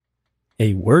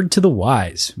A word to the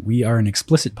wise. We are an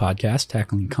explicit podcast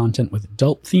tackling content with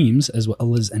adult themes as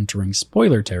well as entering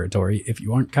spoiler territory if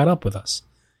you aren't caught up with us.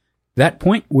 That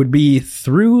point would be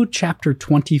through chapter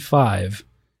 25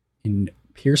 in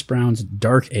Pierce Brown's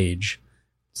Dark Age.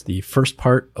 It's the first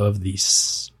part of the...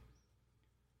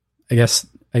 I guess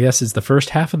it's the first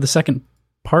half of the second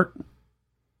part?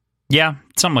 Yeah,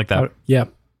 something like that. Yeah,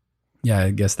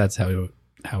 I guess that's how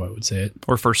I would say it.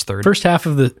 Or first third. First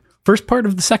part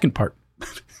of the second part.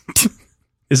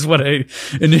 Is what I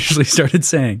initially started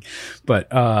saying. But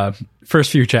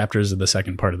first few chapters of the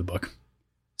second part of the book.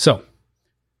 So,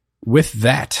 with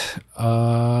that,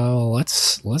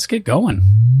 let's get going.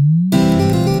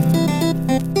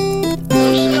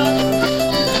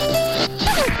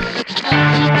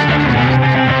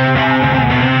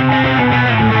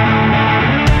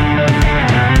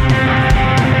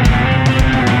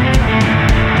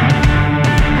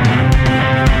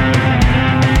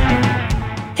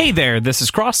 Hey there, this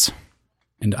is Cross.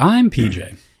 And I'm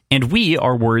PJ. And we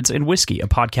are Words and Whiskey, a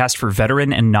podcast for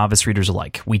veteran and novice readers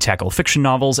alike. We tackle fiction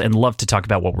novels and love to talk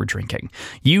about what we're drinking.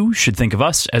 You should think of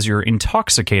us as your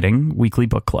intoxicating weekly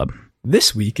book club.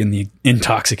 This week in the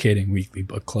Intoxicating Weekly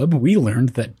Book Club, we learned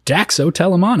that Daxo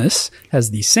Telemanus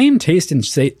has the same taste in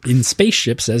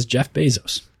spaceships as Jeff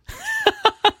Bezos.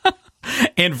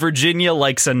 And Virginia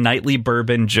likes a nightly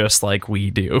bourbon just like we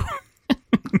do.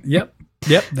 Yep,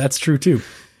 that's true too.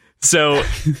 So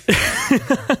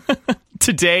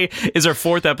today is our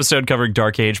fourth episode covering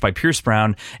Dark Age by Pierce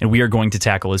Brown, and we are going to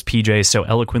tackle, as PJ so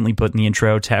eloquently put in the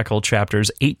intro, tackle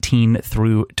chapters 18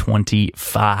 through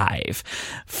 25.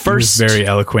 First, very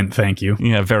eloquent, thank you.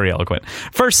 Yeah, very eloquent.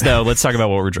 First, though, let's talk about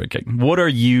what we're drinking. What are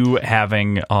you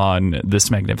having on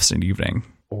this magnificent evening?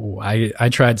 Oh, I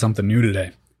tried something new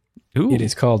today. Ooh. It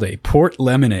is called a port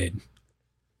lemonade.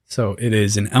 So it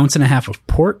is an ounce and a half of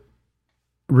port,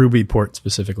 ruby port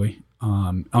specifically,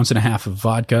 ounce and a half of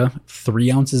vodka, 3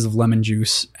 ounces of lemon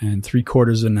juice, and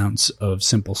 3/4 of an ounce of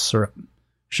simple syrup,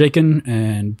 shaken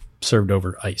and served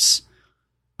over ice.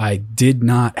 I did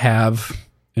not have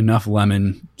enough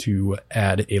lemon to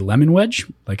add a lemon wedge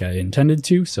like I intended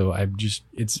to, so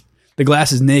the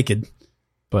glass is naked,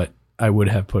 but I would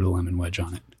have put a lemon wedge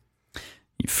on it.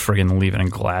 You friggin' leave it in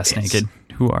glass naked.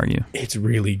 Who are you? It's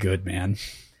really good, man.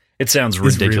 It sounds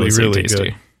ridiculously really tasty.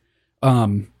 Good.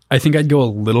 I think I'd go a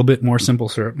little bit more simple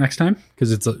syrup next time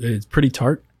because it's pretty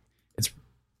tart. It's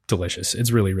delicious.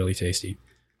 It's really, really tasty.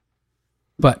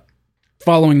 But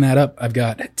following that up, I've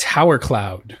got Tower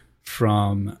Cloud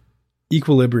from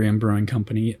Equilibrium Brewing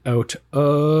Company out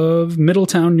of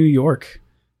Middletown, New York.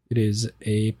 It is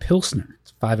a Pilsner.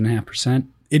 It's 5.5%.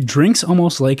 It drinks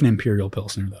almost like an Imperial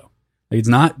Pilsner, though. Like, it's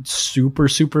not super,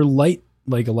 super light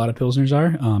like a lot of Pilsners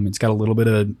are. It's got a little bit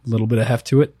of heft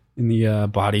to it in the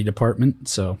body department.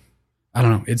 So I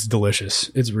don't know. It's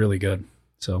delicious. It's really good.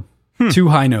 So 2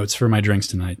 high notes for my drinks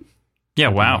tonight. Yeah.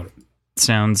 Wow.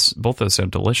 Both those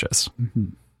sound delicious. Mm-hmm.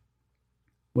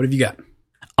 What have you got?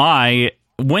 I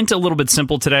went a little bit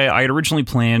simple today. I had originally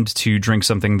planned to drink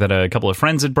something that a couple of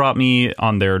friends had brought me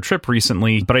on their trip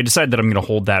recently, but I decided that I'm going to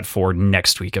hold that for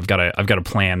next week. I've got a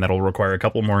plan that'll require a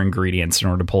couple more ingredients in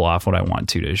order to pull off what I want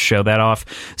to show that off.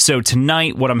 So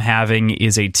tonight, what I'm having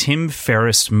is a Tim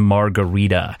Ferriss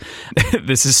margarita.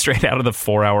 This is straight out of the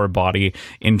 4-Hour Body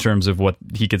in terms of what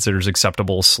he considers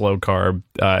acceptable slow carb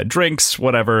drinks,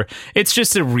 whatever. It's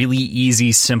just a really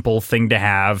easy, simple thing to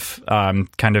have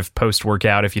kind of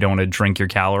post-workout if you don't want to drink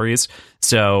your calories.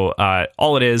 So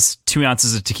all it is, 2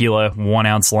 ounces of tequila, 1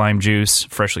 ounce lime juice,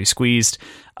 freshly squeezed,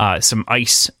 some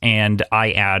ice, and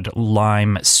I add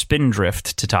lime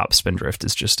Spindrift to top. Spindrift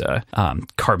is just a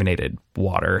carbonated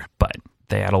water, but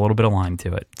they add a little bit of lime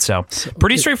to it. So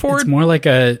pretty straightforward. It's more like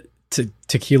a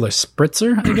tequila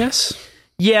spritzer, I guess.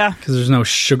 Yeah. Because there's no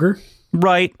sugar.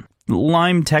 Right.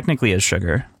 Lime technically is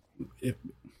sugar.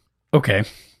 Okay.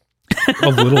 A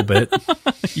little bit.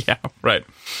 Yeah, right.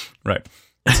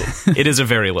 It is a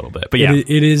very little bit, but yeah.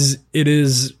 It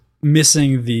is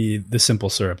missing the simple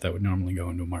syrup that would normally go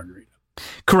into a margarita.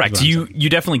 Correct. You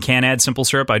definitely can add simple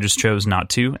syrup. I just chose not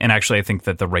to. And actually, I think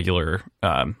that the regular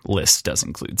list does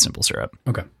include simple syrup.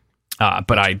 Okay.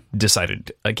 But I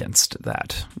decided against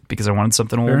that because I wanted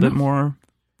something a little bit more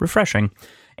refreshing.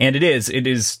 And it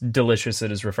is delicious.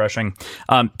 It is refreshing.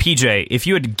 PJ, if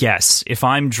you had to guess, if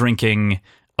I'm drinking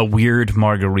a weird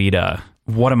margarita,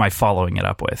 what am I following it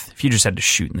up with? If you just had to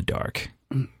shoot in the dark.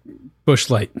 Busch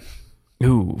Light.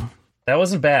 Ooh, that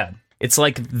wasn't bad. It's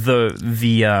like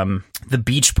the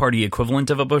beach party equivalent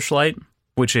of a Busch Light,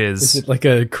 which Is it like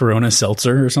a Corona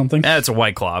seltzer or something? it's a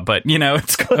White Claw, but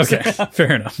it's close. Okay,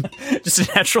 fair enough. Just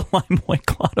a natural lime White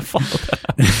Claw to follow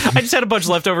that. I just had a bunch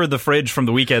left over in the fridge from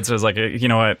the weekend, so I was like, you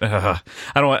know what?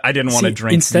 I didn't want to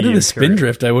drink. Instead of the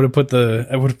Spindrift, I would have put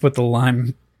the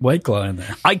lime White Claw in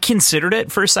there. I considered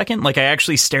it for a second. Like, I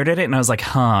actually stared at it and I was like,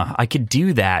 I could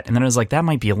do that. And then I was like, that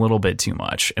might be a little bit too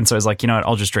much. And so I was like, you know what?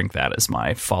 I'll just drink that as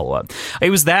my follow-up. It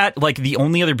was that, like, the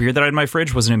only other beer that I had in my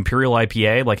fridge was an Imperial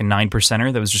IPA, like a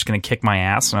 9%er that was just going to kick my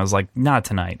ass. And I was like, not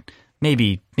tonight.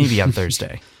 Maybe on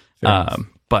Thursday.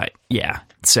 But yeah,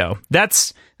 so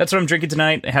that's what I'm drinking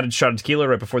tonight. I had a shot of tequila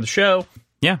right before the show.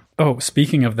 Yeah. Oh,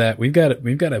 speaking of that, we've got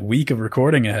a week of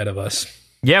recording ahead of us.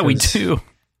 Yeah, we do.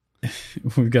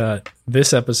 We've got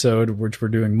this episode, which we're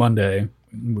doing Monday.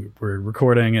 We're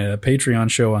recording a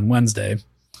Patreon show on Wednesday,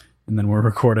 and then we're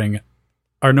recording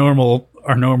our normal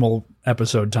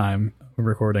episode time. We're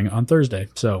recording on Thursday.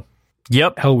 So,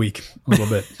 yep, Hell Week a little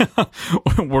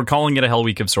bit. We're calling it a Hell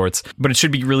Week of sorts, but it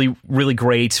should be really, really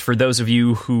great for those of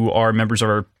you who are members of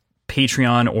our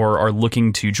Patreon or are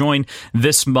looking to join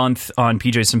this month on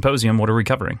PJ Symposium. What are we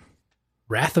covering?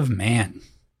 Wrath of Man,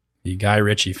 the Guy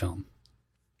Ritchie film.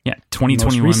 Yeah,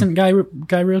 2021. Most recent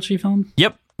Guy Ritchie film?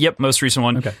 Yep, most recent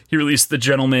one. Okay. He released The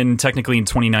Gentleman technically in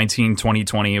 2019,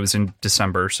 2020. It was in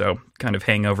December, so kind of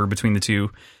hangover between the two.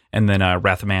 And then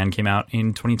Wrath of Man came out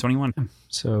in 2021.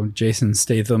 So Jason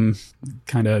Statham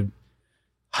kind of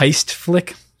heist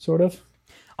flick, sort of?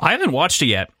 I haven't watched it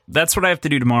yet. That's what I have to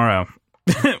do tomorrow,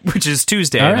 which is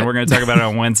Tuesday, All right. and then we're going to talk about it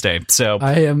on Wednesday. So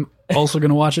I am also going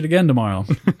to watch it again tomorrow.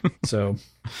 So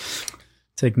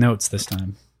take notes this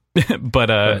time.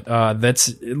 but that's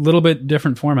a little bit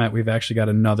different format. We've actually got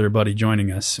another buddy joining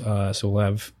us, so we'll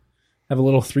have a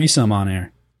little threesome on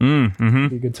air. Mm-hmm.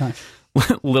 Be a good time.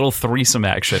 Little threesome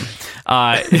action.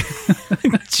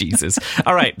 Jesus.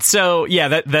 All right. So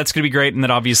yeah, that's going to be great. And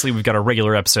then obviously we've got our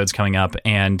regular episodes coming up,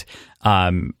 and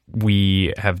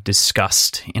we have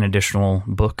discussed an additional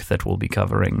book that we'll be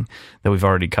covering, that we've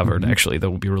already covered, actually, that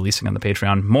we'll be releasing on the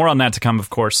Patreon. More on that to come, of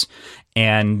course.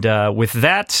 And with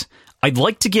that, I'd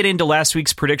like to get into last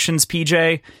week's predictions,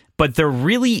 PJ, but there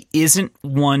really isn't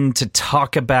one to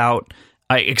talk about,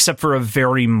 except for a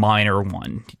very minor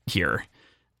one here.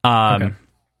 Okay.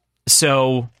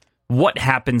 So what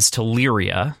happens to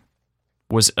Lyria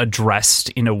was addressed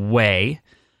in a way,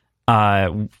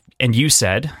 and you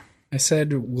said... I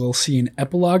said we'll see an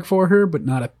epilogue for her, but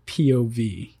not a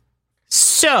POV.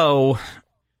 So...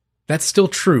 That's still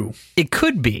true. It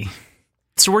could be.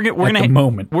 So we're at the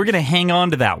moment. We're gonna hang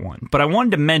on to that one, but I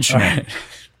wanted to mention it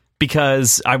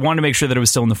because I wanted to make sure that it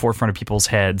was still in the forefront of people's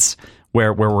heads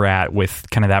where we're at with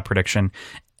kind of that prediction.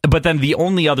 But then the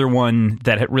only other one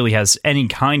that really has any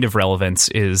kind of relevance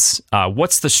is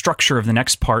what's the structure of the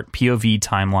next part, POV,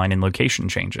 timeline, and location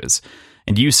changes.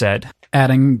 And you said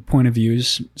adding point of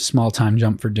views, small time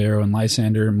jump for Darrow and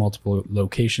Lysander, multiple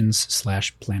locations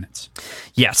 / planets.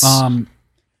 Yes.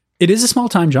 It is a small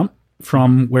time jump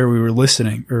from where we were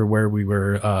listening, or where we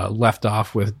were left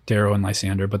off with Darrow and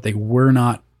Lysander, but they were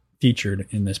not featured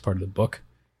in this part of the book.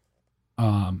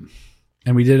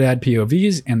 And we did add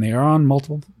POVs, and they are on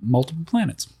multiple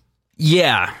planets.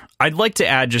 Yeah. I'd like to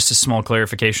add just a small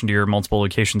clarification to your multiple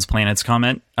locations planets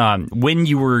comment. When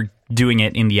you were doing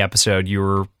it in the episode,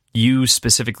 you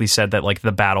specifically said that like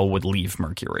the battle would leave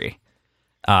Mercury.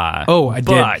 I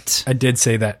did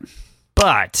say that.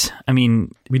 But, I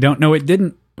mean... We don't know it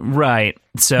didn't. Right.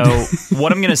 So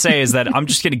what I'm going to say is that I'm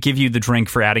just going to give you the drink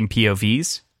for adding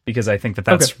POVs, because I think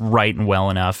that's okay, right and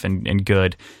well enough and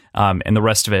good. And the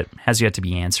rest of it has yet to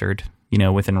be answered,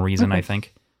 within reason, okay, I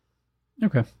think.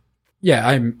 Okay. Yeah,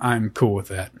 I'm cool with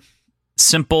that.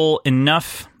 Simple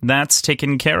enough. That's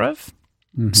taken care of.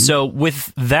 Mm-hmm. So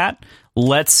with that,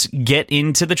 let's get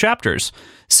into the chapters.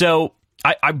 So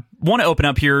I want to open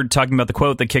up here talking about the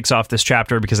quote that kicks off this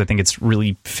chapter, because I think it's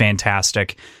really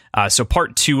fantastic. So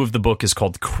part 2 of the book is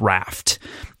called Craft,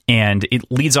 and it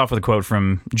leads off with a quote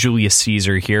from Julius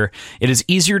Caesar here. "It is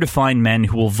easier to find men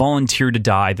who will volunteer to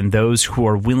die than those who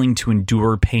are willing to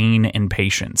endure pain and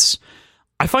patience."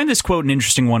 I find this quote an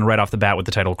interesting one right off the bat with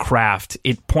the title Craft,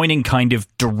 it pointing kind of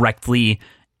directly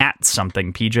at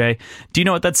something, PJ. Do you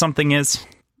know what that something is?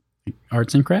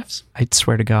 Arts and crafts? I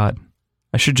swear to God.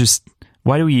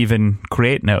 Why do we even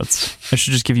create notes? I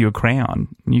should just give you a crayon.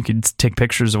 You could take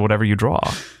pictures of whatever you draw.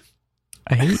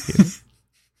 I hate you.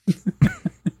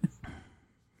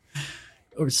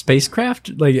 Or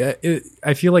spacecraft?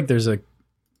 I feel like there's is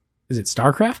it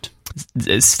Starcraft?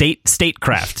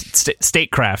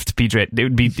 Statecraft, PJ. It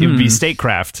would be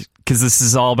statecraft, because this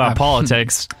is all about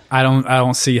politics. I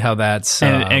don't see how that's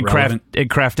and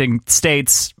crafting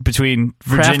states between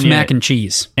Virginia Kraft mac and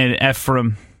cheese and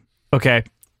Ephraim. Okay.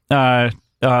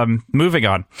 Moving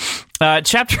on.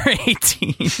 Chapter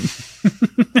 18.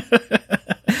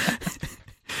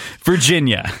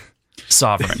 Virginia.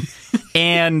 Sovereign.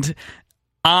 And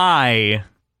I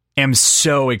am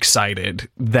so excited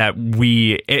that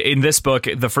in this book,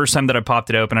 the first time that I popped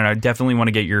it open, and I definitely want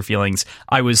to get your feelings,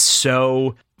 I was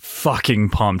so fucking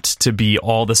pumped to be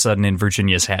all of a sudden in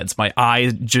Virginia's heads. My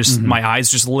eyes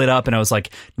just lit up, and I was like,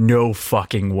 no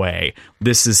fucking way.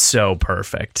 This is so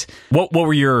perfect. What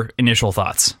were your initial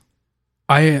thoughts?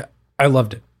 I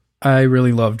loved it. I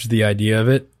really loved the idea of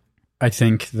it. I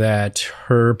think that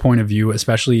her point of view,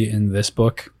 especially in this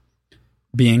book,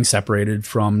 being separated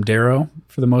from Darrow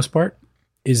for the most part,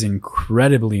 is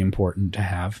incredibly important to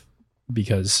have,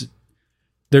 because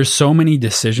there's so many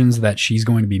decisions that she's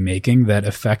going to be making that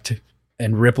affect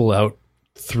and ripple out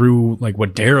through like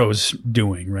what Darrow's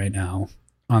doing right now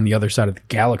on the other side of the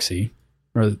galaxy,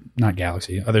 or not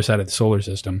galaxy, other side of the solar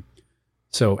system.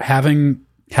 So having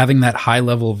that high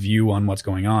level view on what's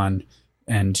going on,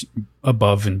 and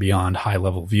above and beyond high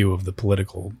level view of the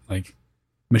political like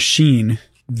machine,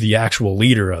 the actual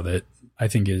leader of it, I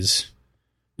think is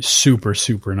super,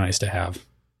 super nice to have.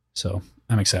 So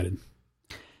I'm excited.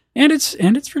 And it's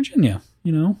Virginia,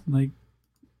 like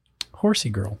Horsey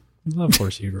Girl. We love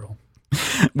Horsey Girl.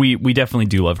 We definitely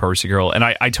do love Horsey Girl, and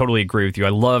I totally agree with you.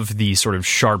 I love the sort of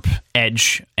sharp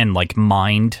edge and like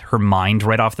her mind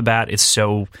right off the bat is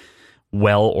so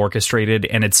well orchestrated,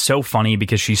 and it's so funny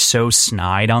because she's so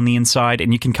snide on the inside,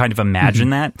 and you can kind of imagine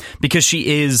that because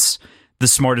she is the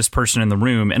smartest person in the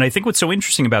room. And I think what's so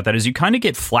interesting about that is you kind of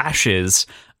get flashes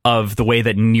of the way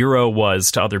that Nero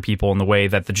was to other people and the way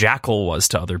that the Jackal was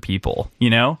to other people,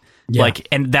 Yeah. Like,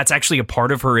 and that's actually a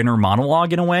part of her inner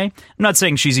monologue in a way. I'm not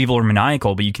saying she's evil or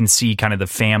maniacal, but you can see kind of the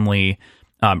family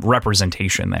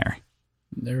representation there.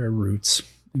 There are roots.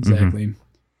 Exactly.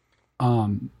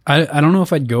 I don't know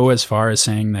if I'd go as far as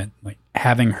saying that like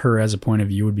having her as a point of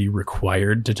view would be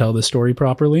required to tell the story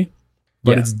properly,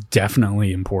 but it's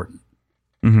definitely important.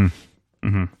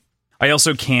 I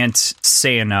also can't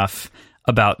say enough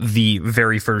about the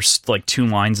very first like 2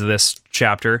 lines of this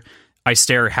chapter. I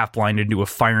stare half-blinded into a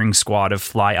firing squad of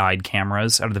fly-eyed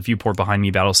cameras. Out of the viewport behind me,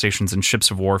 battle stations and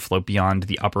ships of war float beyond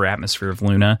the upper atmosphere of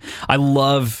Luna. I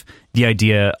love the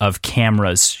idea of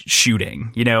cameras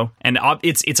shooting, and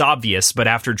it's obvious, but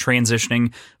after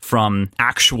transitioning from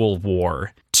actual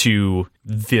war to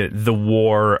the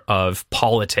war of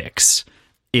politics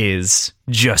is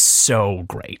just so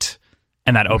great.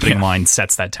 And that opening line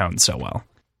sets that tone so well.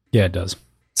 Yeah, it does.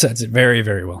 Sets it very,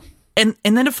 very well. And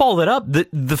then to follow that up,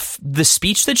 the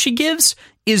speech that she gives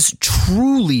is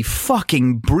truly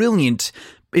fucking brilliant.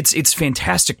 It's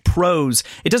fantastic prose.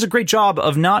 It does a great job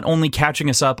of not only catching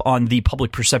us up on the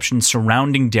public perception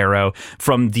surrounding Darrow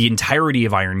from the entirety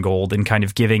of Iron Gold and kind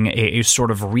of giving a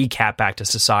sort of recap back to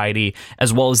society,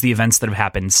 as well as the events that have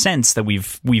happened since that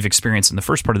we've experienced in the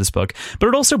first part of this book, but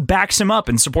it also backs him up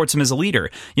and supports him as a leader.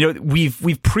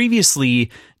 We've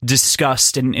previously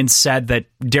discussed and said that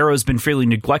Darrow's been fairly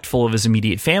neglectful of his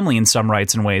immediate family in some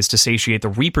rights and ways to satiate the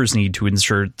Reaper's need to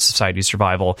ensure society's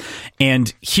survival.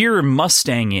 And here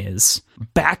Mustang is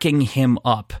backing him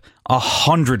up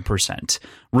 100%,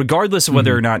 regardless of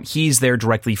whether or not he's there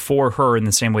directly for her in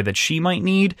the same way that she might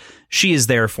need. She is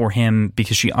there for him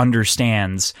because she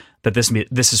understands that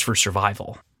this is for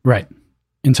survival. Right.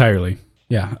 Entirely.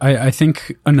 Yeah. I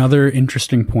think another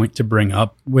interesting point to bring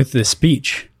up with this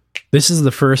speech, this is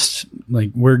the first, like,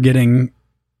 we're getting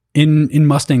in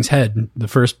Mustang's head, the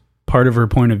first part of her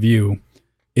point of view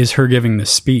is her giving this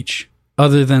speech,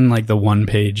 other than like the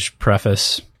 1-page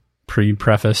pre-preface,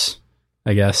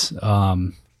 I guess,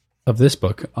 of this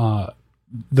book.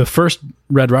 The first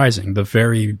Red Rising, the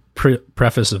very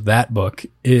preface of that book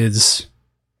is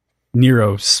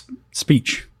Nero's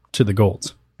speech to the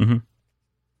Golds,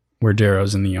 where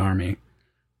Darrow's in the army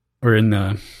or in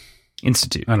the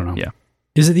Institute. I don't know. Yeah.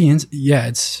 Is it is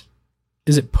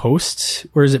it post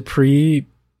or is it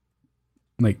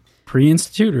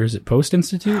pre-institute or is it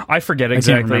post-institute? I forget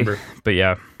exactly, but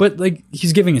yeah. But like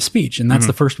he's giving a speech and that's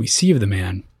the first we see of the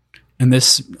man. And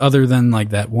this, other than like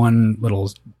that one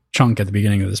little chunk at the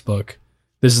beginning of this book,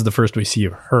 this is the first we see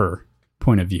of her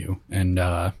point of view. And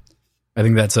I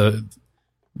think that's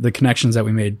the connections that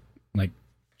we made like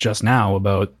just now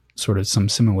about sort of some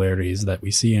similarities that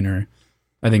we see in her.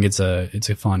 I think it's a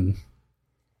fun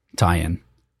tie-in.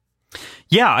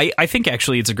 Yeah, I think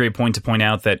actually it's a great point to point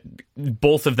out that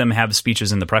both of them have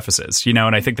speeches in the prefaces, and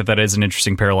I think that is an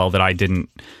interesting parallel that I didn't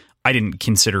I didn't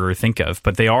consider or think of,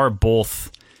 but they are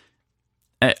both,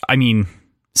 I mean,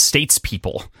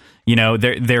 statespeople. You know,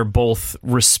 they're both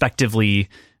respectively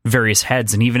various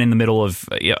heads, and even in the middle of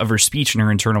her speech and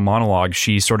her internal monologue,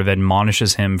 she sort of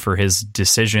admonishes him for his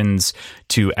decisions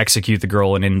to execute the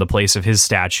girl, and in the place of his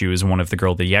statue is one of the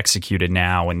girl that he executed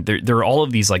now. And there are all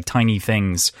of these like tiny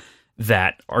things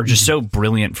that are just so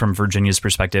brilliant from Virginia's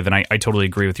perspective, and I totally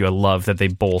agree with you. I love that they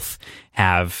both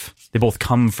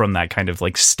come from that kind of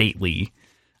like stately,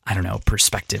 I don't know,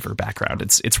 perspective or background.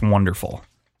 It's wonderful.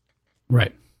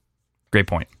 Right. Great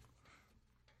point.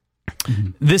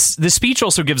 This speech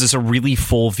also gives us a really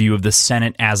full view of the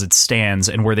Senate as it stands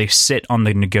and where they sit on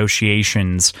the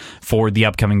negotiations for the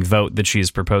upcoming vote that she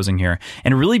is proposing here.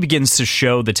 And it really begins to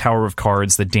show the tower of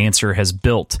cards that Dancer has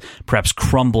built, perhaps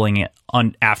crumbling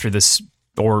after this,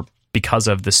 or because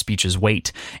of the speech's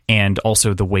weight, and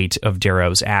also the weight of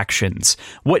Darrow's actions.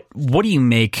 What do you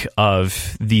make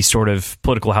of the sort of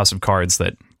political house of cards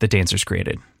that the Dancer's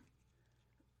created?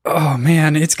 Oh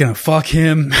man, it's gonna fuck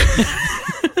him.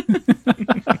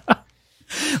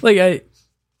 Like,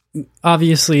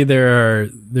 obviously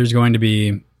there's going to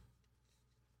be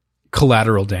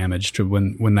collateral damage to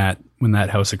when that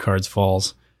house of cards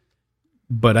falls,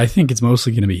 but I think it's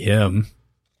mostly going to be him.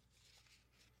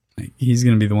 Like, he's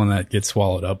going to be the one that gets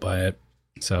swallowed up by it.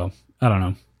 So I don't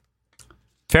know.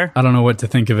 Fair. I don't know what to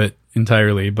think of it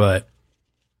entirely, but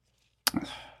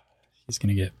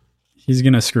he's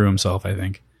gonna screw himself, I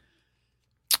think.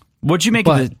 What'd you make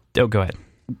of the? Oh, go ahead.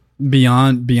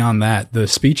 Beyond that, the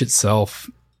speech itself,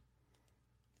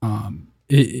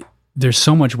 there's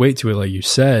so much weight to it, like you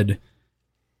said,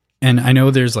 and I know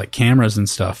there's like cameras and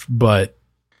stuff, but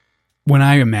when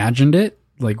I imagined it,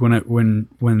 like when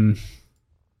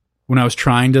I was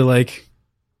trying to like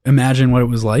imagine what it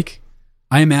was like,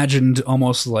 I imagined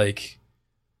almost like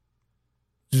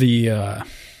the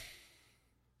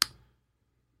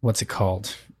what's it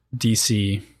called,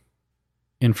 DC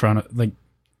in front of, like,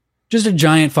 just a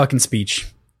giant fucking speech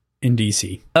in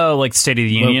DC. Oh, like State of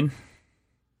the Union?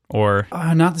 Or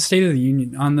not the State of the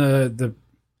Union, on the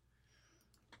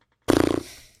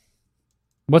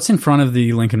what's in front of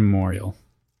the Lincoln Memorial?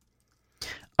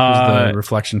 The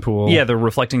reflection pool. Yeah, the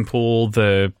reflecting pool,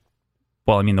 the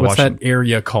what's Washington, that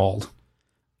area called?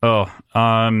 Oh,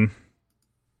 my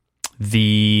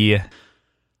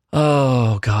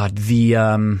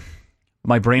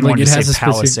brain wanted to say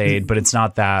Palisade, but it's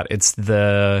not that. It's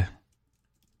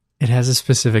it has a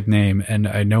specific name, and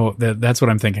I know that's what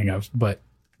I'm thinking of. But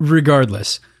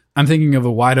regardless, I'm thinking of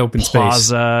a wide open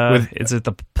plaza. Is it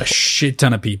a shit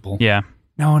ton of people? Yeah.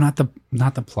 No, not the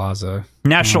plaza.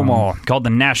 National Mall, called the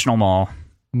National Mall.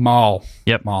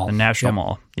 Yep. Mall. The National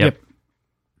Mall. Yep.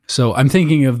 So I'm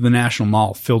thinking of the National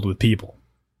Mall filled with people,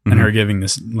 and her giving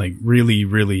this like really,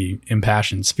 really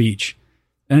impassioned speech,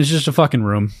 and it's just a fucking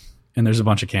room, and there's a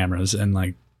bunch of cameras, and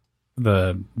like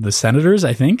the senators,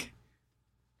 I think.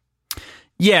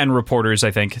 Yeah, and reporters, I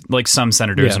think. Like some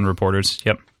senators and reporters.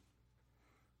 Yep.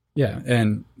 Yeah,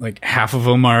 and like half of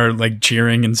them are like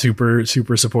cheering and super,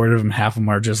 super supportive, and half of them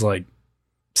are just like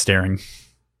staring.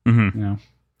 Mm-hmm. You know,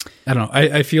 I don't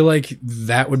know. I feel like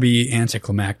that would be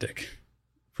anticlimactic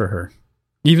for her,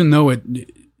 even though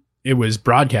it was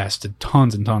broadcast to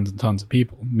tons and tons and tons of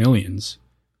people, millions,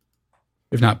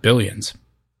 if not billions.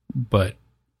 But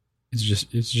it's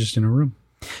just in a room.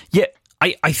 Yeah.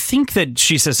 I think that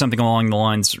she says something along the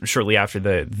lines shortly after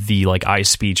the like I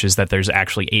speech is that there's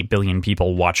actually 8 billion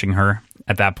people watching her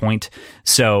at that point.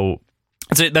 So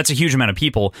that's a huge amount of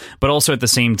people. But also at the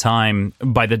same time,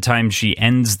 by the time she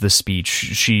ends the speech,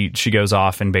 she goes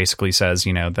off and basically says,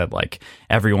 you know, that like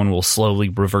everyone will slowly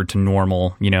revert to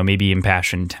normal, you know, maybe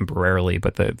impassioned temporarily,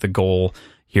 but the goal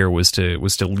here was to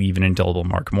leave an indelible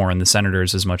mark more on the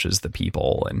senators as much as the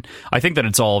people. And I think that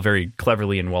it's all very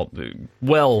cleverly and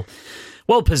well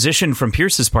positioned from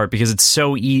Pierce's part, because it's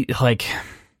so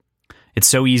it's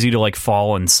so easy to like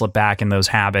fall and slip back in those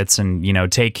habits, and you know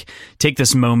take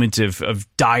this moment of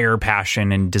dire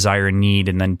passion and desire and need,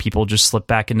 and then people just slip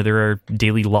back into their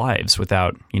daily lives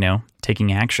without, you know,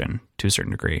 taking action to a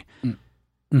certain degree.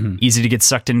 Mm-hmm. Easy to get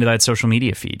sucked into that social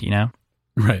media feed, you know?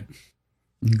 Right.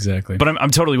 Exactly. But I'm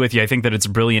totally with you. I think that it's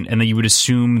brilliant, and that you would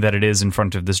assume that it is in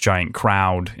front of this giant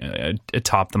crowd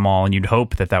atop the mall, and you'd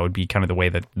hope that would be kind of the way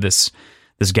that this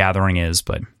gathering is.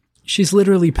 But she's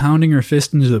literally pounding her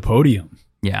fist into the podium.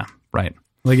 Yeah, right.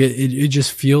 Like it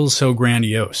just feels so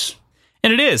grandiose.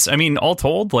 And it is. I mean, all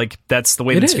told, like that's the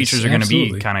way that speeches are going to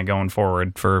be kind of going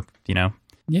forward for, you know.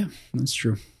 Yeah, that's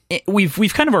true.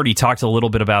 we've kind of already talked a little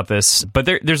bit about this, but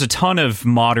there's a ton of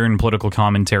modern political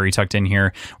commentary tucked in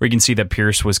here where you can see that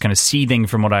Pierce was kind of seething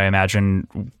from what I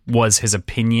imagine was his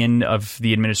opinion of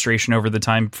the administration over the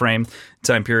time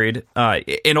period,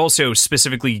 and also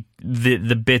specifically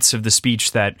the bits of the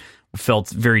speech that felt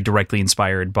very directly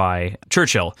inspired by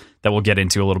Churchill that we'll get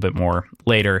into a little bit more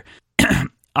later.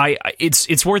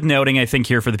 It's worth noting, I think,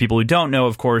 here for the people who don't know,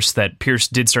 of course, that Pierce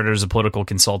did start out as a political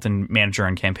consultant manager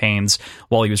on campaigns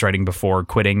while he was writing before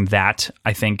quitting. That,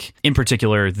 I think, in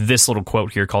particular, this little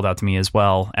quote here called out to me as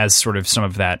well as sort of some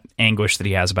of that anguish that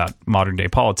he has about modern day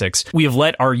politics. We have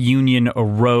let our union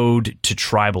erode to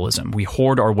tribalism. We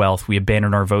hoard our wealth. We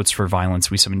abandon our votes for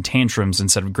violence. We summon tantrums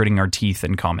instead of gritting our teeth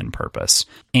in common purpose.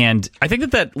 And I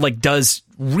think that like does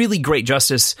really great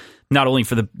justice not only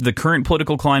for the current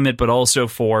political climate, but also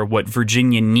for what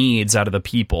Virginia needs out of the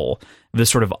people, the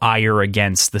sort of ire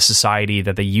against the society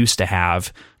that they used to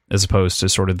have, as opposed to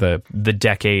sort of the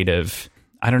decade of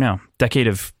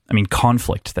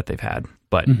conflict that they've had.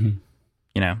 But,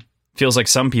 feels like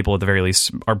some people at the very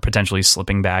least are potentially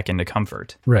slipping back into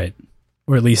comfort. Right.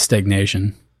 Or at least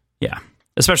stagnation. Yeah.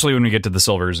 Especially when we get to the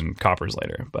silvers and coppers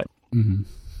later. But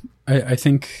I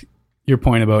think your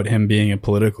point about him being a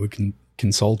political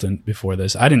consultant before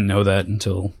this, I didn't know that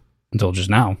until just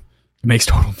now. It makes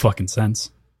total fucking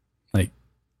sense. Like,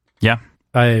 yeah,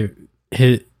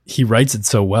 he writes it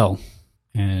so well,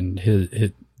 and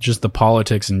his just the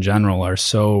politics in general are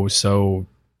so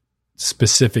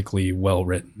specifically well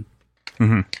written.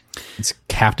 It's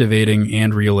captivating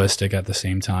and realistic at the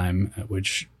same time,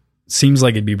 which seems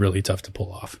like it'd be really tough to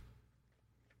pull off.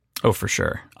 Oh, for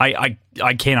sure. I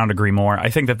cannot agree more. I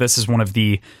think that this is one of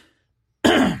the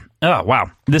oh,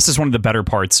 wow. This is one of the better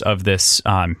parts of this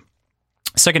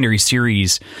secondary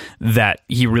series that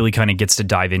he really kind of gets to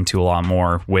dive into a lot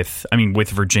more with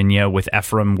Virginia, with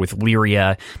Ephraim, with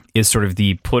Lyria, is sort of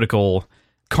the political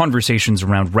conversations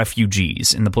around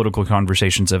refugees and the political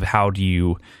conversations of how do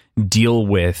you deal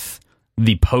with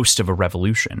the post of a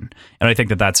revolution. And I think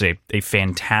that that's a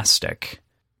fantastic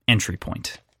entry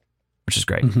point, which is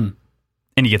great. And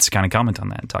he gets to kind of comment on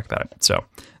that and talk about it. So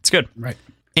it's good. Right.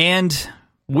 And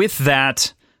with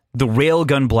that, the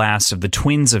railgun blast of the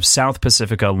twins of South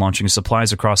Pacifica launching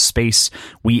supplies across space,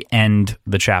 we end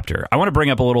the chapter. I want to bring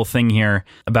up a little thing here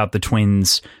about the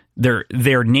twins. They're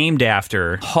named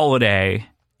after Holiday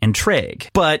and Trig,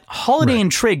 but Holiday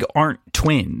and Trig aren't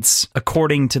twins,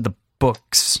 according to the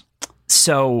books.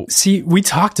 So, see, we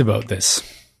talked about this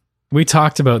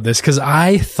because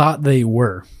I thought they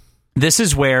were. This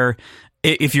is where,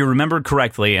 if you remember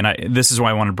correctly, and this is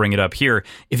why I want to bring it up here,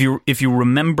 if you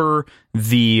remember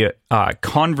the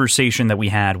conversation that we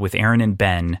had with Aaron and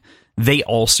Ben, they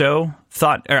also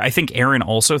thought, or I think Aaron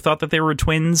also thought that they were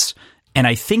twins, and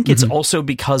I think it's also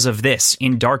because of this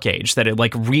in Dark Age that it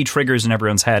like re-triggers in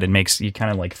everyone's head and makes you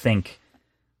kind of like think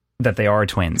that they are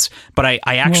twins. But I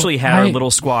actually had our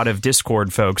little squad of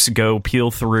Discord folks go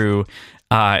peel through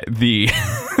the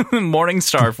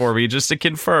Morningstar for me just to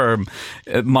confirm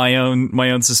my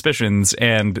own suspicions,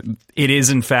 and it is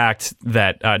in fact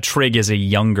that Trig is a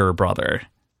younger brother.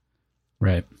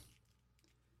 Right.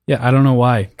 Yeah, I don't know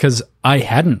why, because I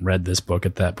hadn't read this book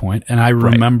at that point, and I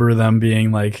remember them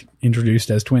being like introduced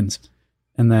as twins,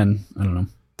 and then I don't know,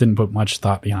 didn't put much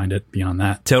thought behind it beyond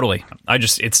that. Totally.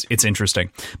 It's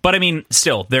interesting. But I mean,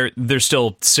 still, they're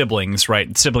still siblings,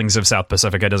 right? Siblings of South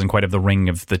Pacifica doesn't quite have the ring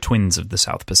of the twins of the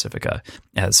South Pacifica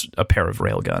as a pair of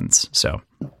railguns. So,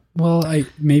 well,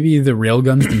 maybe the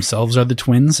railguns themselves are the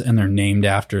twins and they're named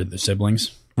after the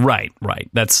siblings. Right.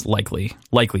 That's likely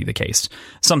the case.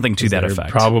 Something to that effect.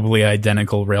 Probably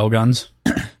identical railguns.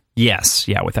 Yes.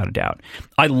 Yeah, without a doubt.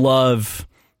 I love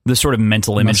the sort of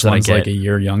mental image that I get. Like a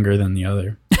year younger than the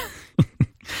other.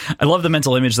 I love the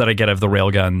mental image that I get of the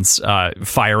railguns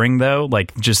firing, though.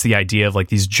 Like just the idea of like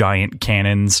these giant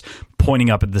cannons pointing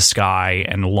up at the sky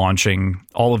and launching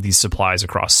all of these supplies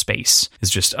across space is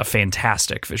just a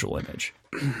fantastic visual image.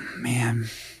 Man,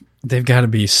 they've got to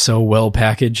be so well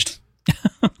packaged.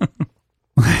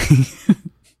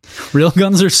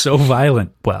 Railguns are so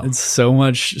violent. Well, it's so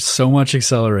much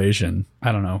acceleration.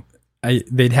 I don't know.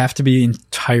 They'd have to be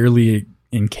entirely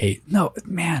encased. No,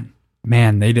 man,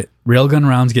 railgun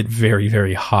rounds get very,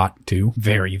 very hot too.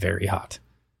 Very, very hot.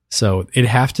 So it'd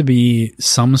have to be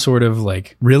some sort of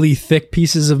like really thick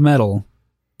pieces of metal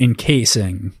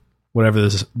encasing whatever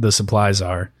the supplies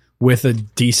are with a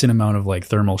decent amount of like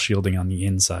thermal shielding on the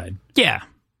inside. Yeah,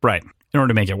 right. In order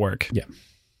to make it work. Yeah.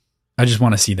 I just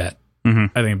want to see that. I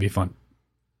think it'd be fun.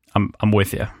 I'm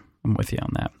with you. I'm with you on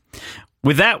that.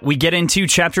 With that, we get into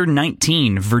chapter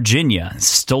 19, Virginia,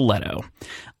 Stiletto.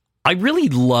 I really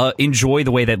enjoy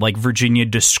the way that like Virginia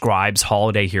describes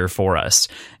Holiday here for us.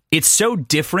 It's so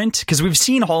different because we've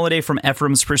seen Holiday from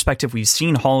Ephraim's perspective. We've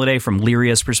seen Holiday from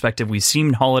Lyria's perspective. We've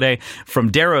seen Holiday from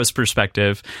Darrow's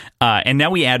perspective. And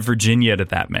now we add Virginia to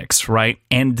that mix, right?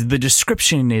 And the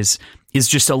description is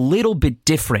just a little bit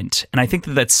different. And I think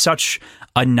that that's such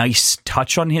a nice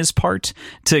touch on his part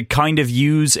to kind of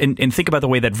use and think about the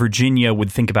way that Virginia would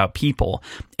think about people.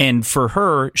 And for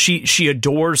her, she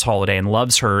adores Holiday and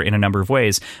loves her in a number of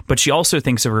ways, but she also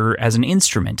thinks of her as an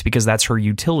instrument because that's her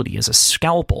utility, as a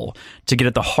scalpel to get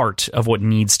at the heart of what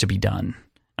needs to be done.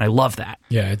 And I love that.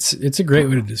 Yeah, it's a great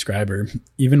way to describe her.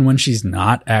 Even when she's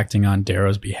not acting on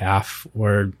Darrow's behalf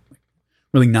or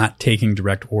really not taking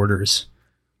direct orders,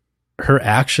 her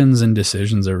actions and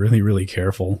decisions are really, really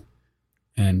careful.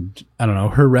 And I don't know,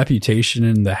 her reputation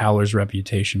and the Howlers'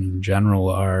 reputation in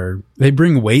general they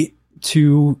bring weight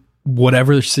to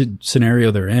whatever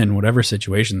scenario they're in, whatever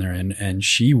situation they're in. And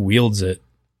she wields it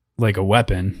like a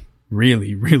weapon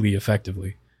really, really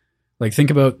effectively. Like,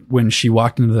 think about when she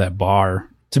walked into that bar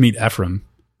to meet Ephraim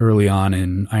early on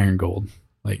in Iron Gold.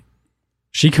 Like,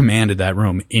 she commanded that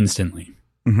room instantly.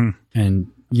 Mm-hmm.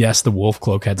 And yes, the wolf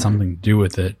cloak had something to do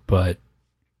with it, but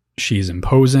she's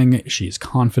imposing, she's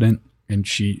confident, and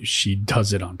she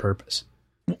does it on purpose.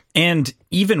 And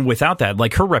even without that,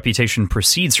 like, her reputation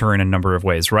precedes her in a number of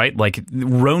ways, right? Like,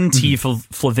 Roan T.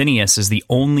 Flavinius is the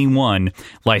only one,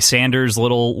 Lysander's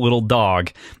little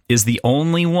dog, is the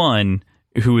only one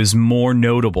who is more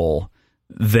notable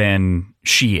than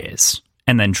she is,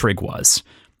 and then Trig was,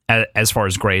 as far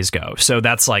as Greys go. So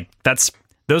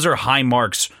those are high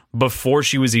marks before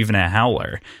she was even a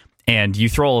Howler. And you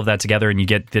throw all of that together and you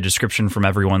get the description from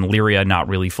everyone. Lyria not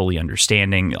really fully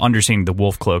understanding the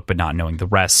wolf cloak, but not knowing the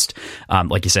rest.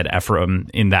 Like you said, Ephraim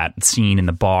in that scene in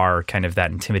the bar, kind of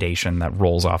that intimidation that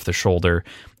rolls off the shoulder.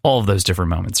 All of those different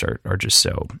moments are just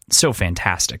so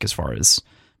fantastic as far as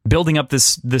building up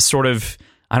this sort of,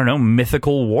 I don't know,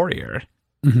 mythical warrior.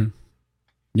 Mm-hmm.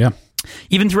 Yeah.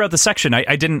 Even throughout the section,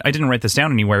 I didn't write this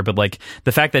down anywhere, but like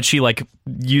the fact that she like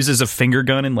uses a finger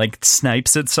gun and like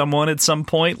snipes at someone at some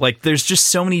point, like there's just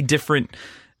so many different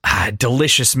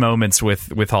delicious moments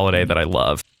with Holiday that I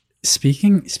love.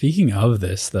 Speaking of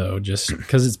this though, just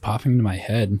because it's popping into my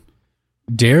head,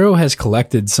 Darrow has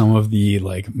collected some of the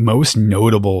like most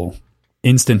notable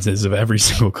instances of every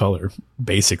single color,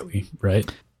 basically, right?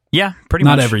 Yeah, pretty much.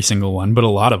 Not much. every single one, but a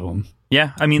lot of them.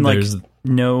 Yeah, I mean, like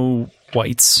no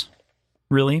whites.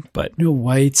 Really, but no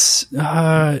whites,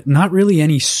 not really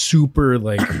any super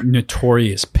like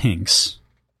notorious pinks.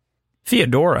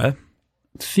 Theodora,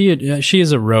 she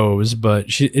is a rose, but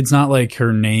it's not like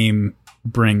her name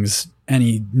brings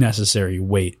any necessary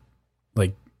weight.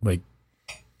 Like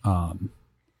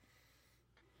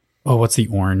what's the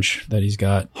orange that he's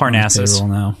got? Harnassus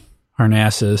now.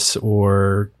 Harnassus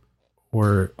or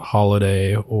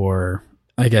Holiday, or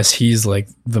I guess he's like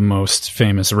the most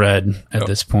famous red at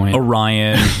this point.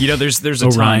 Orion, there's a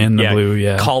Orion, ton. The blue,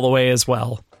 yeah. Callaway as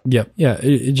well. Yep, yeah.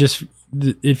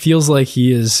 It feels like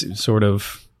he is sort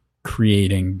of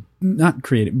not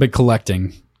creating, but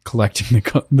collecting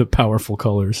the powerful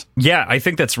colors. Yeah, I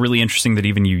think that's really interesting that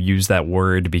even you use that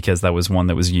word, because that was one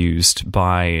that was used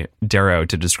by Darrow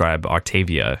to describe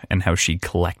Octavia and how she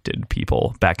collected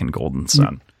people back in Golden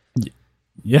Sun.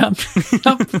 Yeah.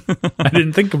 I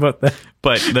didn't think about that.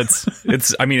 But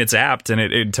it's apt, and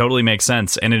it totally makes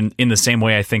sense. And in the same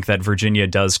way, I think that Virginia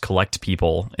does collect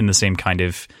people in the same kind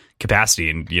of capacity.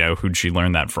 And, who'd she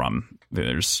learn that from?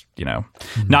 There's,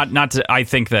 I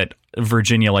think that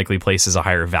Virginia likely places a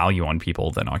higher value on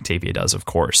people than Octavia does, of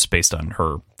course, based on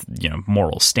her,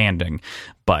 moral standing.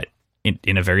 But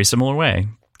in a very similar way,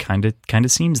 kind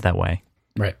of seems that way.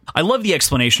 Right. I love the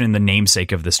explanation in the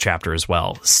namesake of this chapter as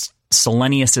well.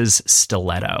 Selenius's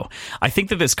stiletto. I think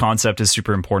that this concept is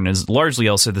super important, is largely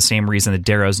also the same reason that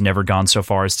Darrow's never gone so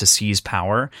far as to seize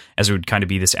power, as it would kind of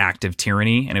be this act of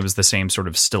tyranny, and it was the same sort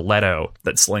of stiletto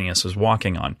that Selenius was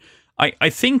walking on. I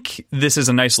think this is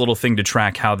a nice little thing to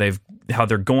track how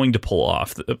they're going to pull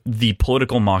off the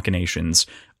political machinations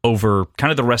over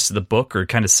kind of the rest of the book, or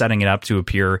kind of setting it up to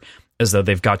appear as though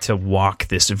they've got to walk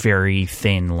this very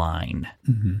thin line.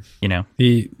 Mm-hmm.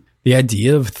 The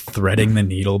idea of threading the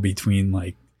needle between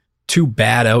like two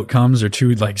bad outcomes or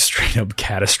two like straight up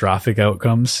catastrophic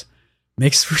outcomes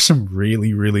makes for some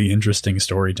really, really interesting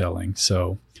storytelling.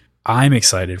 So I'm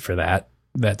excited for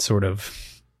that sort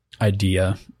of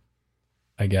idea,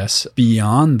 I guess.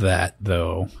 Beyond that,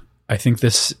 though, I think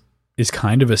this is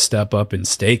kind of a step up in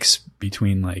stakes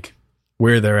between like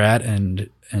where they're at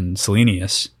and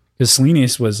Selenius. Because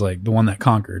Selenius was like the one that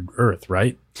conquered Earth,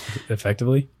 right?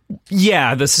 Effectively.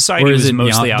 Yeah, the society Or is was it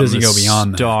mostly beyond- out does in he the go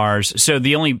beyond that? stars. So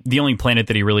the only planet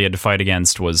that he really had to fight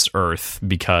against was Earth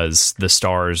because the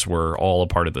stars were all a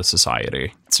part of the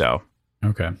society. So,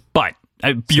 Okay. but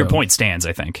your So- point stands,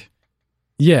 I think.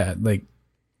 Yeah, like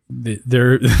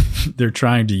they're they're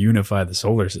trying to unify the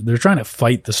solar system. They're trying to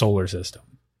fight the solar system,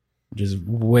 which is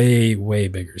way, way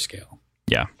bigger scale.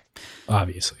 Yeah.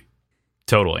 Obviously.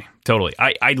 Totally.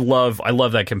 I love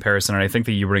that comparison, and I think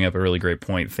that you bring up a really great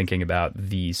point thinking about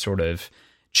the sort of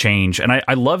change. And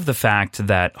I love the fact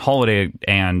that Holiday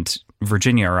and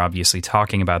Virginia are obviously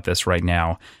talking about this right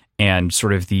now, and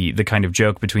sort of the kind of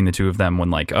joke between the two of them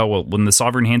when like, oh, well, when the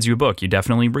Sovereign hands you a book, you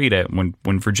definitely read it.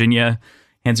 When Virginia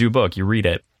hands you a book, you read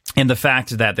it. And the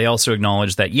fact that they also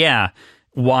acknowledge that, yeah,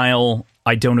 while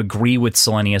I don't agree with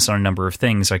Selenius on a number of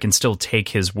things, I can still take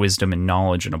his wisdom and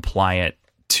knowledge and apply it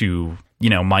to,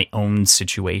 my own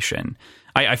situation.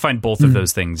 I find both of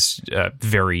those things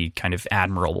very kind of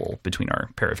admirable between our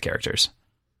pair of characters.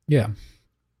 Yeah.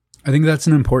 I think that's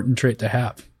an important trait to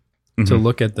have. To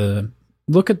look at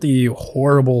the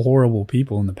horrible, horrible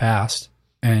people in the past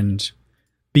and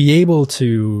be able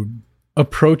to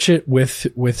approach it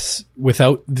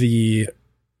without the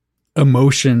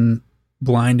emotion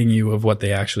blinding you of what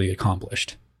they actually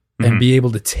accomplished, and be able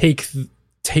to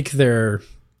take their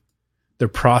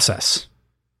process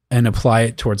and apply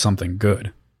it towards something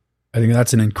good. I think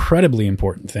that's an incredibly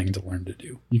important thing to learn to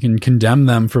do. You can condemn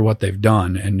them for what they've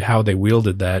done and how they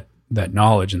wielded that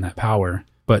knowledge and that power,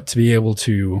 but to be able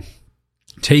to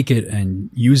take it and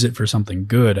use it for something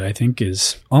good, I think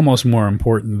is almost more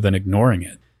important than ignoring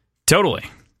it. Totally.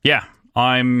 Yeah.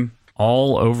 I'm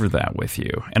all over that with you.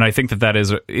 And I think that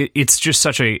is, it's just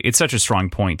such a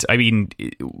strong point. I mean,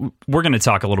 we're going to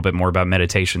talk a little bit more about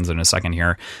meditations in a second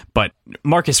here, but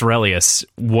Marcus Aurelius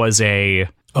was leave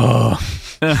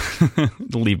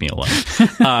me alone.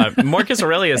 Marcus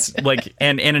Aurelius,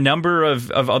 and a number of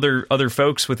other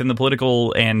folks within the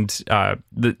political and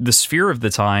the sphere of the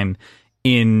time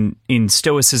in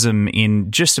Stoicism,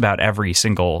 in just about every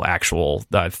single actual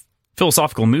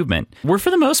philosophical movement, were for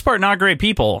the most part not great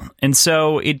people. And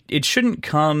so it shouldn't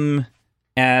come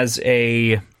as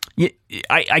a...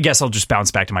 I guess I'll just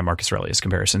bounce back to my Marcus Aurelius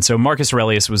comparison. So Marcus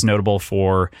Aurelius was notable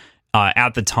for,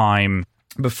 at the time,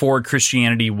 before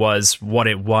Christianity was what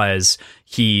it was,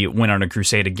 he went on a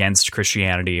crusade against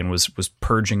Christianity and was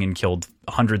purging and killed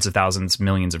hundreds of thousands,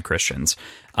 millions of Christians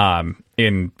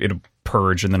in a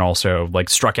purge, and then also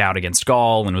struck out against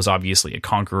Gaul and was obviously a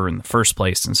conqueror in the first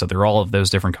place. And so there are all of those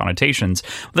different connotations.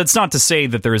 That's not to say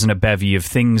that there isn't a bevy of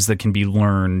things that can be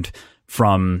learned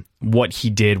from what he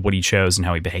did, what he chose, and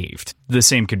how he behaved. The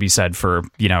same could be said for,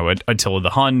 Attila the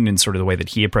Hun and sort of the way that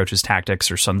he approaches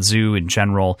tactics, or Sun Tzu in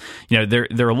general. There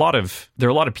are a lot of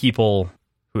people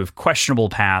who have questionable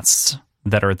paths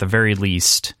that are at the very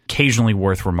least occasionally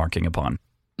worth remarking upon.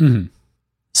 Mm-hmm.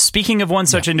 Speaking of one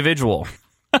such individual,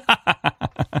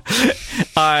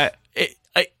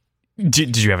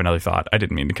 did you have another thought? I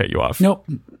didn't mean to cut you off. Nope.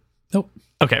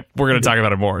 Okay, we're going to talk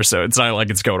about it more, so it's not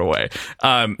like it's going away.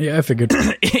 Yeah, I figured.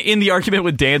 In the argument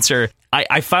with Dancer,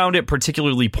 I found it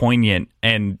particularly poignant,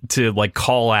 and to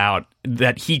call out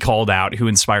that he called out who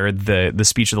inspired the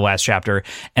speech of the last chapter,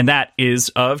 and that is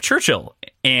of Churchill.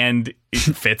 And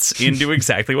it fits into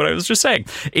exactly what I was just saying.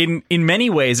 In many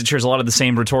ways, it shares a lot of the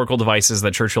same rhetorical devices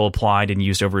that Churchill applied and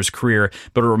used over his career,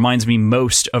 but it reminds me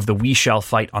most of the "We shall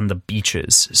fight on the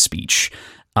beaches" speech,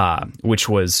 which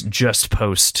was just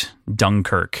post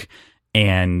Dunkirk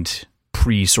and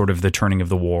pre sort of the turning of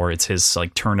the war. It's his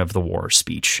turn of the war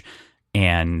speech.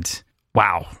 And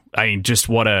wow, I mean, just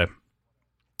what I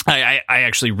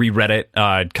actually reread it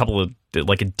a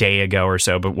day ago or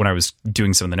so, but when I was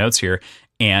doing some of the notes here,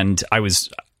 and I was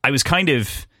kind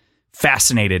of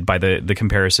fascinated by the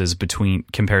comparisons between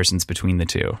the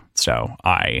two. So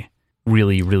I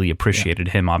really, really appreciated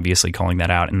him obviously calling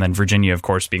that out. And then Virginia, of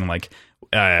course, being like,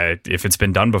 if it's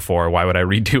been done before, why would I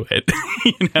redo it?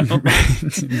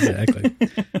 Exactly.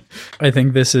 I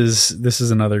think this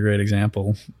is another great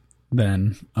example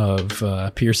then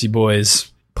of Piercy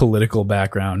Boy's political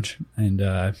background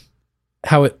and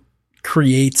how it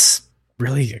creates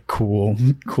really a cool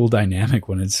dynamic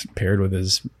when it's paired with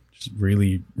his just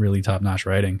really, really top-notch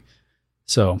writing.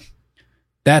 So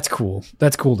that's cool.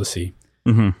 That's cool to see.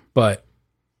 Mm-hmm. But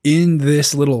in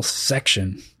this little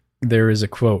section, there is a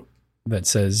quote that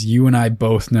says, "You and I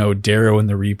both know Darrow and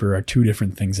the Reaper are two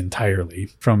different things entirely,"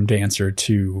 from Dancer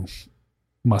to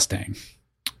Mustang.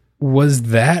 Was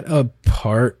that a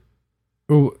part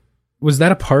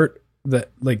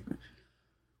that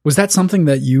was that something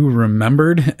that you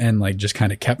remembered and just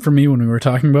kind of kept from me when we were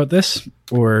talking about this?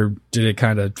 Or did it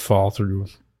kind of fall through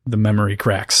the memory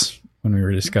cracks when we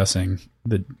were discussing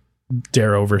the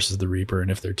Darrow versus the Reaper and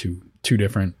if they're two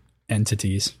different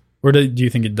entities. Or do you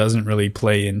think it doesn't really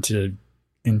play into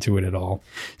it at all?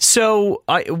 So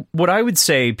what I would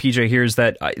say, PJ, here is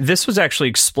that this was actually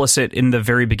explicit in the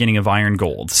very beginning of Iron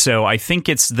Gold. So I think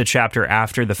it's the chapter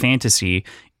after the fantasy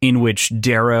in which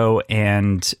Darrow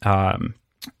and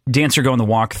Dancer go on the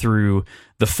walk through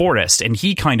the forest, and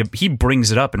he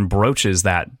brings it up and broaches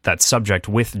that subject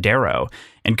with Darrow,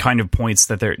 and kind of points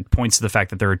to the fact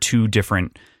that there are two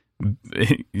different,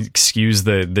 excuse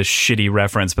the shitty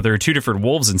reference, but there are two different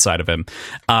wolves inside of him.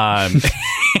 And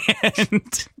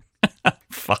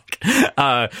fuck.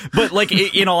 But like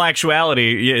in all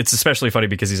actuality, it's especially funny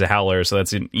because he's a howler, so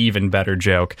that's an even better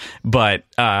joke. But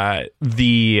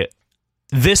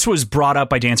this was brought up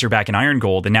by Dancer back in Iron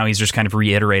Gold, and now he's just kind of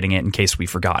reiterating it in case we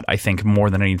forgot, I think, more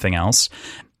than anything else.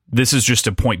 This is just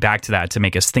to point back to that, to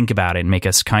make us think about it and make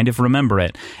us kind of remember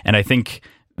it. And I think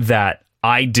that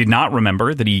I did not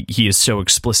remember that he is so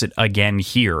explicit again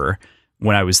here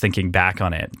when I was thinking back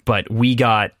on it. But we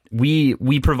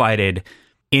provided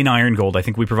in Iron Gold, I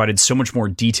think we provided so much more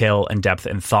detail and depth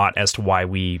and thought as to why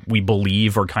we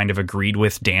believe or kind of agreed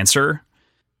with Dancer.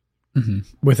 Mm-hmm.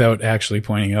 Without actually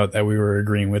pointing out that we were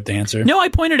agreeing with Dancer. No, I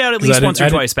pointed out at least once or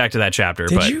twice back to that chapter.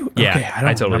 Did you? Yeah, okay, I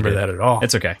don't totally remember did. that at all.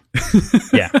 It's okay.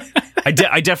 Yeah,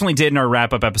 I definitely did in our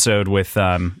wrap up episode with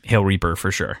Hail Reaper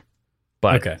for sure.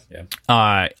 But okay, yeah.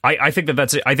 I think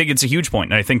I think it's a huge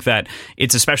point, and I think that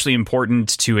it's especially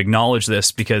important to acknowledge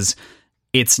this because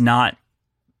it's not.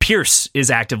 Pierce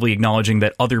is actively acknowledging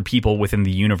that other people within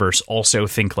the universe also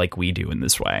think like we do in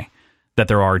this way, that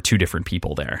there are two different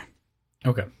people there.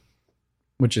 Okay.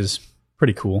 Which is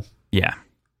pretty cool. Yeah.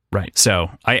 Right. So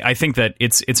I think that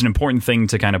it's an important thing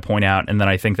to kind of point out. And then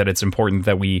I think that it's important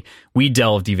that we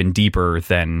delved even deeper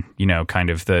than,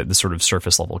 kind of the sort of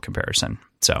surface level comparison.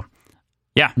 So,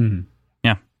 yeah. Mm-hmm.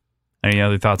 Yeah. Any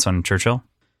other thoughts on Churchill?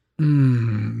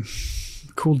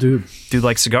 Cool dude. Dude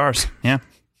likes cigars. Yeah.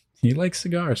 He likes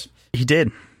cigars. He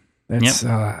did. That's,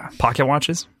 pocket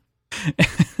watches.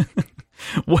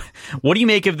 What do you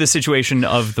make of the situation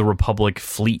of the Republic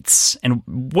fleets? And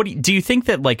what do you think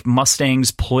that like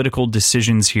Mustang's political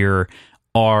decisions here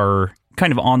are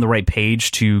kind of on the right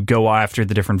page to go after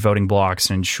the different voting blocks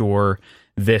and ensure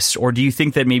this? Or do you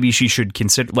think that maybe she should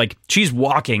consider, like, she's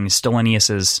walking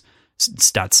Stellenius's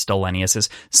stiletto.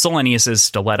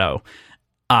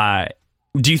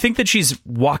 Do you think that she's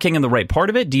walking in the right part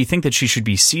of it? Do you think that she should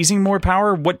be seizing more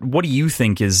power? What do you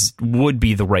think would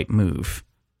be the right move?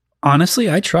 Honestly,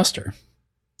 I trust her.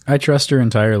 I trust her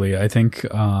entirely. I think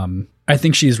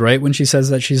she's right when she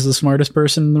says that she's the smartest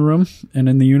person in the room and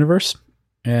in the universe.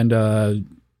 And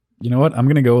you know what? I'm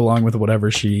going to go along with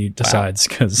whatever she decides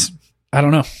because I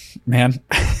don't know, man.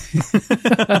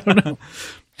 I don't know.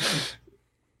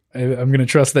 I'm going to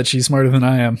trust that she's smarter than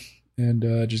I am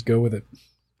and just go with it.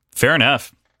 Fair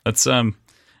enough. That's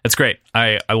great.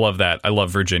 I love that. I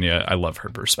love Virginia. I love her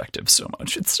perspective so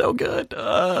much. It's so good.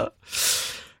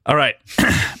 All right.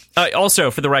 Also,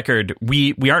 for the record,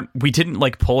 we didn't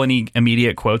like pull any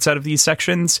immediate quotes out of these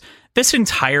sections. This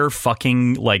entire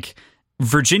fucking like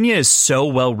Virginia is so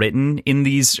well written in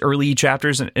these early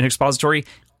chapters in expository.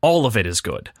 All of it is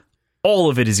good. All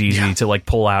of it is easy to like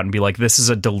pull out and be like, this is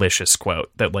a delicious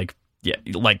quote that like, yeah,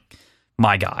 like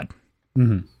my God.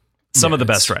 Mm-hmm. Some of the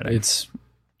best writing. It's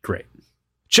great.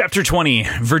 Chapter 20,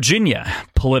 Virginia,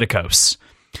 Politicos.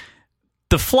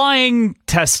 The flying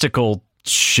testicle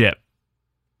ship.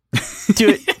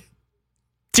 Do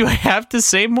I have to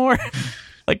say more?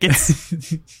 Like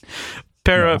it's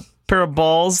pair of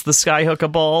balls, the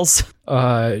skyhooker balls.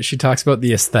 She talks about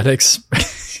the aesthetics.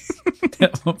 You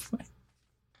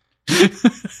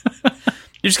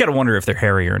just got to wonder if they're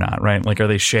hairy or not, right? Like, are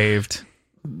they shaved?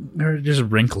 They're just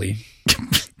wrinkly.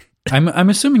 I'm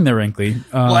assuming they're wrinkly,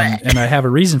 and I have a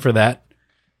reason for that.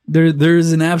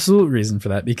 There's an absolute reason for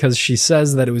that because she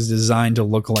says that it was designed to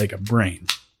look like a brain.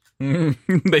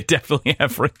 They definitely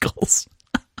have wrinkles.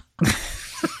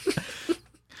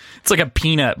 It's like a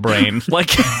peanut brain, like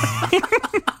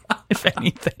if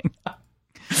anything.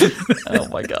 Oh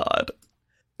my God,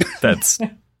 that's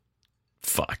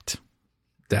fucked.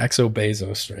 Daxo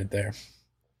Bezos right there.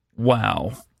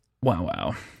 Wow.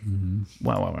 Mm-hmm.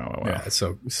 Wow. Yeah, it's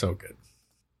so good.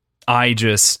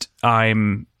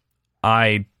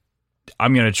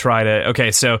 I'm going to try to...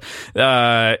 Okay, so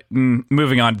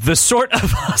moving on. The sort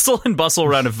of hustle and bustle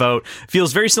around a vote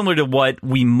feels very similar to what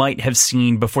we might have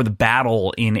seen before the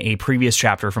battle in a previous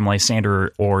chapter from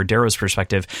Lysander or Darrow's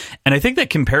perspective. And I think that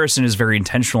comparison is very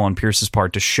intentional on Pierce's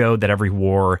part to show that every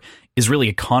war is really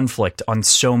a conflict on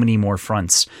so many more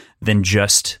fronts than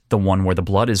just the one where the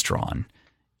blood is drawn.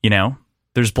 You know,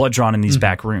 there's blood drawn in these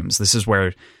back rooms. This is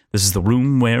the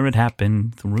room where it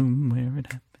happened. The room where it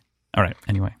happened. All right.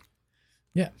 Anyway.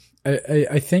 Yeah.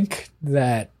 I think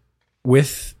that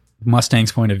with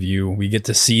Mustang's point of view, we get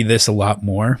to see this a lot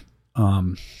more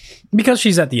because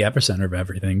she's at the epicenter of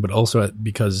everything, but also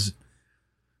because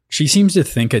she seems to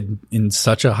think in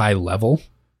such a high level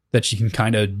that she can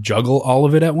kind of juggle all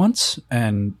of it at once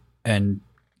and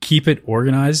keep it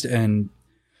organized. And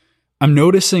I'm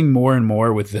noticing more and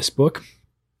more with this book,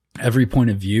 every point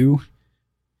of view,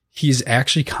 he's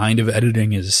actually kind of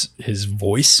editing his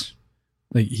voice.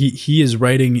 Like he is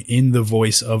writing in the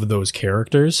voice of those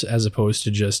characters as opposed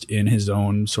to just in his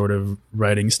own sort of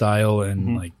writing style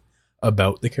and like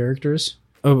about the characters.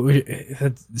 Oh,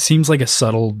 that seems like a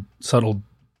subtle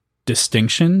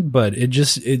distinction, but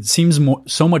it seems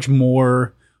so much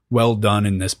more well done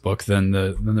in this book than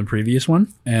the previous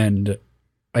one. And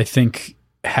I think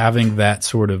having that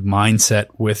sort of mindset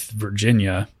with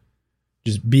Virginia,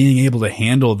 just being able to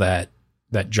handle that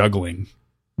juggling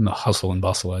and the hustle and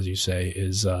bustle, as you say,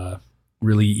 is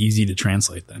really easy to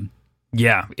translate then.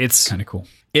 Yeah, it's kind of cool.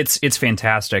 It's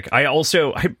fantastic. I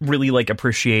really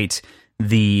appreciate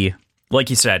the, like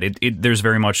you said, there's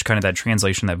very much kind of that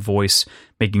translation, that voice,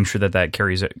 making sure that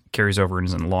carries over and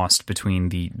isn't lost between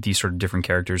these sort of different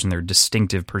characters and their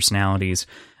distinctive personalities.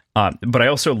 But I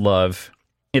also love,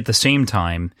 at the same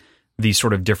time, the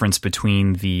sort of difference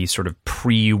between the sort of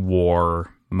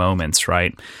pre-war moments,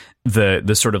 right?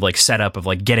 The sort of like setup of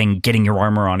like getting your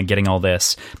armor on and getting all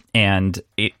this, and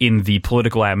in the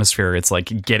political atmosphere, it's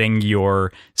like getting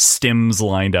your stims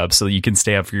lined up so that you can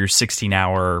stay up for your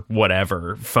 16-hour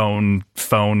whatever phone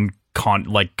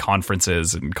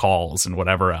conferences and calls and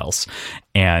whatever else,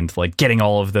 and like getting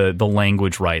all of the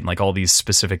language right and like all these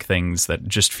specific things that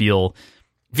just feel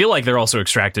like they're also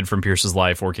extracted from Pierce's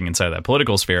life working inside that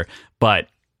political sphere, but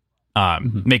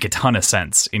make a ton of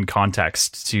sense in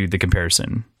context to the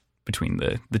comparison between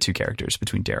the two characters,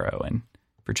 between Darrow and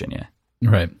Virginia.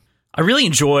 Right. I really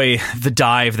enjoy the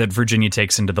dive that Virginia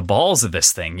takes into the balls of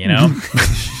this thing, you know?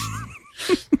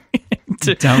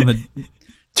 Down the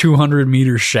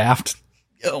 200-meter shaft.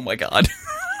 Oh my God.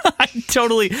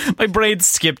 My brain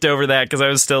skipped over that because I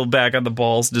was still back on the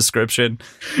balls description.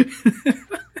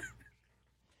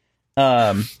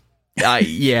 Woof.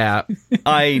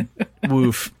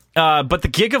 But the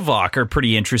Gigavoc are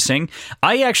pretty interesting.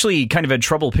 I actually kind of had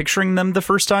trouble picturing them the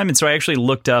first time, and so I actually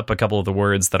looked up a couple of the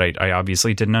words that I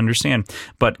obviously didn't understand.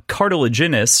 But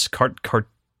cartilaginous,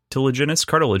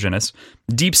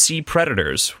 deep sea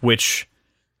predators, which,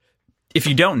 if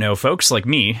you don't know, folks like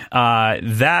me,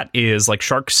 that is like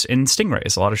sharks and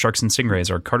stingrays. A lot of sharks and stingrays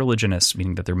are cartilaginous,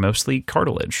 meaning that they're mostly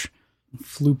cartilage.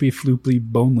 Floopy,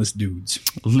 boneless dudes.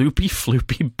 Loopy,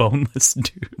 floopy, boneless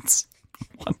dudes.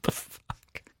 What the fuck?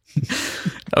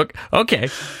 Okay.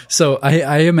 So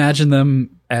I imagine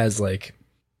them as like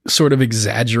sort of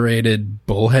exaggerated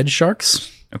bullhead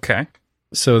sharks. Okay.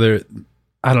 So they're,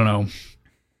 I don't know,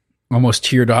 almost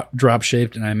teardrop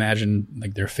shaped, and I imagine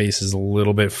like their face is a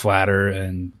little bit flatter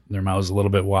and their mouth is a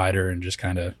little bit wider and just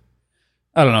kind of,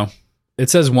 I don't know. It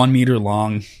says 1 meter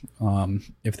long.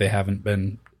 If they haven't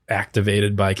been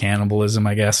activated by cannibalism,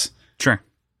 I guess. Sure.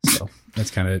 So that's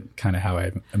kind of how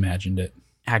I imagined it.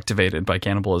 Activated by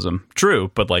cannibalism.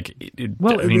 True, but like...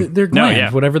 their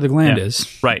gland, whatever the gland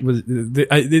is. Right.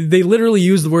 They literally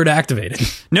use the word activated.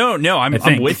 No,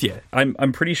 I'm with you.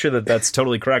 I'm pretty sure that that's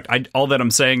totally correct. All that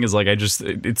I'm saying is like,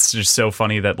 it's just so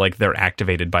funny that like they're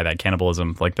activated by that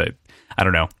cannibalism. Like I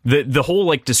don't know. The whole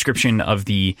like description of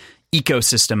the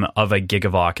ecosystem of a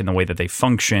Gigavoc and the way that they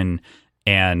function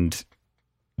and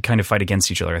kind of fight against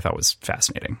each other, I thought was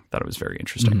fascinating. Thought it was very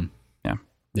interesting. Mm-hmm.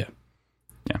 Yeah.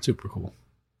 Super cool.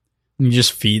 And he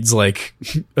just feeds like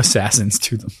assassins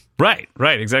to them. Right,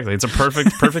 exactly. It's a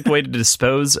perfect way to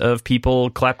dispose of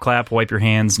people. Clap, wipe your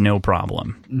hands, no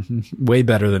problem. Mm-hmm. Way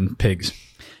better than pigs.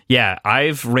 Yeah,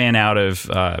 I've ran out of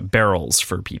barrels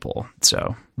for people,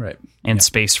 so right, and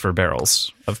space for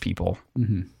barrels of people.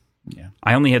 Mm-hmm. Yeah,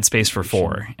 I only had space for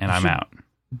 4, and I'm out.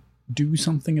 Do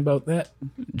something about that.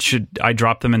 Should I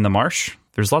drop them in the marsh?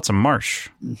 There's lots of marsh.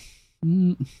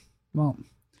 Well.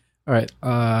 All right,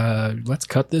 let's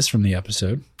cut this from the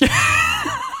episode. All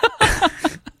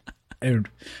right,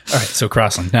 so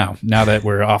Crossland, now that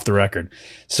we're off the record,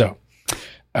 so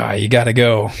you got to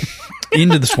go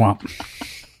into the swamp.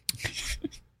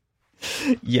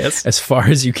 Yes. As far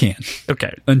as you can.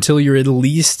 Okay. Until you're at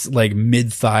least like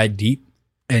mid-thigh deep,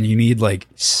 and you need like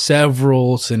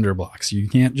several cinder blocks. You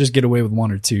can't just get away with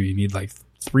 1 or 2. You need like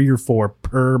 3 or 4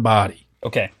 per body.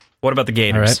 Okay. What about the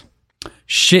gators? All right.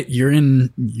 Shit, you're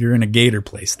in a gator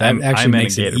place. That actually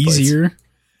makes it easier.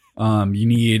 You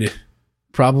need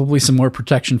probably some more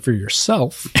protection for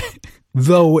yourself.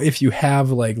 Though if you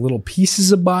have like little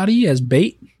pieces of body as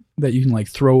bait that you can like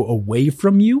throw away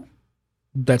from you,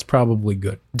 that's probably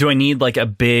good. Do I need like a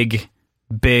big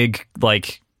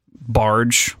like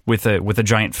barge with a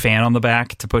giant fan on the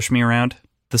back to push me around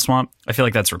the swamp? I feel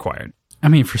like that's required. I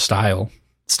mean, for style.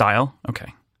 Style?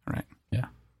 Okay. All right.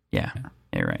 Yeah.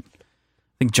 You're right.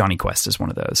 I think Johnny Quest is one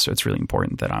of those, so it's really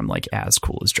important that I'm like as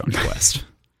cool as Johnny Quest.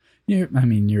 You're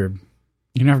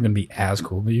never going to be as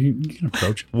cool, but you can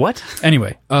approach it. What?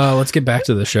 Anyway, let's get back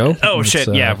to the show. Oh, shit.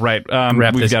 Yeah, right.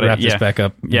 Wrap this back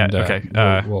up. Yeah, and, okay.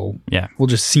 We'll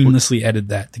just seamlessly edit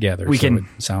that together. It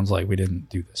sounds like we didn't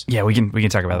do this. Yeah, we can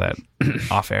talk about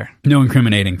that off air. No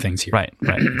incriminating things here. Right.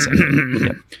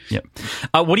 Exactly. Yep.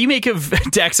 What do you make of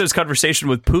Daxo's conversation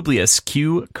with Publius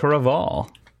Q.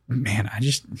 Caraval? Man, I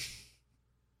just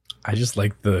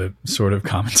like the sort of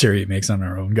commentary it makes on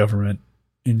our own government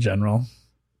in general.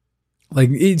 Like,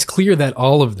 it's clear that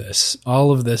all of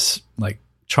this, like,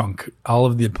 chunk, all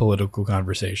of the political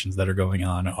conversations that are going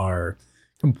on are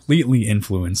completely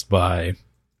influenced by,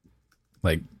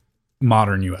 like,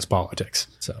 modern U.S. politics.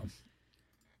 So,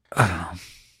 I don't know.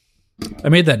 I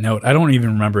made that note. I don't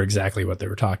even remember exactly what they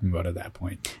were talking about at that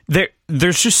point.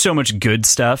 There's just so much good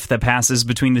stuff that passes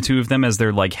between the two of them as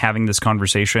they're like having this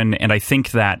conversation, and I think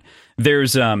that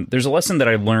there's a lesson that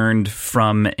I learned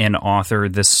from an author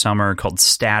this summer called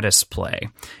Status Play,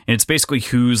 and it's basically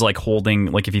who's like holding,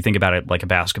 like if you think about it like a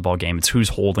basketball game, it's who's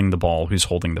holding the ball, who's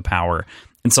holding the power,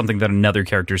 and something that another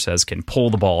character says can pull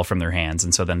the ball from their hands,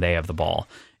 and so then they have the ball.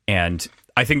 And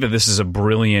I think that this is a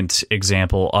brilliant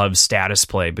example of status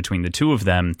play between the two of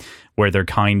them, where they're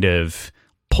kind of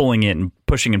pulling it and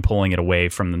pushing and pulling it away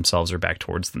from themselves or back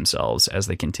towards themselves as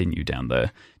they continue down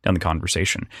the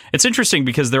conversation. It's interesting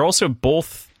because they're also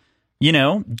both,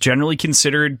 generally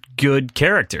considered good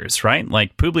characters, right?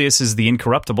 Like Publius is the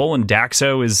incorruptible and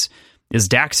Daxo is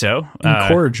Daxo.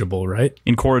 Incorrigible, right?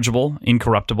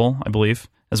 Incorruptible, I believe,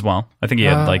 as well. I think he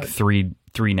had like three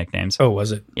nicknames. Oh,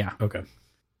 was it? Yeah. Okay.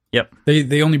 Yep.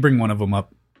 They only bring one of them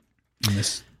up in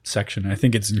this section. I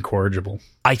think it's incorrigible.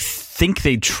 I think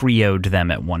they trioed them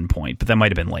at one point, but that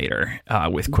might have been later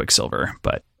with Quicksilver.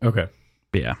 But okay.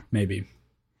 Yeah. Maybe.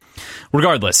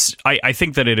 Regardless, I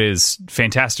think that it is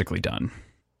fantastically done.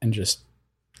 And just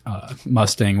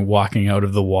Mustang walking out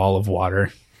of the wall of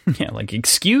water. Yeah, like,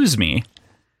 excuse me.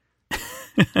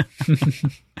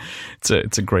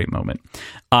 It's a great moment.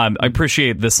 I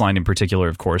appreciate this line in particular,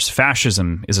 of course.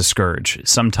 Fascism is a scourge.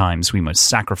 Sometimes we must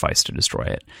sacrifice to destroy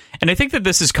it. And I think that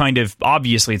this is kind of,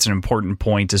 obviously it's an important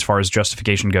point as far as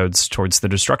justification goes towards the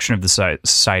destruction of the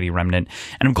society remnant.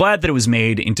 And I'm glad that it was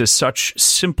made into such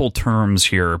simple terms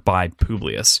here by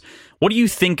Publius. What do you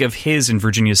think of his and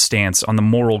Virginia's stance on the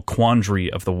moral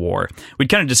quandary of the war? We'd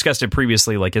kind of discussed it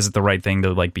previously, like, is it the right thing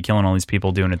to like be killing all these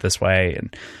people, doing it this way?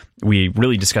 And we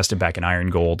really discussed it back in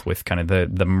Iron Gold with kind of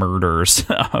the murders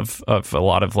of a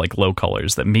lot of like low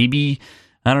colors that maybe,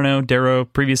 I don't know,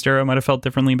 previous Darrow might have felt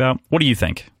differently about. What do you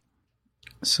think?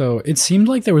 So it seemed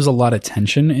like there was a lot of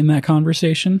tension in that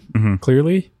conversation,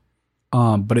 clearly.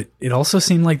 But it also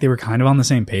seemed like they were kind of on the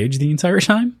same page the entire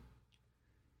time.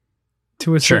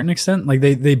 To a certain extent, like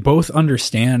they both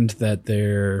understand that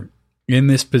they're in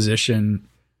this position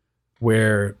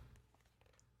where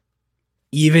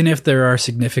even if there are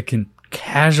significant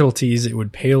casualties, it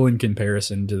would pale in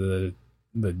comparison to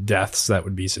the deaths that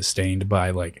would be sustained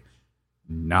by like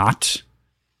not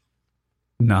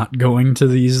going to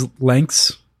these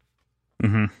lengths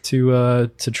to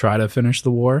try to finish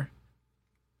the war.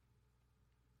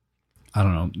 I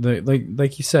don't know.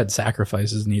 Like you said,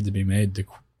 sacrifices need to be made to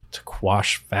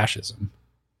quash fascism.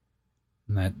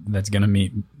 And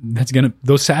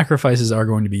those sacrifices are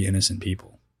going to be innocent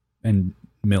people and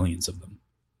millions of them.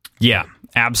 Yeah,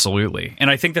 absolutely. And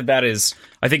I think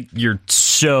I think you're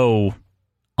so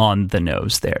on the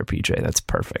nose there, PJ. That's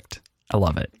perfect. I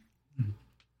love it.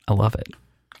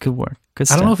 Good work. Good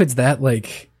stuff. I don't know if it's that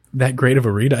great of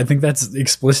a read. I think that's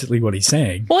explicitly what he's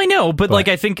saying. Well, I know, but like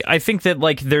I think that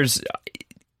like there's,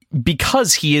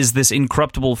 because he is this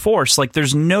incorruptible force, like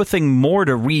there's nothing more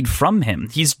to read from him.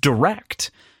 He's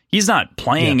direct. He's not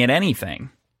playing at anything,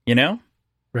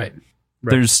 Right.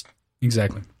 There's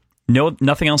exactly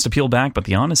nothing else to peel back but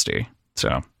the honesty.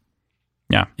 So,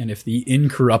 yeah. And if the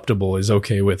incorruptible is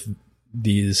okay with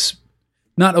these,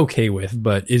 not okay with,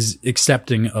 but is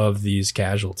accepting of these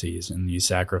casualties and these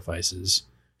sacrifices,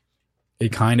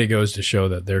 it kind of goes to show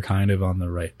that they're kind of on the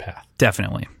right path.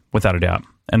 Definitely, without a doubt.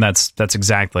 And that's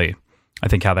exactly, I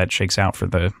think, how that shakes out for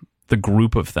the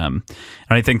group of them.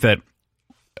 And I think that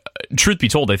truth be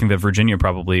told, I think that Virginia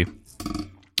probably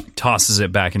tosses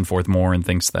it back and forth more and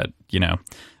thinks that,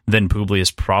 than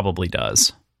Publius probably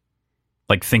does.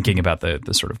 Like thinking about the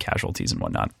sort of casualties and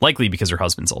whatnot. Likely because her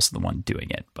husband's also the one doing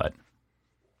it, but...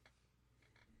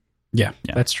 Yeah,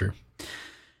 that's true.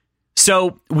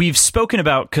 So we've spoken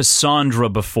about Cassandra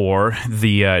before,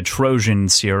 the Trojan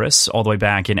seeress, all the way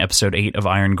back in episode 8 of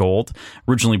Iron Gold,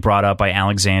 originally brought up by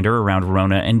Alexander around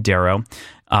Verona and Darrow.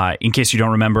 In case you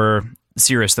don't remember,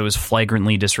 seeress that was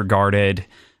flagrantly disregarded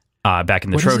back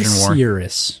in the Trojan War.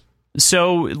 Seeress?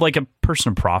 So, like a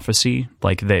person of prophecy,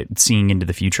 like that seeing into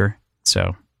the future.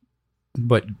 So,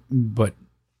 but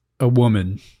a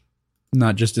woman,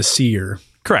 not just a seer.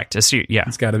 Correct, a seer. Yeah,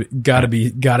 it's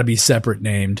gotta be separate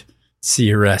named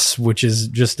seeress, which is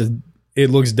just it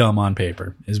looks dumb on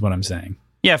paper, is what I'm saying.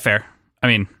 Yeah, fair. I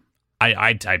mean,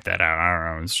 I typed that out. I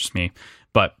don't know. It's just me,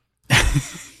 but.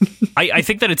 I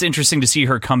think that it's interesting to see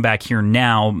her come back here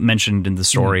now, mentioned in the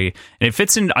story, and it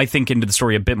fits in, I think, into the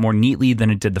story a bit more neatly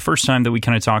than it did the first time that we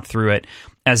kind of talked through it,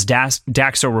 as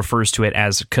Daxo refers to it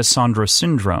as Cassandra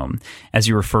syndrome, as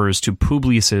he refers to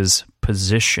Publius's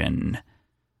position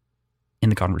in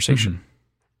the conversation.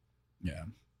 Yeah,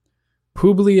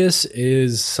 Publius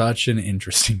is such an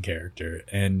interesting character,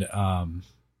 and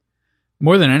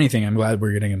more than anything, I'm glad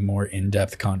we're getting a more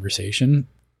in-depth conversation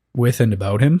with and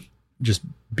about him. Just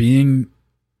being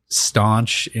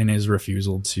staunch in his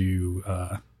refusal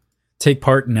to take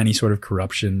part in any sort of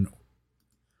corruption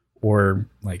or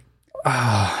like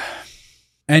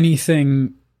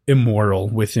anything immoral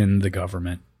within the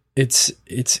government. It's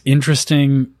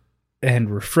interesting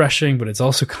and refreshing, but it's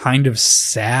also kind of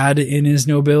sad in his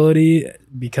nobility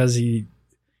because he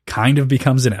kind of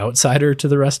becomes an outsider to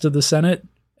the rest of the Senate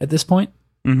at this point.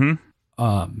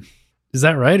 Mm-hmm. Is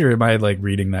that right, or am I like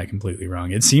reading that completely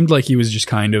wrong? It seemed like he was just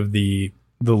kind of the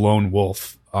lone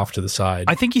wolf off to the side.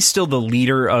 I think he's still the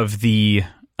leader of the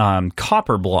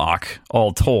copper block,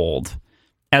 all told.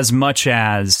 As much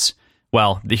as,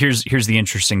 well, here's the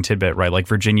interesting tidbit, right? Like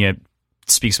Virginia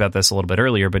speaks about this a little bit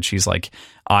earlier, but she's like,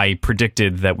 I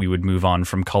predicted that we would move on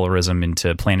from colorism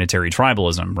into planetary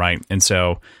tribalism, right? And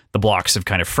so the blocks have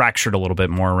kind of fractured a little bit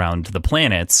more around the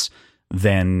planets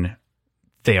than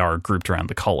they are grouped around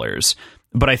the colors.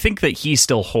 But I think that he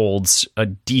still holds a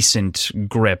decent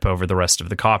grip over the rest of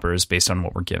the coppers based on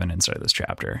what we're given inside this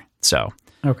chapter. So,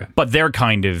 okay. But they're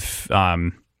kind of, I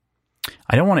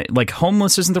don't want to, like,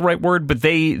 homeless isn't the right word, but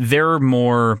they're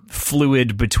more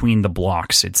fluid between the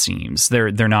blocks, it seems.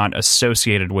 They're not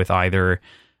associated with either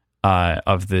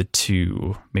of the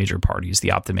two major parties, the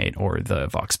Optimate or the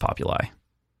Vox Populi.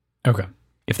 Okay.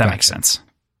 If that makes sense.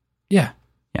 Yeah.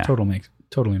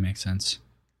 Totally makes sense.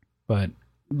 But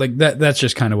like that's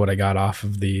just kind of what I got off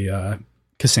of the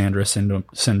Cassandra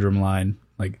syndrome line,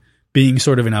 like being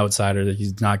sort of an outsider that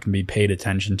he's not going to be paid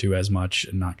attention to as much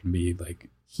and not going to be like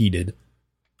heated.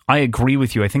 I agree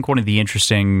with you. I think one of the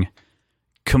interesting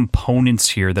components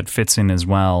here that fits in as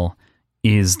well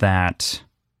is that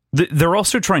they're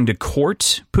also trying to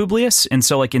court Publius, and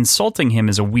so like insulting him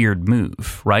is a weird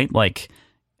move, right? Like,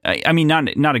 I mean,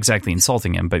 not exactly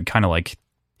insulting him, but kind of like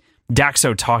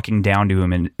Daxo talking down to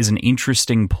him is an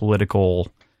interesting political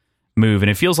move, and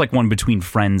it feels like one between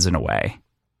friends in a way.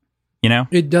 You know?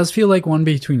 It does feel like one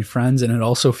between friends, and it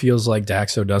also feels like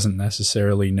Daxo doesn't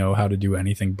necessarily know how to do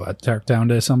anything but talk down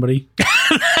to somebody.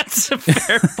 That's a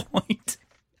fair point.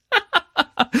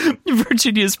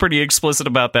 Virginia is pretty explicit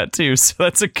about that too, so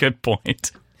that's a good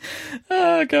point.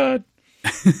 Oh, God.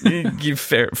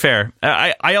 Fair.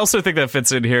 I also think that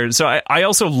fits in here. So I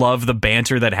also love the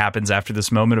banter that happens after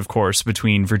this moment, of course,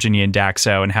 between Virginia and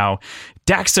Daxo, and how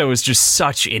Daxo is just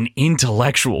such an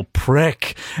intellectual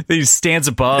prick that he stands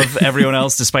above everyone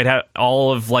else, despite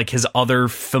all of like his other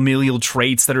familial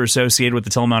traits that are associated with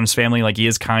the Telemanus family. Like, he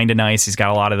is kind of nice. He's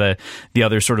got a lot of the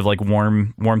other sort of like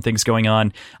warm things going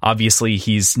on. Obviously,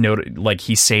 he's noted, like,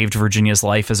 he saved Virginia's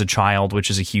life as a child, which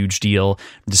is a huge deal,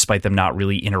 despite them not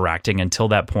really interacting until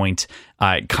that point.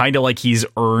 Kind of like he's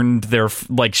earned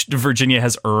Virginia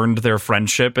has earned their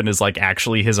friendship and is like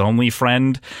actually his only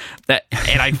friend.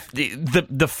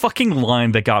 The fucking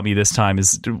line that got me this time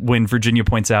is when Virginia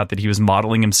points out that he was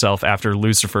modeling himself after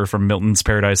Lucifer from Milton's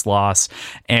Paradise Lost,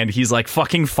 and he's like,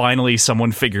 fucking finally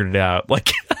someone figured it out. Like,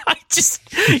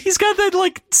 he's got that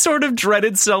like sort of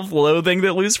dreaded self-loathing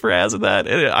that Lucifer has in that.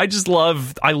 And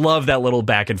I love that little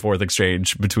back and forth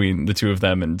exchange between the two of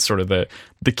them and sort of the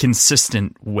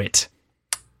consistent wit.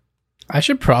 I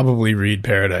should probably read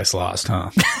Paradise Lost,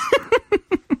 huh?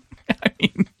 I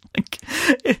mean, like,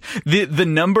 the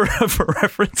number of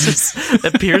references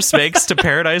that Pierce makes to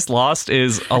Paradise Lost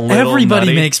is a little Everybody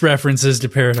nutty. makes references to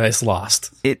Paradise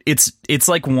Lost. It's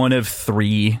like one of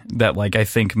 3 that like I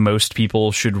think most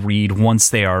people should read once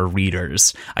they are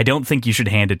readers. I don't think you should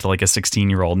hand it to like a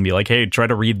 16-year-old and be like, hey, try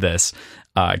to read this,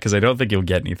 because I don't think you'll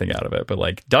get anything out of it. But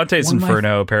like Dante's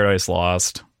Inferno, Paradise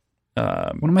Lost.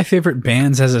 One of my favorite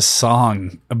bands has a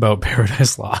song about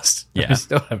Paradise Lost. Yeah. I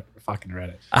still haven't fucking read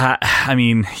it. I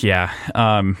mean, yeah.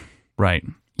 Right.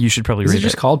 You should probably Is read it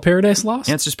just called Paradise Lost?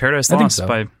 Yeah, it's just Paradise I think Lost so.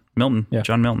 by Milton, Yeah.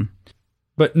 John Milton.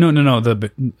 But no,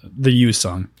 the used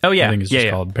song. Oh yeah, I think it's just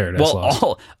called Paradise Lost.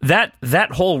 All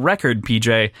that whole record,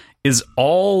 PJ, is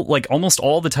all like almost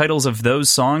all the titles of those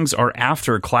songs are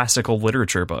after classical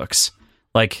literature books,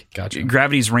 like Gotcha.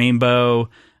 Gravity's Rainbow.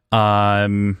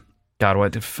 God,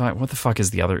 what the fuck is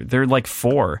the other? They're like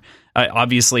 4.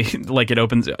 Obviously, like it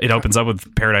opens up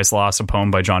with Paradise Lost, a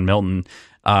poem by John Milton.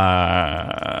 I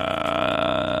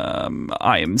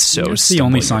am so. It's the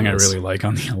only song I really like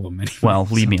on the album. Anyway, Well,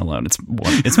 leave me alone.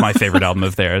 It's my favorite album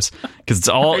of theirs because it's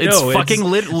all fucking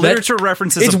literature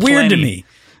references. It's weird to aplenty. me.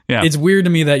 Yeah, It's weird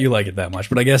to me that you like it that much,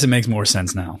 but I guess it makes more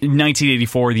sense now.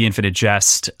 1984, The Infinite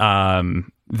Jest,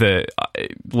 the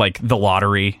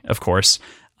Lottery, of course,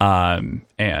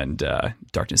 and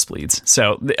Darkness Bleeds.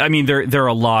 So, I mean, there are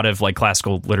a lot of like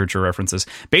classical literature references.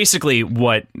 Basically,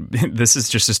 what this is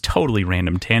just this totally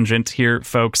random tangent here,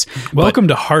 folks. Welcome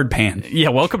to Hard Pan. Yeah,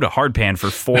 welcome to Hard Pan for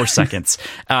 4 seconds.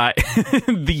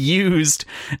 The Used,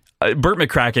 Burt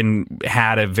McCracken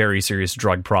had a very serious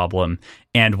drug problem,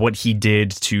 and what he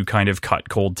did to kind of cut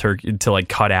cold turkey, to like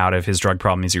cut out of his drug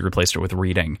problem, is he replaced it with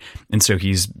reading. And so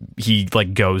he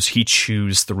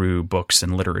chews through books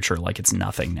and literature like it's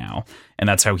nothing now. And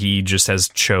that's how he just has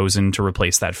chosen to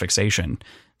replace that fixation.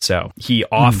 So he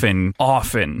often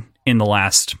in the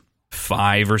last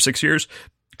 5 or 6 years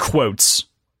quotes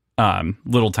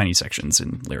little tiny sections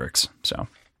in lyrics. So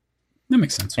That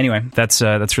makes sense. anyway, that's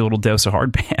your little dose of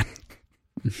Hard Pan.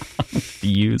 The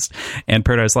Used and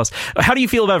Paradise Lost. How do you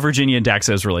feel about Virginia and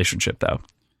Daxo's relationship, though?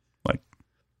 Like,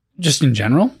 Just in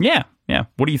general? yeah.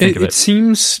 What do you think of it? It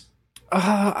seems,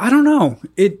 I don't know.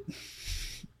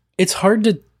 It's hard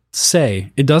to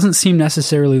say. It doesn't seem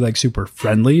necessarily like super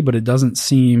friendly, but it doesn't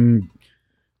seem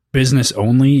business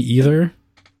only either.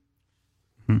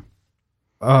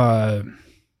 I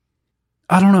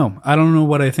don't know. I don't know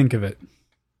what I think of it.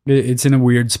 It's in a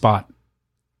weird spot.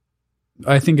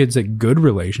 I think it's a good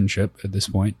relationship at this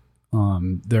point.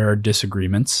 There are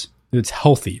disagreements. It's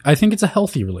healthy. I think it's a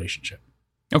healthy relationship.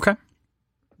 Okay.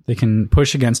 They can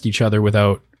push against each other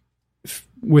without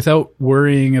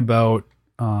worrying about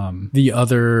the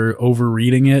other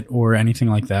overreading it or anything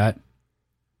like that.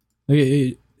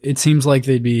 It seems like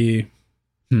they'd be.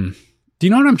 Do you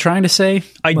know what I'm trying to say?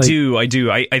 I do. I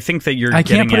think that you're. I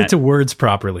can't put getting it to words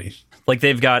properly. like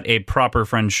they've got a proper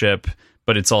friendship,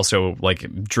 but it's also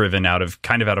like driven out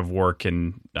of work,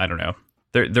 and I don't know.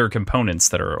 There are components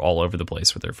that are all over the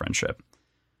place with their friendship.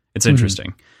 It's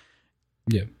interesting.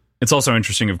 Yeah. It's also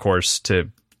interesting, of course, to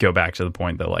go back to the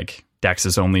point that like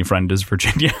Dax's only friend is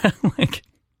Virginia. Like,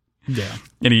 Yeah.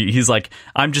 and he's like,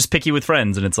 I'm just picky with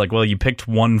friends, and it's like, well, you picked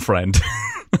one friend.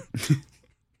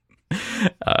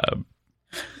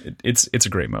 It's a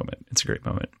great moment. It's a great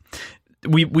moment.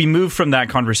 We move from that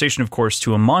conversation, of course,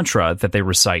 to a mantra that they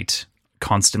recite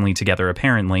constantly together,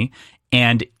 apparently.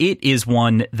 And it is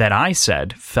one that I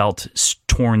said felt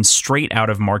torn straight out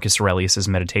of Marcus Aurelius's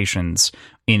Meditations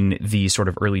in the sort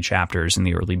of early chapters in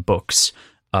the early books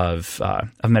of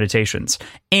Meditations.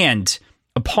 And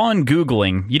upon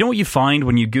Googling, you know what you find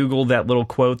when you Google that little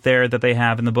quote there that they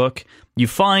have in the book? You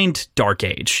find Dark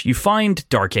Age. You find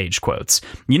Dark Age quotes.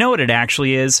 You know what it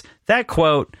actually is? That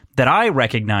quote that I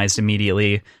recognized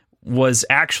immediately was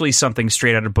actually something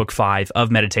straight out of Book 5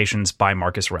 of Meditations by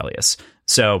Marcus Aurelius.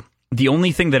 So the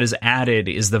only thing that is added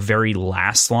is the very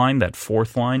last line, that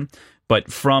fourth line, but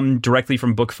directly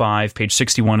from Book 5, page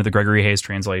 61 of the Gregory Hayes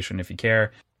translation, if you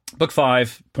care. Book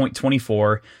 5, point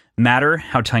 24, matter,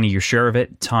 how tiny your share of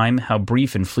it, time, how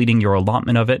brief and fleeting your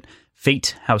allotment of it,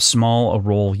 fate, how small a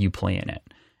role you play in it.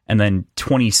 And then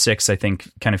 26, I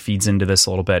think, kind of feeds into this a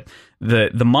little bit.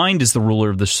 The mind is the ruler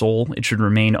of the soul. It should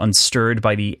remain unstirred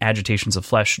by the agitations of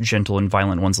flesh, gentle and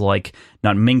violent ones alike,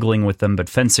 not mingling with them, but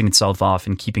fencing itself off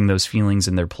and keeping those feelings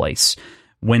in their place.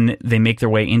 When they make their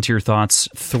way into your thoughts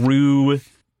through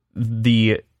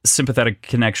the sympathetic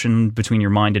connection between your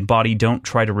mind and body, don't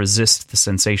try to resist the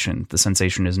sensation. The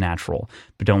sensation is natural,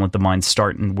 but don't let the mind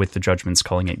start with the judgments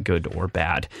calling it good or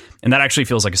bad. And that actually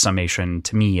feels like a summation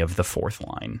to me of the fourth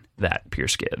line that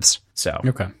Pierce gives. So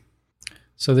Okay.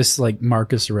 So this like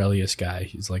Marcus Aurelius guy,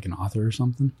 he's like an author or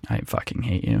something. I fucking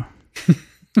hate you.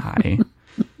 Hi.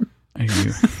 Are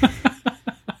you?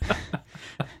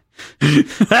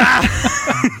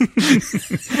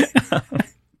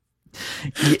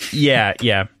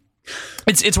 Yeah.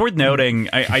 It's worth noting.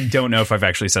 I don't know if I've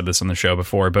actually said this on the show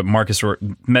before, but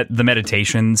the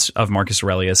Meditations of Marcus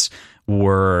Aurelius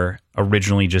were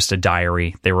originally just a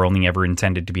diary. They were only ever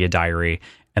intended to be a diary,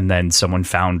 and then someone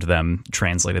found them,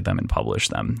 translated them, and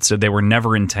published them. So they were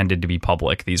never intended to be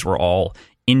public. These were all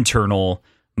internal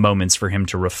moments for him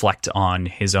to reflect on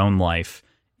his own life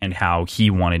and how he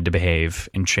wanted to behave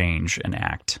and change and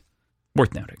act.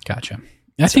 Worth noting. Gotcha.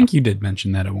 I think you did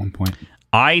mention that at one point.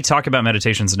 I talk about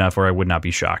Meditations enough where I would not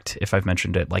be shocked if I've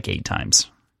mentioned it like 8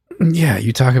 times. Yeah,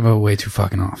 you talk about it way too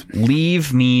fucking often.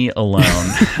 Leave me alone.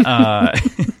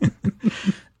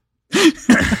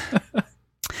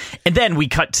 And then we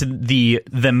cut to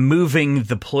them moving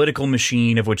the political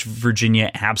machine of which Virginia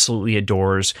absolutely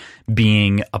adores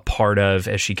being a part of,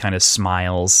 as she kind of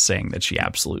smiles, saying that she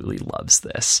absolutely loves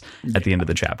this at the end of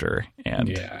the chapter. And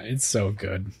yeah, it's so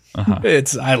good.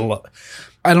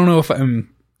 I don't know if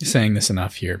I'm saying this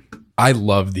enough here. I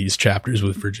love these chapters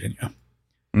with Virginia.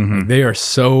 Mm-hmm. They are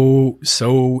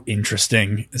so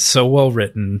interesting, so well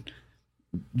written,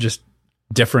 just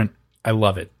different. I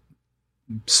love it.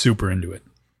 Super into it.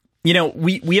 You know,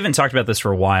 we haven't talked about this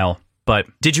for a while, but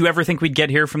did you ever think we'd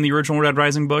get here from the original Red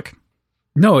Rising book?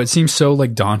 No, it seems so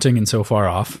like daunting and so far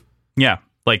off. Yeah,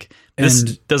 like this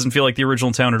doesn't feel like the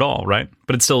original town at all, right?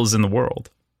 But it still is in the world.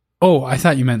 Oh, I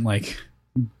thought you meant like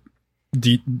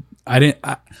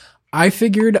I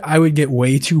figured I would get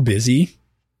way too busy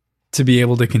to be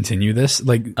able to continue this.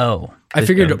 Like, I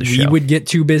figured we would get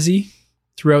too busy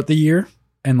throughout the year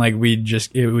and like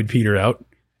it would peter out.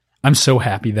 I'm so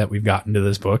happy that we've gotten to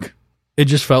this book. It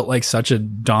just felt like such a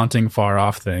daunting, far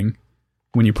off thing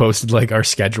when you posted like our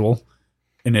schedule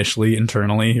initially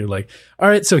internally. You're like, all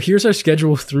right, so here's our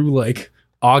schedule through like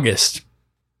August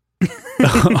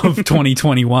of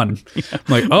 2021. Yeah. I'm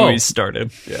like, oh, we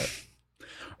started. Yeah.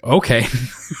 Okay.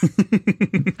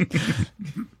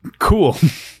 Cool.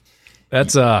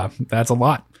 That's a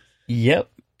lot. Yep.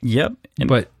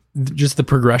 But just the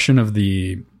progression of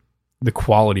the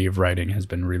quality of writing has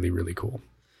been really, really cool.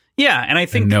 Yeah, and I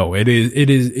think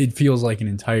it feels like an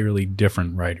entirely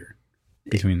different writer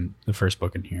between the first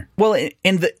book and here. Well,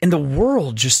 and the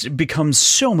world just becomes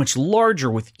so much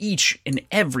larger with each and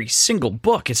every single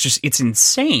book. It's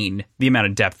insane the amount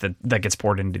of depth that gets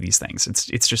poured into these things.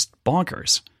 It's just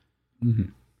bonkers. Mm-hmm.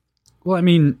 Well, I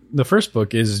mean, the first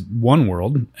book is one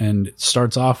world, and it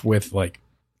starts off with like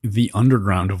the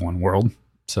underground of one world.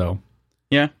 So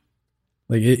yeah.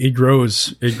 Like it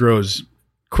grows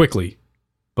quickly,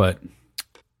 but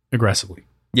aggressively.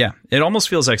 Yeah, it almost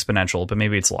feels exponential, but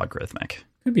maybe it's logarithmic.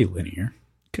 Could be linear.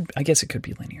 I guess it could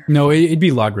be linear. No, it'd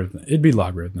be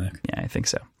logarithmic. Yeah, I think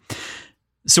so.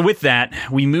 So with that,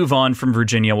 we move on from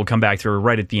Virginia. We'll come back to her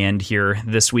right at the end here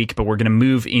this week, but we're going to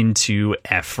move into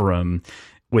Ephraim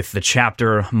with the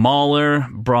chapter Mauler,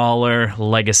 Brawler,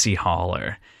 Legacy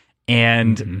Hauler.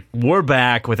 And we're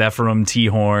back with Ephraim T.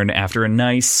 Horn after a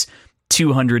nice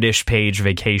 200-ish page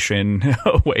vacation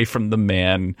away from the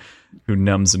man who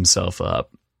numbs himself up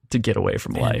to get away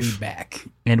from life.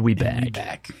 And we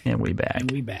back.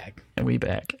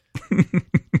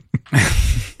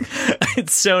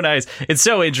 It's so nice. It's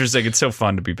so interesting. It's so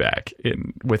fun to be back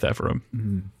with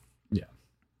Ephraim. Yeah.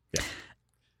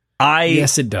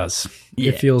 Yes, it does. Yeah.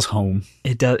 It feels home.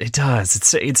 It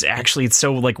does. It's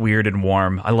so like weird and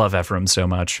warm. I love Ephraim so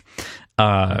much.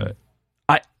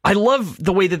 I love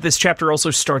the way that this chapter also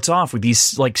starts off with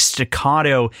these like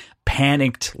staccato,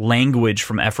 panicked language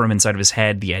from Ephraim inside of his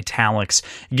head, the italics.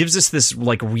 It gives us this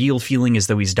like real feeling as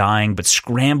though he's dying, but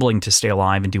scrambling to stay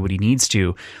alive and do what he needs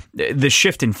to. The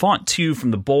shift in font, too,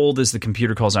 from the bold as the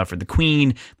computer calls out for the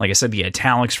queen. Like I said, the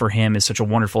italics for him is such a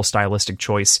wonderful stylistic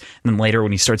choice. And then later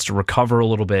when he starts to recover a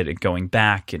little bit and going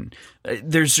back, and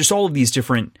there's just all of these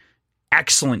different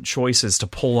excellent choices to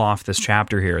pull off this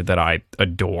chapter here that I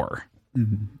adore.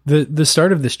 Mm-hmm. The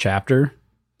start of this chapter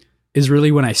is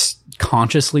really when I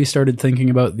consciously started thinking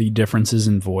about the differences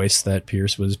in voice that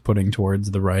Pierce was putting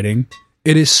towards the writing.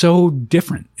 It is so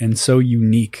different and so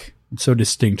unique, so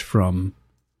distinct from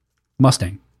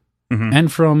Mustang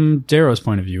and from Darrow's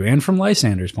point of view and from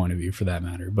Lysander's point of view for that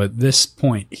matter. But this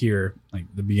point here, like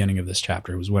the beginning of this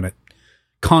chapter, was when it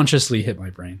consciously hit my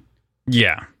brain.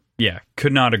 Yeah.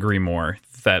 Could not agree more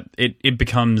that it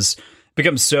becomes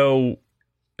so...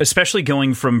 Especially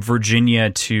going from Virginia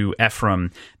to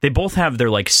Ephraim, they both have their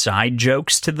like side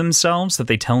jokes to themselves that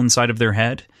they tell inside of their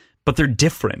head, but they're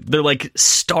different. They're like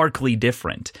starkly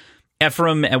different.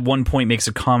 Ephraim at one point makes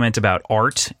a comment about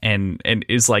art and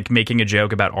is like making a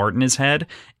joke about art in his head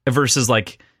versus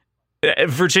like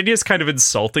Virginia's kind of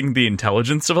insulting the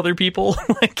intelligence of other people.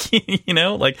 Like, you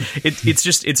know, like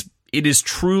it is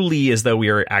truly as though we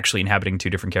are actually inhabiting two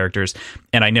different characters.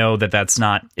 And I know that it's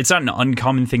not an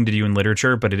uncommon thing to do in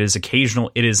literature, but it is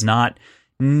occasional. It is not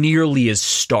nearly as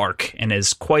stark and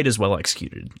as quite as well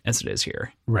executed as it is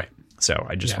here. Right. So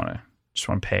I just want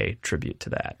to pay tribute to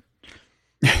that.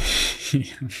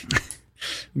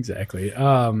 Exactly.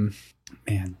 Man,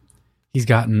 he's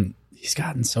gotten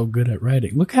so good at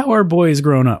writing. Look how our boy has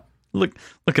grown up. Look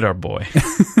at our boy.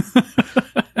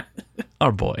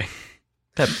 Our boy.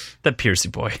 That Piercy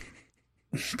boy.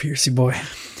 Piercy boy.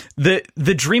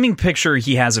 The dreaming picture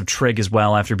he has of Trig as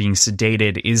well after being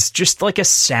sedated is just like a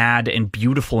sad and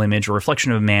beautiful image, a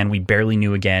reflection of a man we barely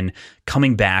knew again,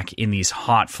 coming back in these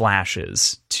hot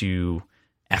flashes to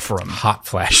Ephraim. Hot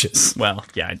flashes. Well,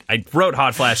 yeah, I wrote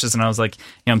hot flashes and I was like,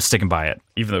 yeah, I'm sticking by it,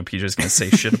 even though PJ's going to say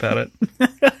shit about it.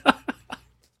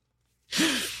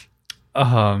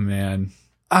 Oh, man.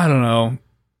 I don't know.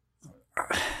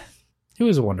 It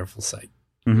was a wonderful sight.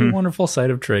 Mm-hmm. A wonderful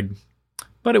sight of Trig.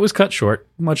 But it was cut short,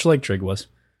 much like Trig was.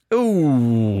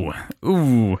 Ooh.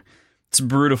 It's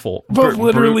brutal. Both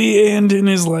literally and in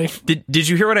his life. Did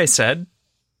you hear what I said?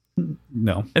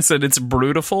 No. I said it's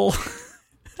brutal.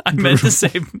 I meant to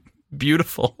say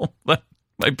beautiful, but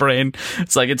my brain,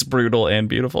 it's like it's brutal and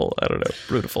beautiful. I don't know.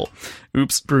 Brutal.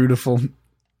 Oops. Brutal.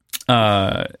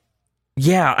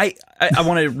 Yeah, I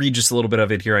want to read just a little bit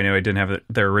of it here. I know I didn't have it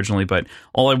there originally, but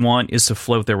all I want is to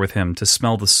float there with him, to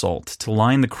smell the salt, to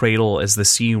lie in the cradle as the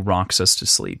sea rocks us to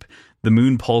sleep. The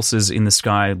moon pulses in the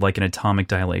sky like an atomic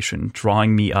dilation,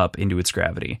 drawing me up into its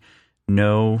gravity.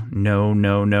 No.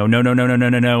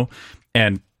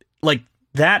 And like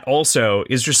that also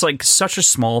is just like such a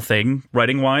small thing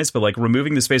writing wise, but like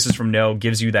removing the spaces from no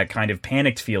gives you that kind of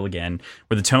panicked feel again,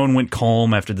 where the tone went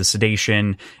calm after the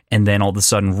sedation and then all of a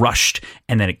sudden rushed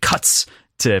and then it cuts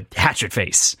to hatchet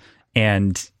face.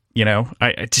 And, you know,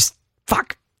 I just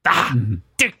fuck.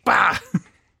 Dick,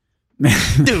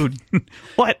 dude,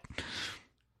 what?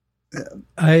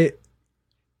 I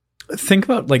think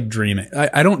about like dreaming.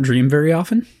 I don't dream very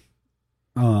often.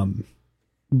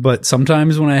 But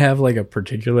sometimes when I have like a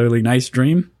particularly nice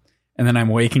dream and then I'm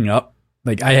waking up,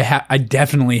 like I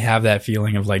definitely have that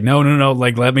feeling of like, no,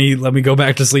 like let me go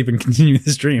back to sleep and continue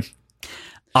this dream.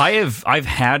 I've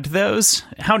had those.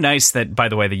 How nice that, by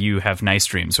the way, that you have nice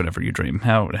dreams whenever you dream.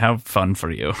 How fun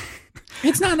for you.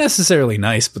 It's not necessarily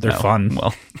nice, but they're fun.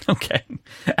 Well, okay.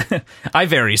 I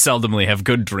very seldomly have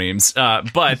good dreams,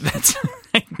 but that's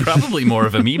probably more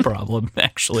of a me problem,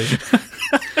 actually.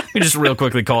 We just real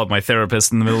quickly call up my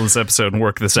therapist in the middle of this episode and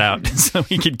work this out so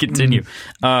we can continue.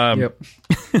 Yep.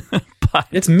 But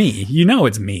it's me. You know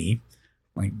it's me.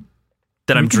 Like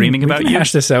that I'm dreaming about you?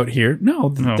 Hash this out here. No,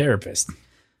 the therapist.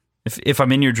 If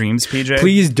I'm in your dreams, PJ?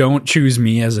 Please don't choose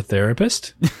me as a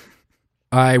therapist.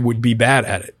 I would be bad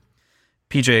at it.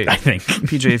 PJ, I think.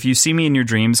 PJ, if you see me in your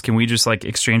dreams, can we just like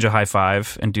exchange a high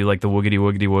five and do like the woogity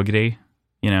woogity woogity?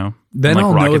 You know, then like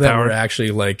I'll know that power? We're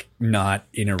actually like not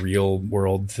in a real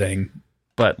world thing,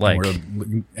 but like we're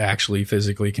actually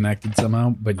physically connected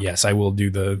somehow. But yes, I will do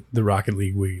the Rocket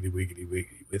League wiggity wiggity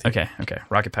wiggity with you. Okay,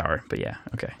 rocket power. But yeah,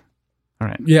 okay, all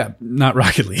right. Yeah, not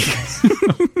Rocket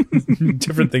League.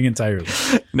 Different thing entirely.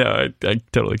 No, I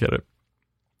totally get it.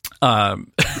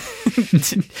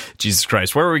 Jesus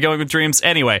Christ, where are we going with dreams?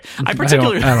 Anyway, I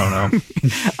don't know.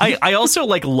 I also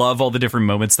like love all the different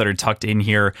moments that are tucked in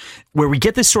here where we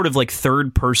get this sort of like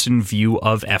third person view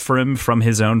of Ephraim from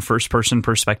his own first person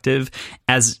perspective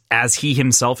as he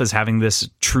himself is having this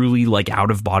truly like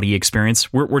out of body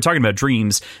experience. We're talking about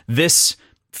dreams. This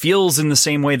feels in the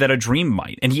same way that a dream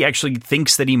might, and he actually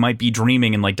thinks that he might be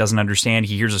dreaming and like doesn't understand.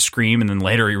 He hears a scream and then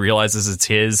later he realizes it's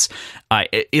his.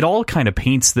 It all kind of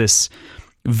paints this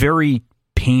very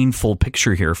painful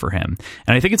picture here for him,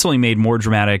 and I think it's only made more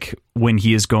dramatic when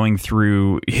he is going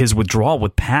through his withdrawal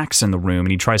with Pax in the room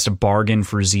and he tries to bargain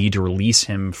for Z to release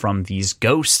him from these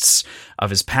ghosts of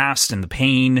his past and the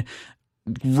pain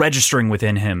registering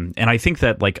within him. And I think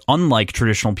that like unlike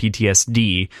traditional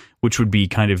PTSD, which would be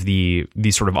kind of the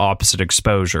sort of opposite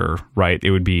exposure, right? It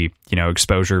would be, you know,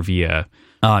 exposure via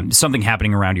something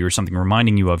happening around you or something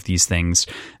reminding you of these things.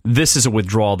 This is a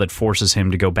withdrawal that forces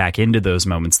him to go back into those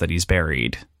moments that he's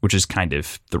buried, which is kind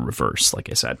of the reverse, like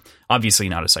I said. Obviously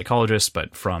not a psychologist,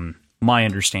 but from my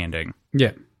understanding.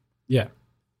 Yeah.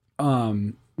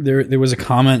 There was a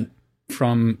comment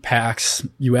from Pax.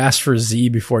 You asked for Z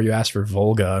before you asked for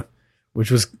Volga, which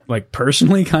was like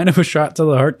personally kind of a shot to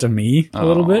the heart to me a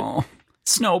little bit.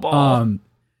 Snowball.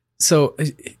 So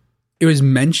it was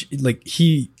mentioned, like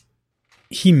he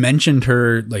mentioned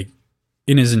her like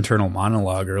in his internal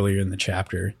monologue earlier in the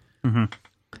chapter. Mm-hmm.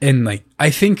 And like, I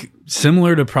think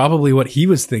similar to probably what he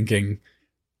was thinking,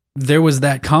 there was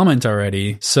that comment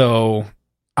already. So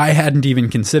I hadn't even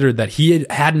considered that he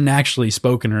hadn't actually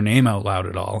spoken her name out loud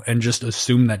at all and just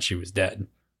assumed that she was dead,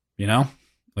 you know,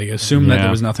 like assumed that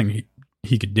there was nothing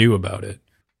he could do about it.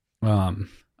 I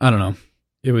don't know.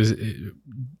 It was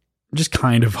just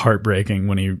kind of heartbreaking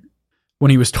when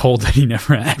he was told that he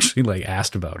never actually like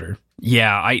asked about her.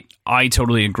 Yeah, I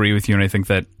totally agree with you. And I think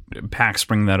that Pax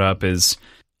bringing that up is,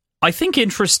 I think,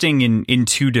 interesting in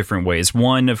two different ways.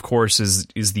 One, of course,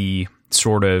 is the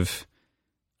sort of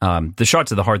the shot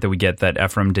to the heart that we get that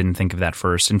Ephraim didn't think of that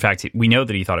first. In fact, we know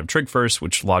that he thought of Trig first,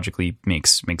 which logically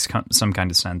makes some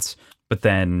kind of sense. But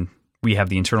then we have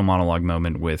the internal monologue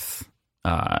moment with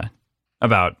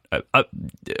about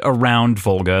around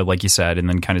Volga, like you said, and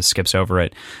then kind of skips over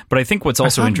it. But I think what's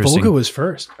also interesting, Volga was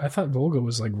first. I thought Volga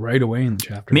was like right away in the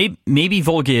chapter. Maybe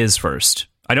Volga is first.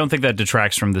 I don't think that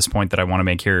detracts from this point that I want to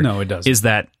make here. No, it doesn't. Is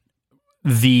that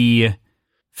the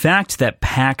fact that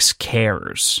Pax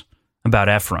cares about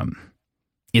Ephraim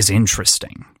is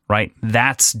interesting, right?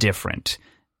 That's different.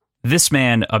 This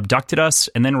man abducted us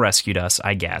and then rescued us,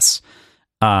 I guess.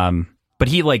 But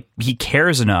he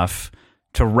cares enough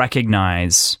to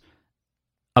recognize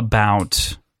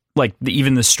about like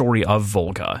even the story of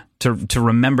Volga, to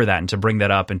remember that and to bring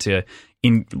that up and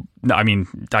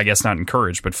I guess not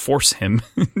encourage, but force him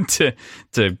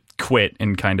to quit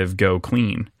and kind of go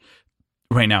clean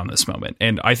right now in this moment.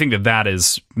 And I think that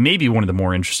is maybe one of the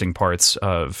more interesting parts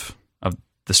of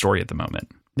the story at the moment.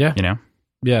 Yeah. You know?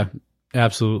 Yeah,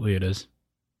 absolutely it is.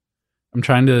 I'm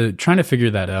trying to figure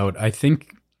that out. I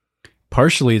think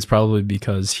partially it's probably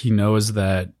because he knows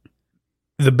that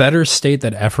the better state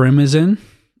that Ephraim is in,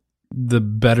 the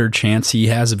better chance he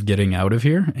has of getting out of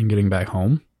here and getting back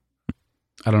home.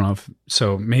 I don't know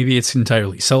so maybe it's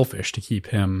entirely selfish to keep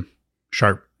him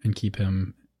sharp and keep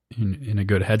him in a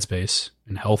good headspace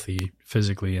and healthy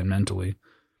physically and mentally.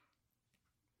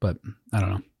 But I don't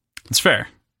know. It's fair.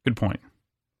 Good point.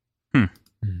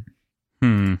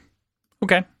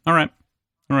 Okay. All right.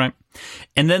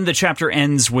 And then the chapter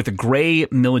ends with a gray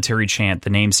military chant, the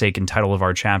namesake and title of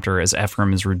our chapter, as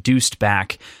Ephraim is reduced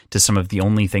back to some of the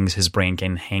only things his brain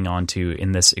can hang on to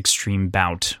in this extreme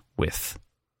bout with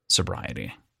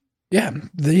sobriety. Yeah,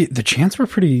 the chants were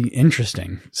pretty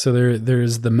interesting. So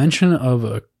there's the mention of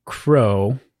a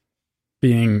crow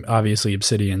being obviously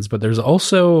obsidians, but there's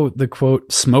also the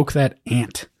quote, "Smoke that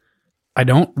ant." I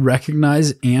don't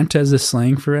recognize ant as a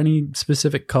slang for any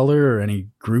specific color or any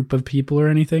group of people or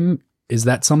anything. Is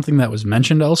that something that was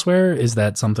mentioned elsewhere? Is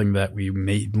that something that we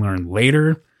may learn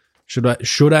later?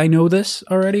 Should I know this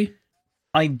already?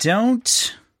 I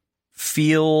don't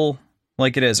feel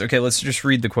like it is. Okay, let's just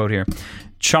read the quote here.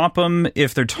 Chop 'em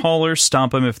if they're taller,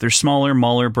 stomp 'em if they're smaller,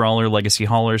 mauler, brawler, legacy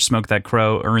hauler, smoke that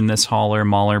crow, earn this hauler,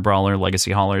 mauler, brawler,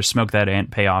 legacy hauler, smoke that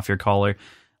ant, pay off your collar,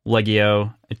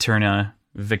 legio, eterna,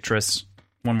 victress.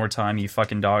 One more time, you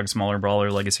fucking dogs, mauler,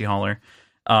 brawler, legacy hauler.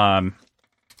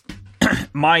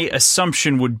 My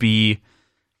assumption would be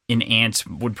an ant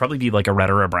would probably be like a red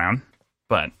or a brown,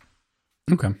 but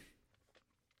okay,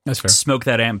 that's fair. Smoke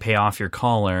that ant, pay off your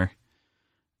collar.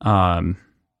 Yeah.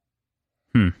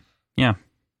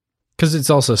 Because it's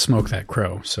also smoke that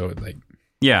crow, so like...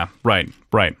 Yeah, right.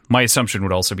 My assumption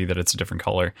would also be that it's a different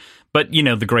color. But, you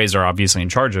know, the Greys are obviously in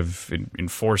charge of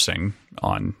enforcing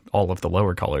on all of the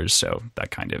lower colors, so that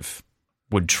kind of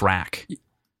would track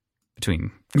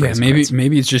between Greys and Reds.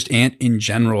 Maybe it's just ant in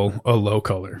general, a low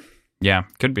color. Yeah,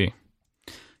 could be.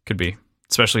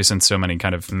 Especially since so many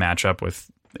kind of match up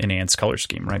with an ant's color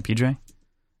scheme, right, PJ?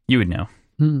 You would know.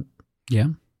 Yeah.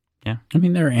 I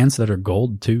mean, there are ants that are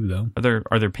gold too, though.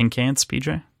 Are there pink ants,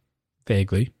 PJ?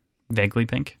 Vaguely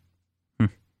pink.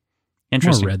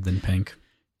 Interesting. More red than pink.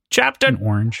 And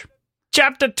orange.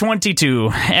 Chapter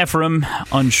 22. Ephraim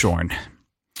Unshorn.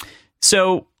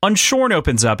 So Unshorn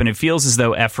opens up, and it feels as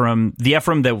though the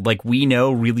Ephraim that like we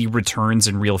know really returns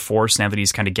in real force now that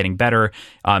he's kind of getting better.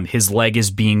 His leg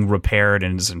is being repaired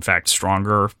and is in fact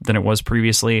stronger than it was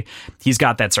previously. He's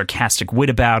got that sarcastic wit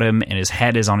about him, and his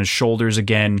head is on his shoulders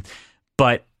again.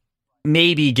 But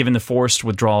maybe given the forced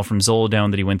withdrawal from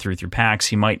Zoladone that he went through Pax,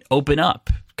 he might open up,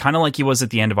 kind of like he was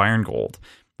at the end of Iron Gold.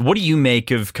 What do you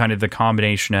make of kind of the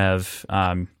combination of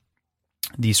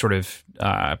the sort of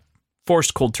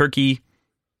forced cold turkey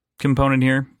component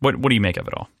here? What do you make of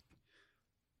it all?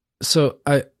 So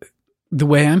the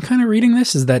way I'm kind of reading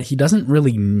this is that he doesn't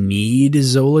really need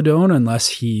Zoladone unless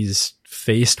he's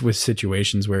faced with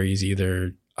situations where he's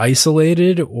either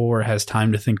isolated or has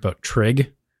time to think about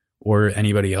Trig, or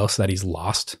anybody else that he's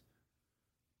lost,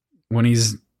 when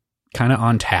he's kind of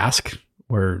on task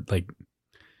or like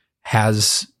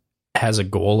has a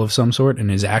goal of some sort and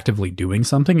is actively doing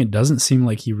something, it doesn't seem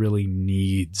like he really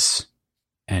needs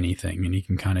anything and he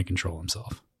can kind of control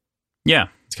himself. Yeah.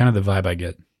 It's kind of the vibe I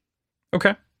get.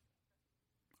 Okay.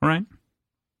 All right.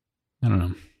 I don't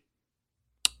know.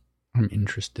 I'm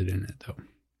interested in it though.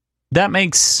 That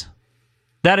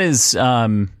is,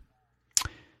 I'm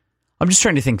just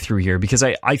trying to think through here because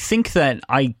I think that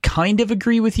I kind of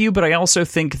agree with you, but I also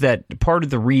think that part of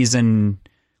the reason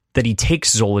that he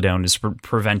takes Zolodone is to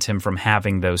prevent him from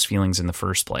having those feelings in the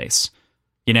first place.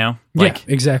 You know? Yeah,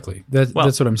 exactly. That's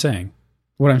what I'm saying.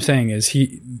 What I'm saying is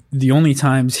the only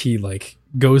times he like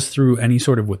goes through any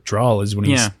sort of withdrawal is when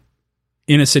he's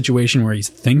in a situation where he's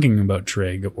thinking about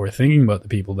Trig or thinking about the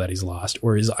people that he's lost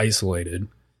or is isolated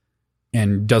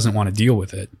and doesn't want to deal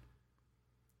with it.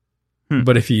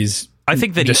 But if he's I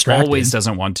think that distracted, he always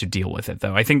doesn't want to deal with it,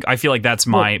 though. I feel like that's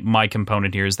my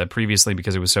component here is that previously,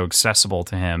 because it was so accessible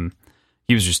to him,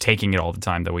 he was just taking it all the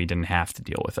time, though he didn't have to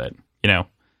deal with it, you know?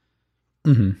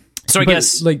 Mm-hmm. So I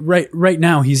guess... like right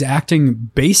now, he's acting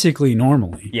basically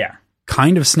normally. Yeah.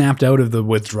 Kind of snapped out of the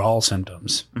withdrawal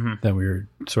symptoms that we were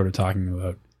sort of talking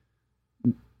about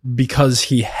because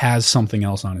he has something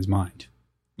else on his mind.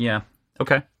 Yeah.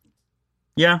 Okay.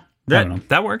 Yeah.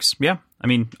 That works. Yeah. I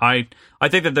mean, I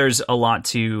think that there's a lot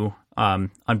to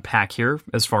unpack here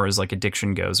as far as like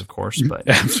addiction goes, of course, but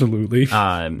absolutely.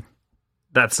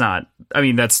 That's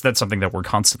something that we're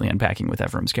constantly unpacking with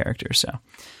Ephraim's character. So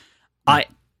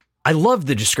I love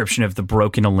the description of the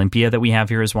broken Olympia that we have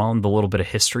here as well, and the little bit of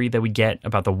history that we get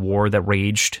about the war that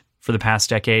raged for the past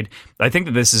decade. I think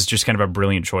that this is just kind of a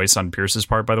brilliant choice on Pierce's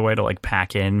part, by the way, to like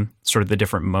pack in sort of the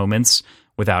different moments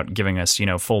without giving us, you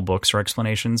know, full books or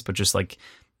explanations, but just like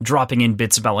dropping in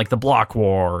bits about like the Block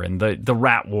War and the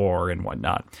Rat War and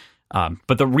whatnot.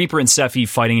 But the Reaper and Sephi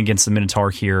fighting against the Minotaur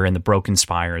here and the Broken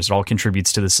Spires, it all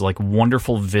contributes to this like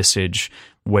wonderful visage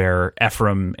where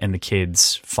Ephraim and the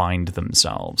kids find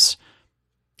themselves.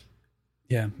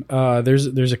 Yeah.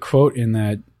 There's a quote in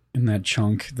that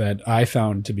chunk that I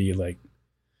found to be like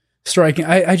striking.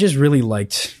 I just really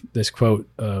liked this quote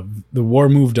of the war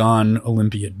moved on,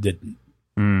 Olympia didn't.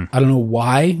 I don't know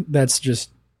why. That's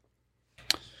just,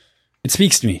 it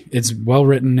speaks to me. It's well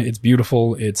written. It's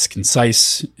beautiful. It's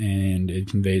concise, and it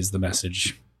conveys the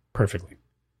message perfectly.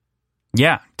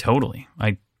 Yeah, totally.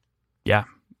 I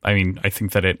mean, I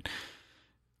think that it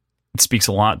speaks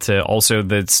a lot to also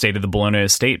the state of the Bologna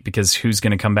estate, because who's going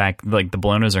to come back? Like the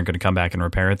Bolognas aren't going to come back and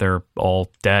repair it. They're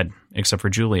all dead except for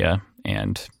Julia,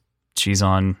 and she's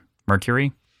on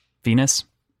Mercury, Venus,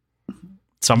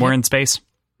 somewhere in space.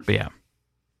 But yeah.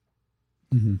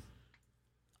 Mm-hmm.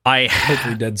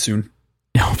 Hopefully dead soon.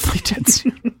 Hopefully dead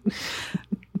soon.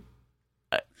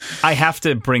 I have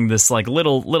to bring this like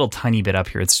little tiny bit up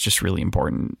here. It's just really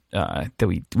important that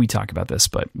we talk about this.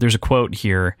 But there's a quote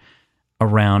here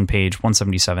around page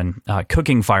 177.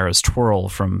 Cooking fires twirl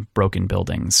from broken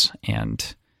buildings,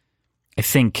 and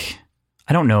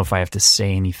I don't know if I have to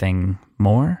say anything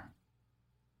more.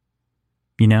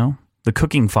 You know, the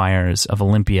cooking fires of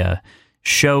Olympia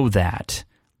show that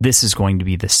this is going to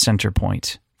be the center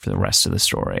point for the rest of the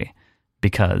story,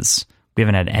 because we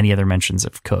haven't had any other mentions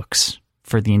of cooks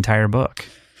for the entire book.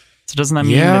 So doesn't that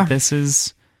mean that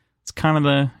it's kind of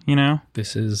the, you know?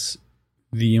 This is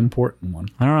the important one.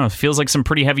 I don't know. It feels like some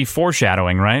pretty heavy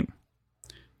foreshadowing, right?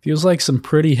 Feels like some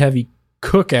pretty heavy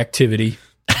cook activity.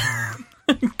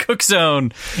 Cook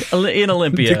Zone in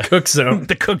Olympia. The Cook Zone.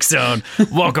 The Cook Zone.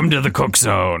 Welcome to the Cook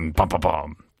Zone. Bum, bum,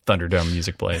 bum. Thunderdome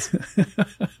music plays.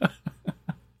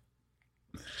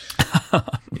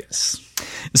 Yes.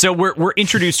 So we're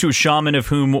introduced to a shaman of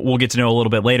whom we'll get to know a little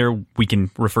bit later. We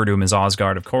can refer to him as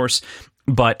Osgard, of course,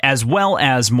 but as well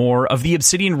as more of the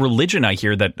Obsidian religion. I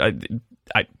hear that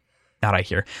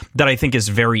that I think is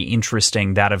very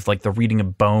interesting. That of like the reading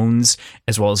of bones,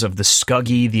 as well as of the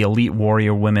Skuggy, the elite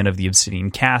warrior women of the Obsidian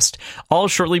caste. All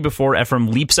shortly before Ephraim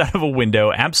leaps out of a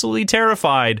window, absolutely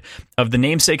terrified of the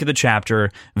namesake of the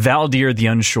chapter, Valdir the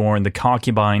Unshorn, the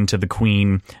concubine to the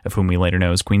queen, of whom we later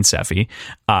know as Queen Sephi.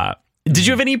 Did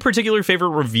you have any particular favorite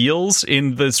reveals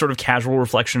in the sort of casual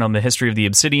reflection on the history of the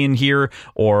Obsidian here,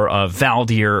 or of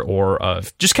Valdir, or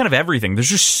of just kind of everything? There's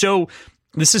just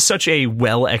this is such a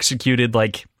well executed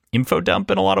like info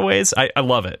dump in a lot of ways. I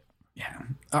love it. Yeah,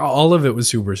 all of it was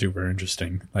super, super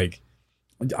interesting. Like,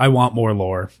 I want more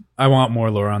lore. I want more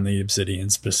lore on the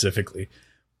Obsidian specifically.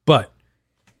 But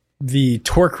the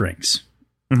torque rings,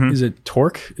 is it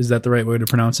torque? Is that the right way to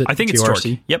pronounce it? I think it's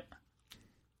torque. Yep.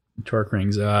 Torque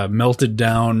rings, melted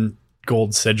down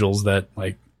gold sigils that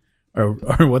like or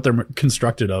what they're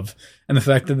constructed of, and the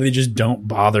fact that they just don't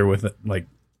bother with it, like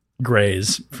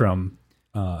grays from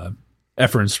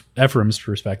Ephraim's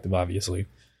perspective, obviously.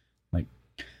 Like,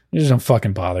 they just don't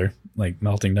fucking bother like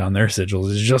melting down their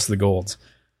sigils. It's just the golds.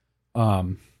 I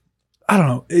don't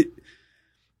know.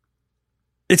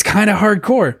 It's kind of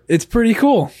hardcore. It's pretty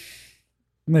cool.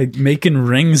 Like making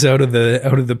rings out of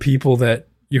the people that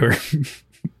you're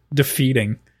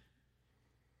defeating.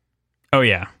 Oh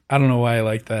yeah. I don't know why I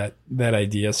like that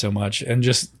idea so much. And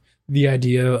just the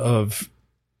idea of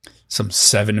some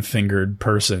 7-fingered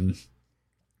person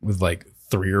with like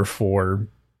 3 or 4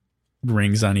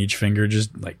 rings on each finger,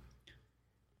 just like,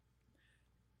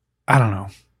 I don't know.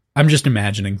 I'm just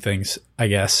imagining things, I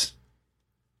guess.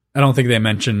 I don't think they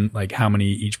mention like how many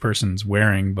each person's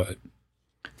wearing, but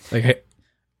like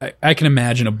I can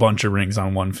imagine a bunch of rings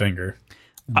on one finger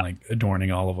and like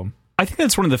adorning all of them. I think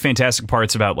that's one of the fantastic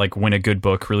parts about like when a good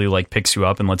book really like picks you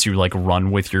up and lets you like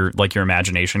run with your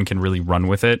imagination can really run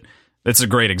with it. That's a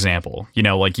great example. You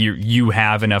know, like you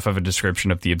have enough of a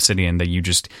description of the obsidian that you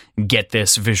just get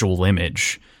this visual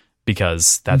image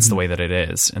because that's the way that it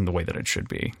is and the way that it should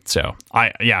be. So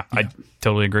I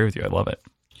totally agree with you. I love it.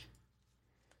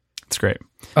 It's great.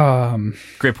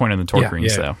 Great point on the torque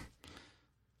rings though.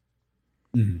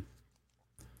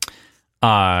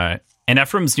 And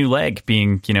Ephraim's new leg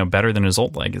being, you know, better than his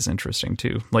old leg is interesting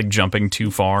too. Like jumping too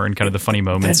far and kind of the funny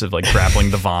moments of like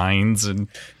grappling the vines. And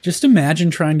just imagine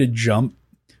trying to jump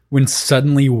when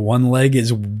suddenly one leg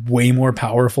is way more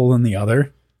powerful than the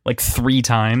other. Like 3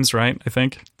 times, right? I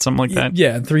think something like that.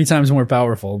 Yeah, 3 times more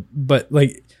powerful. But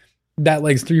like that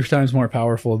leg's 3 times more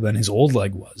powerful than his old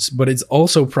leg was. But it's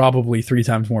also probably 3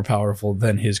 times more powerful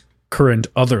than his current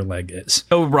other leg is.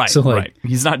 Oh, right. So like, right.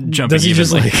 He's not jumping. Does he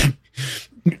evenly.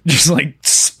 just like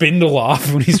spindle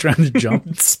off when he's trying to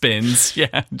jump? Spins,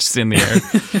 yeah, just in the air.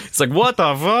 It's like, what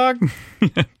the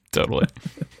fuck? Totally.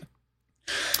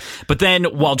 But then,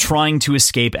 while trying to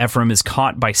escape, Ephraim is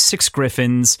caught by 6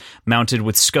 griffins, mounted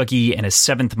with Scuggy and a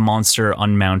 7th monster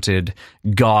unmounted,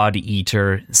 God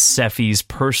Eater, Sephi's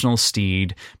personal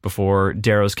steed, before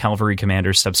Darrow's cavalry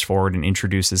commander steps forward and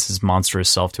introduces his monstrous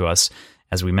self to us.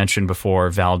 As we mentioned before,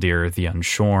 Valdir the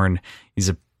Unshorn.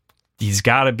 He's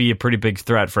got to be a pretty big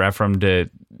threat for Ephraim to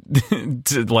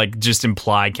like just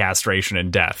imply castration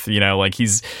and death. You know, like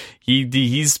he's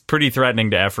pretty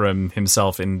threatening to Ephraim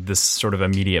himself in this sort of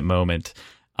immediate moment.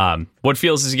 What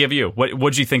feels does he give you?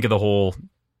 What'd you think of the whole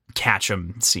catch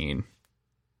him scene?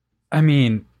 I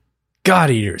mean,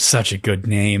 God Eater is such a good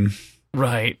name,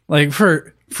 right? Like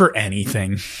for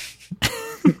anything.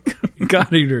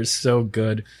 God Eater is so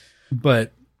good,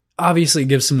 but obviously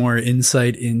gives some more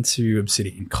insight into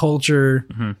Obsidian culture.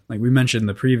 Like we mentioned in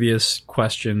the previous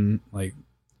question, like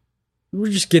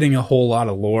we're just getting a whole lot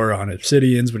of lore on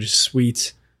Obsidians, which is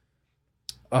sweet.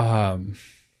 I'm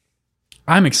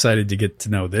excited to get to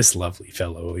know this lovely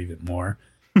fellow even more.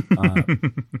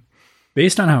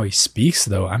 Based on how he speaks,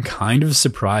 though, I'm kind of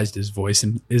surprised his voice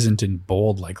isn't in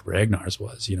bold like Ragnar's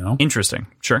was, you know? Interesting.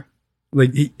 Sure.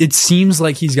 Like it seems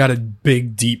like he's got a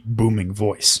big, deep, booming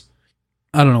voice.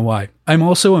 I don't know why. I'm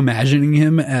also imagining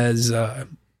him as,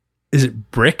 is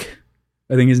it Brick?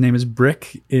 I think his name is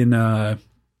Brick in the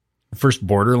first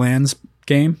Borderlands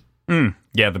game.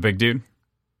 Yeah, the big dude.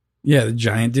 Yeah, the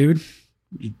giant dude.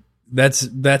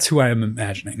 That's who I am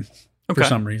imagining for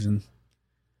some reason.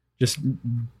 Just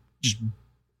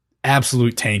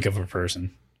absolute tank of a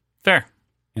person. Fair.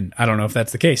 And I don't know if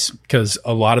that's the case because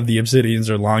a lot of the Obsidians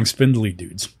are long, spindly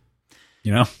dudes.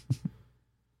 You know?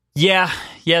 Yeah,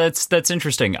 that's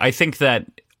interesting. I think that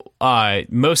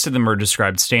most of them are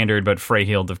described standard, but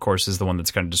Freyhild, of course, is the one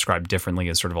that's kind of described differently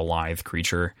as sort of a lithe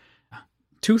creature.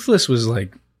 Toothless was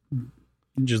like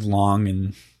just long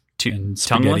and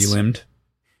spaghetti-limbed.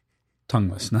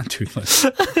 Tongueless, not toothless.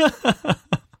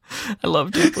 I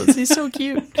love Toothless. He's so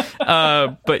cute.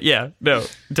 But yeah, no,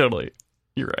 totally.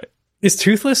 You're right. Is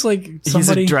Toothless like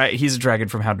somebody? He's a dragon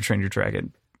from How to Train Your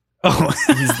Dragon. Oh.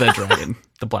 He's the dragon,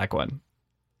 the black one.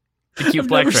 The cute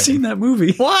black dragon. I've never seen that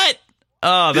movie. What?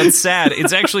 Oh, that's sad.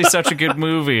 It's actually such a good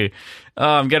movie.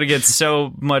 I'm going to get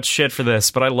so much shit for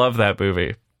this, but I love that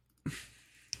movie.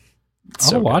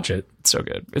 I'll watch it. It's so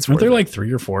good. Aren't there like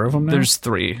 3 or 4 of them now? There's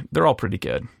 3. They're all pretty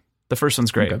good. The first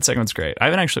one's great. Okay. The second one's great. I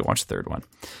haven't actually watched the third one.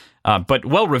 But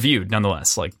well reviewed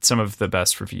nonetheless, like some of the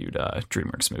best reviewed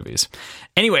DreamWorks movies.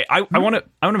 Anyway, I want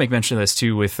to make mention of this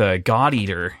too with God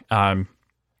Eater.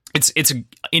 It's an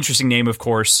interesting name, of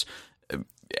course,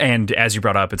 and as you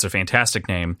brought up, it's a fantastic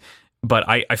name. But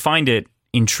I find it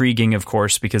intriguing, of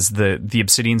course, because the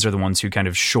Obsidians are the ones who kind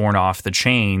of shorn off the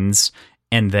chains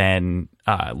and then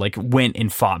like went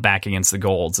and fought back against the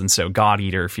Golds, and so God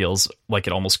Eater feels like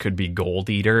it almost could be Gold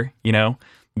Eater, you know,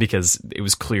 because it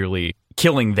was clearly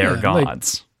killing their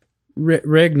gods. Like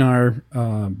Ragnar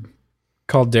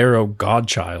called Darrow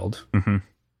Godchild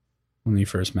when he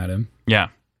first met him. Yeah,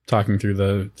 talking through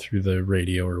the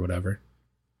radio or whatever.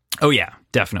 Oh yeah,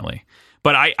 definitely.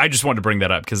 But I just wanted to bring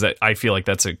that up because I feel like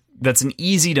that's an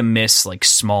easy to miss, like,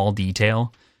 small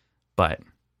detail. But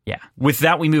yeah, with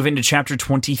that we move into chapter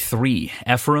 23,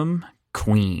 Ephraim,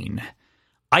 Queen.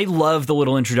 I love the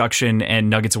little introduction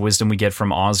and nuggets of wisdom we get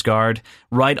from Osgard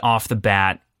right off the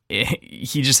bat.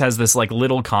 He just has this, like,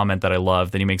 little comment that I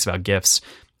love that he makes about gifts.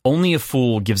 Only a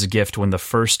fool gives a gift when the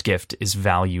first gift is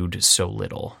valued so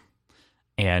little.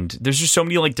 And there's just so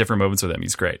many, like, different moments with him.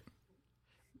 He's great.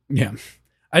 Yeah.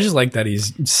 I just like that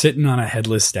he's sitting on a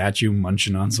headless statue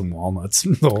munching on some walnuts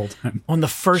the whole time. In the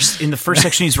first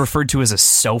section, he's referred to as a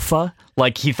sofa.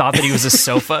 Like, he thought that he was a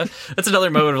sofa. That's another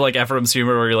moment of, like, Ephraim's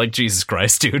humor where you're like, Jesus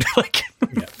Christ, dude. Like,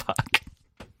 fuck.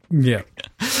 Yeah.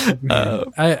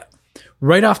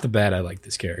 Right off the bat, I like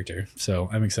this character, so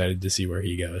I'm excited to see where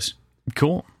he goes.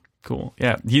 Cool.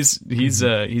 Yeah,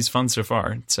 he's fun so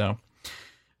far. So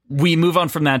we move on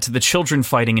from that to the children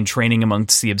fighting and training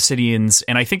amongst the Obsidians,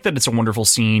 and I think that it's a wonderful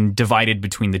scene divided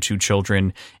between the two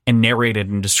children and narrated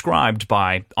and described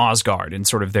by Osgard and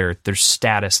sort of their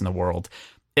status in the world.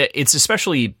 It's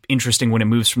especially interesting when it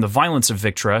moves from the violence of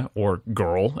Victra, or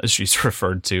girl, as she's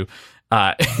referred to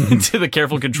the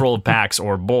careful control of Pax,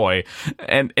 or boy,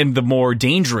 and the more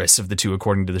dangerous of the two,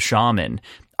 according to the shaman.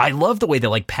 I love the way that,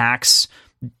 like, Pax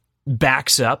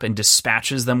backs up and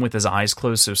dispatches them with his eyes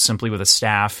closed, so simply with a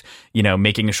staff, you know,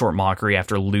 making a short mockery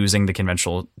after losing the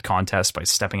conventional contest by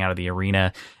stepping out of the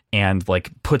arena, and,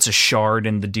 like, puts a shard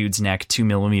in the dude's neck 2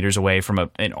 millimeters away from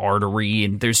an artery,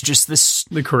 and there's just this...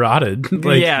 The carotid.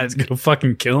 Like, yeah. It's gonna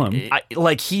fucking kill him.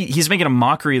 He's making a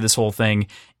mockery of this whole thing,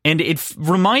 and it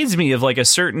reminds me of, like, a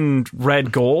certain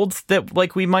Red Gold that,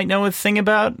 like, we might know a thing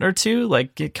about or two.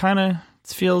 Like, it kind of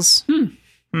feels...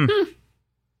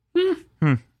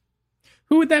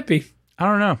 Who would that be? I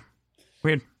don't know.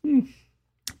 Weird.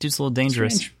 Dude's a little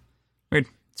dangerous. Strange. Weird.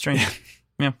 Strange.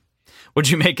 Yeah. What'd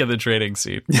you make of the trading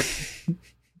scene?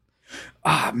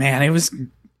 Man, it was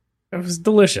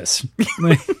delicious.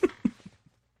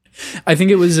 I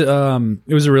think it was a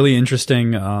really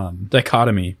interesting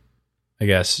dichotomy, I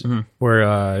guess,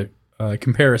 where a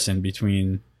comparison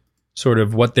between sort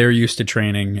of what they're used to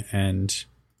training and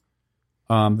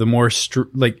the more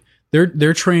like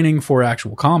they're training for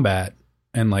actual combat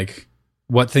and, like,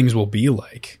 what things will be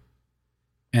like,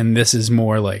 and this is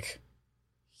more of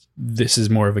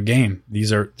a game.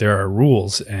 There are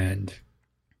rules, and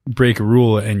break a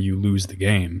rule and you lose the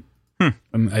game.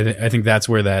 I think that's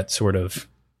where that sort of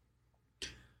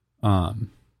I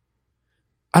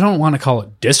don't want to call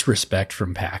it disrespect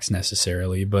from Pax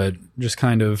necessarily, but just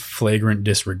kind of flagrant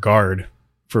disregard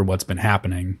for what's been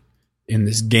happening in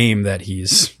this game that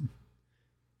he's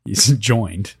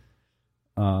joined.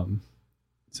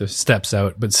 So steps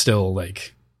out, but still,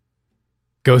 like,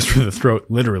 goes for the throat,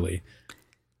 literally.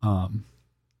 And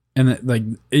like,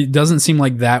 it doesn't seem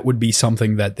like that would be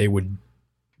something that they would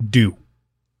do,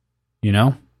 you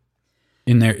know,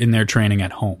 in their training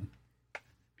at home.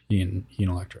 He and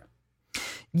Electra.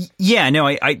 Yeah, no,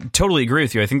 I totally agree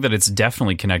with you. I think that it's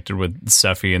definitely connected with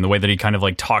Sephi, and the way that he kind of,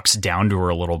 like, talks down to her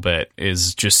a little bit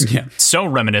is just so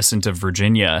reminiscent of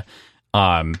Virginia.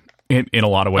 In a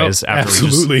lot of ways,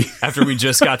 after we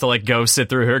just got to, like, go sit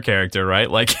through her character,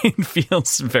 right? Like, it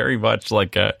feels very much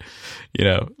like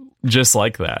just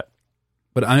like that.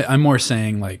 But I'm more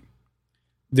saying, like,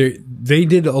 they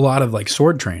did a lot of, like,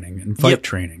 sword training and fight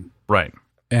training, right?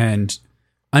 And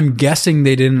I'm guessing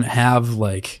they didn't have,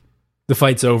 like, the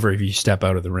fight's over if you step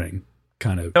out of the ring,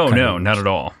 kind of. Oh no, not at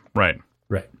all. Right.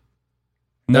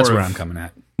 That's where I'm coming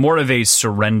at. More of a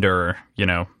surrender, you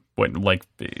know. Like,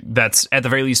 that's at the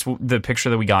very least the picture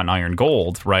that we got in Iron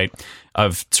Gold, right,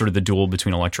 of sort of the duel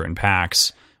between Electra and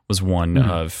Pax was one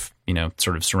of, you know,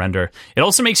 sort of surrender. It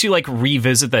also makes you, like,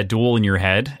 revisit that duel in your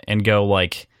head and go,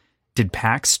 like, did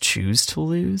Pax choose to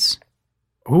lose?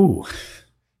 Ooh,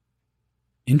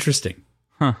 interesting.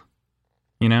 Huh?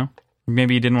 You know,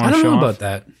 maybe he didn't want to show off. I don't know about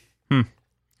that.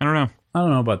 I don't know. I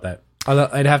don't know about that.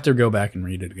 I'd have to go back and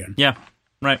read it again. Yeah,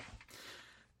 right.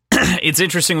 It's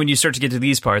interesting when you start to get to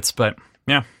these parts, but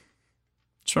yeah,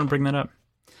 just want to bring that up.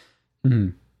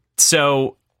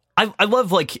 So I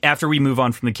love, like, after we move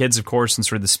on from the kids, of course, and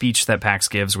sort of the speech that Pax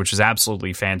gives, which is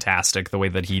absolutely fantastic. The way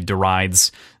that he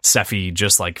derides Sephi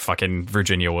just like fucking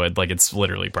Virginia would, like, it's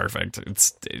literally perfect.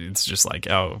 It's just like,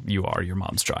 oh, you are your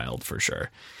mom's child for sure.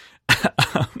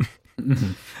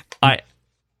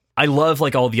 I love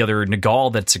like all the other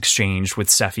Nagal that's exchanged with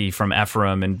Sephi from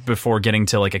Ephraim, and before getting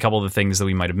to like a couple of the things that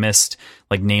we might have missed,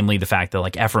 like namely the fact that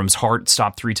like Ephraim's heart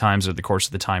stopped 3 times over the course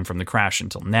of the time from the crash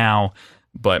until now.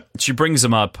 But she brings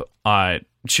him up.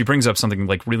 She brings up something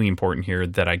like really important here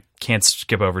that I can't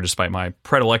skip over, despite my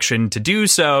predilection to do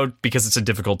so because it's a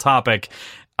difficult topic.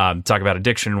 Talk about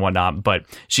addiction and whatnot, but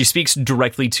she speaks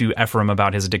directly to Ephraim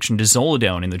about his addiction to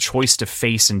Zolodone and the choice to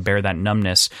face and bear that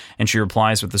numbness. And she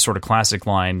replies with the sort of classic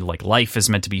line, like, life is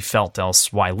meant to be felt,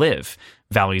 else why live?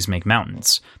 Valleys make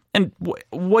mountains. And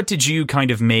what did you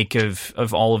kind of make of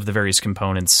all of the various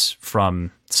components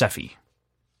from Sephi?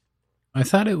 I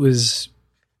thought it was...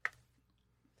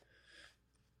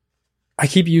 I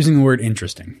keep using the word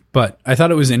interesting, but I thought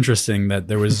it was interesting that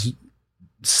there was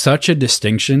such a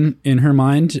distinction in her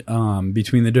mind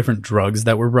between the different drugs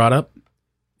that were brought up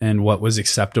and what was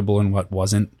acceptable and what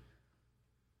wasn't.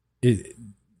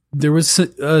 There was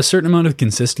a certain amount of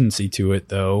consistency to it,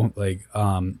 though. Like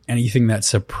anything that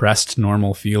suppressed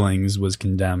normal feelings was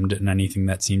condemned, and anything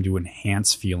that seemed to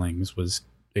enhance feelings was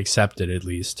accepted, at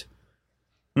least.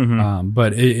 Mm-hmm.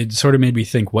 But it sort of made me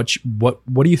think: what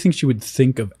do you think she would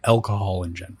think of alcohol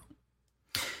in general?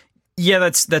 Yeah,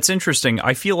 that's interesting.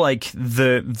 I feel like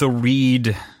the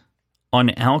read on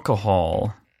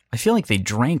alcohol, I feel like they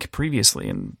drank previously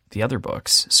in the other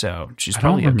books, so she's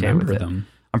probably okay with it. Them.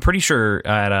 I'm pretty sure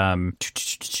at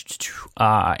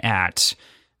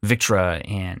Victra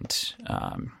and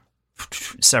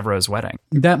Severa's wedding.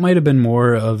 That might have been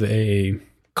more of a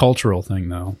cultural thing,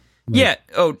 though. Like, yeah.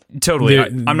 Oh, totally.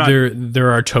 I'm not.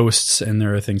 There are toasts and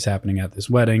there are things happening at this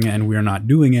wedding, and we're not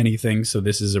doing anything, so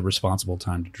this is a responsible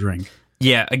time to drink.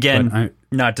 Yeah. Again,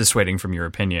 not dissuading from your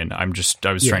opinion. I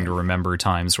was trying to remember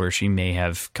times where she may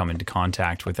have come into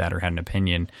contact with that or had an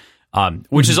opinion,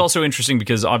 which is also interesting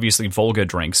because obviously Volga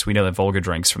drinks. We know that Volga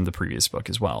drinks from the previous book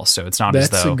as well, so it's not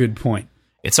as though. That's a good point.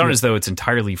 It's not as though it's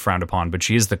entirely frowned upon, but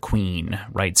she is the queen,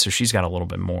 right? So she's got a little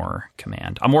bit more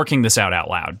command. I'm working this out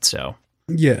loud, so.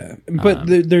 Yeah, but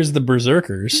there's the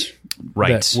berserkers,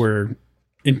 right, that were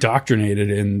indoctrinated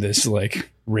in this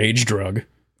like rage drug,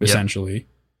 essentially.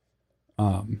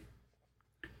 Yep.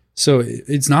 So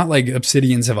it's not like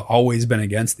Obsidians have always been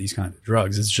against these kind of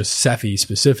drugs. It's just Sephi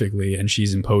specifically, and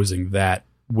she's imposing that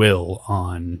will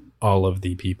on all of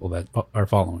the people that are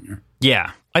following her.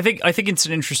 Yeah, I think it's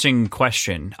an interesting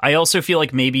question. I also feel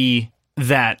like maybe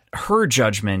that her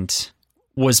judgment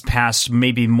was passed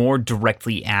maybe more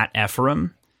directly at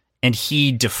Ephraim, and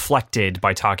he deflected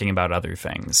by talking about other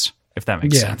things, if that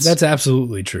makes sense. Yeah, that's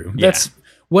absolutely true. Yeah.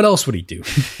 What else would he do?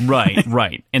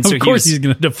 Right. And so of course he's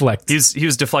going to deflect. He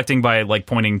was deflecting by like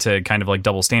pointing to kind of like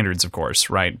double standards, of course,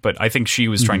 right? But I think she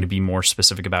was trying to be more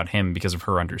specific about him because of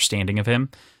her understanding of him.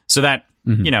 So that,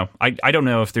 I don't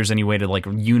know if there's any way to like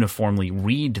uniformly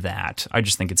read that. I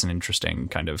just think it's an interesting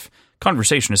kind of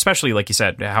conversation, especially like you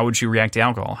said, how would she react to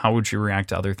alcohol? How would she react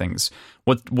to other things?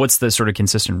 What's the sort of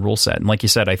consistent rule set? And like you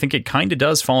said, I think it kind of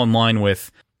does fall in line with,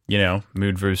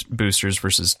 mood boosters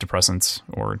versus depressants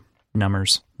or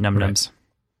numbers, num-nums. Right.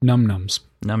 Num-nums.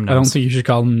 Num-nums. I don't think you should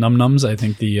call them num-nums. I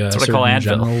think the Surgeon Advil.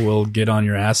 General will get on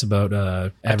your ass about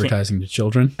advertising to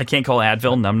children. I can't call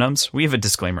Advil num-nums. We have a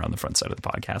disclaimer on the front side of the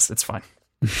podcast. It's fine.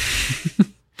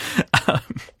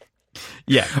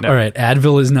 Yeah. No. All right.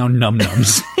 Advil is now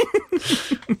num-nums.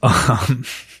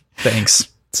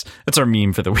 Thanks. That's our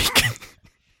meme for the week.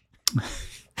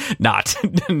 Not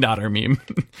our meme.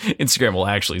 Instagram will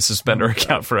actually suspend our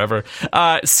account forever.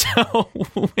 So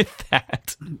with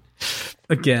that,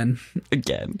 again,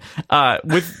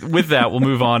 with that, we'll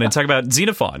move on and talk about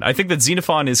Xenophon. I think that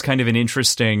Xenophon is kind of an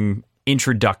interesting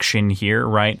introduction here,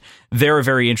 right? They're a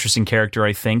very interesting character,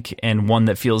 I think, and one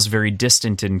that feels very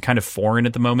distant and kind of foreign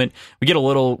at the moment. We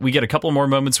get a couple more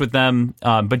moments with them,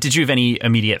 but did you have any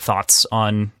immediate thoughts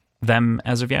on them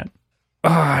as of yet?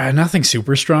 Nothing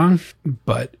super strong,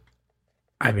 but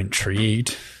I'm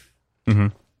intrigued. Mm-hmm.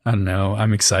 I don't know.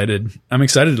 I'm excited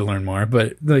to learn more,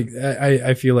 but like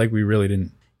I feel like we really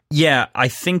didn't. Yeah, I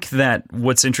think that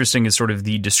what's interesting is sort of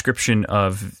the description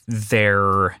of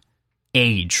their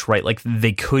age, right? Like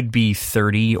they could be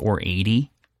 30 or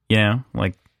 80,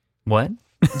 like what?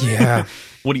 Yeah.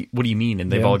 What do you mean?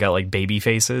 And they've all got like baby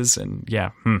faces and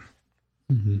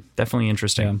definitely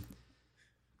interesting. Yeah.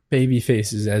 Baby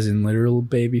faces, as in literal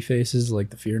baby faces, like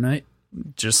the Fear Knight?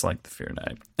 Just like the Fear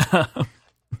Knight.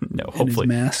 No, hopefully.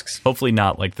 Masks? Hopefully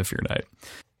not like the Fear Knight.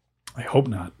 I hope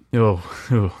not. Oh,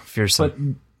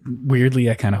 fearsome. But weirdly,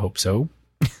 I kind of hope so.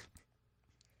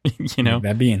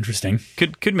 That'd be interesting.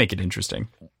 Could make it interesting.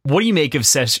 What do you make of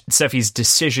Sephi's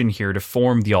decision here to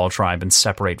form the All Tribe and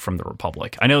separate from the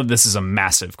Republic? I know this is a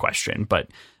massive question, but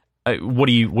what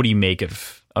do you make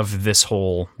of this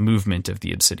whole movement of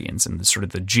the Obsidians and the sort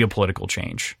of the geopolitical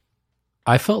change?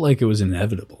 I felt like it was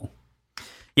inevitable.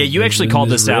 Yeah, you actually called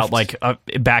this out like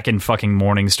back in fucking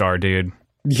Morningstar, dude.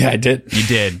 Yeah, I did. You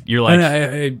did. You're like,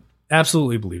 I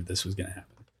absolutely believed this was going to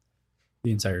happen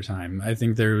the entire time. I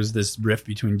think there was this rift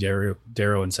between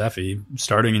Darrow and Sephi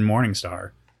starting in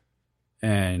Morningstar,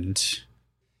 and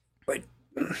like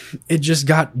it just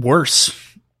got worse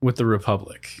with the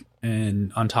Republic.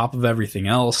 And on top of everything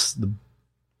else,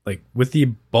 with the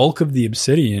bulk of the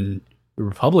Obsidian, the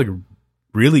Republic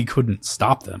really couldn't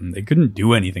stop them. They couldn't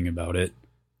do anything about it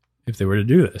if they were to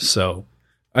do this. So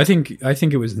I think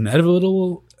it was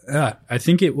inevitable. I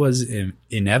think it was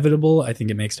inevitable. I think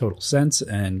it makes total sense.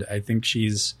 And I think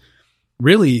she's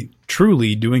really,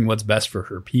 truly doing what's best for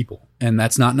her people. And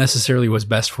that's not necessarily what's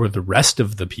best for the rest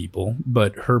of the people,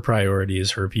 but her priority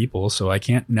is her people. So I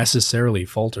can't necessarily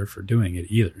fault her for doing it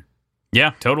either.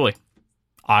 Yeah, totally.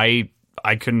 I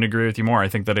couldn't agree with you more. I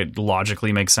think that it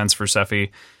logically makes sense for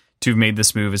Sephi to have made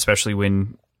this move, especially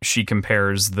when she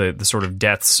compares the sort of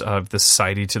deaths of the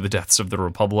society to the deaths of the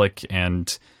Republic,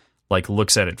 and like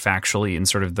looks at it factually and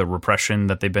sort of the repression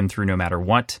that they've been through no matter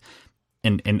what,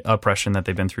 and oppression that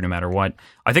they've been through no matter what.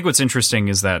 I think what's interesting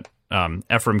is that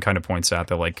Ephraim kind of points out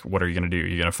that, like, what are you going to do? Are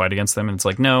you going to fight against them? And it's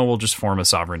like, no, we'll just form a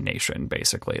sovereign nation,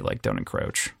 basically, like, don't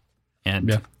encroach. And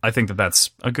yeah. I think that that's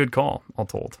a good call, all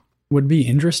told. Would be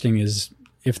interesting is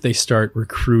if they start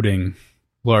recruiting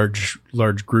large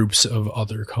groups of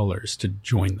other colors to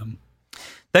join them.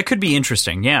 That could be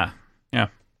interesting. Yeah. Do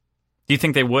you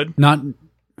think they would?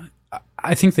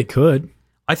 I think they could.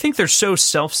 I think they're so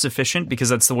self-sufficient because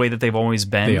that's the way that they've always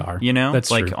been. They are. You know,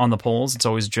 that's like true. On the polls, it's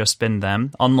always just been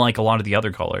them. Unlike a lot of the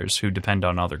other colors who depend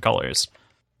on other colors.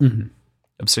 Mm-hmm.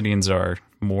 Obsidians are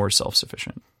more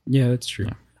self-sufficient. Yeah, that's true.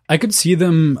 Yeah. I could see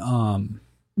them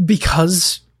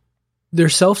because they're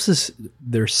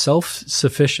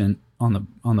self-sufficient on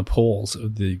the poles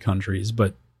of the countries,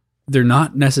 but they're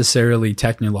not necessarily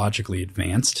technologically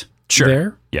advanced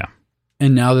there. Yeah.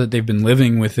 And now that they've been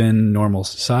living within normal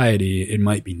society, it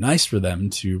might be nice for them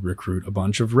to recruit a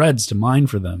bunch of reds to mine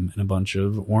for them and a bunch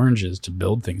of oranges to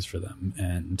build things for them,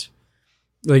 and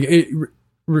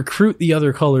recruit the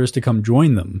other colors to come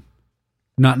join them,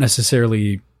 not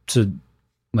necessarily to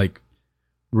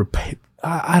repay.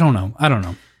 I don't know.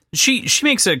 She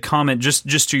makes a comment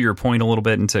just to your point a little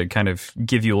bit, and to kind of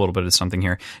give you a little bit of something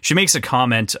here. She makes a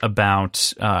comment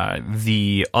about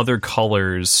the other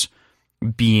colors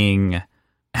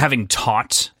having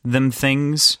taught them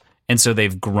things, and so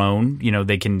they've grown. You know,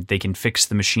 they can fix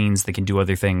the machines, they can do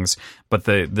other things, but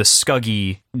the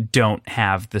Scuggy don't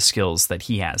have the skills that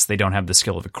he has. They don't have the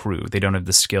skill of a crew. They don't have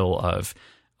the skill of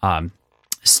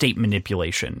state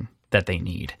manipulation that they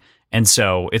need. And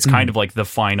so it's kind of like the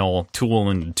final tool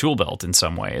in the tool belt in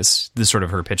some ways. This is sort of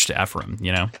her pitch to Ephraim,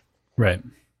 you know? Right.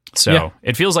 So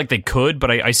It feels like they could,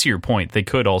 but I see your point. They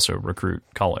could also recruit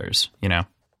colors, you know?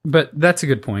 But that's a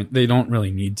good point. They don't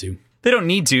really need to. They don't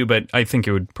need to, but I think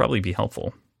it would probably be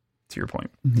helpful, to your point.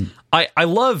 Mm-hmm. I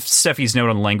love Sephi's note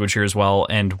on language here as well,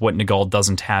 and what Nagal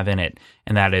doesn't have in it,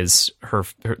 and that is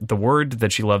the word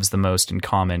that she loves the most in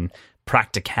common,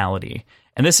 practicality.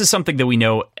 And this is something that we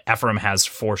know Ephraim has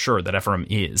for sure, that Ephraim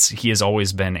is. He has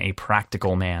always been a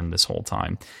practical man this whole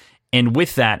time. And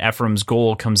with that, Ephraim's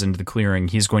goal comes into the clearing.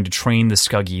 He's going to train the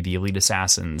Scuggy, the elite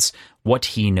assassins, what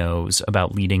he knows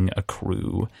about leading a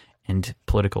crew and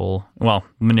political,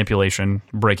 manipulation,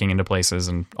 breaking into places,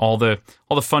 and all the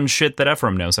fun shit that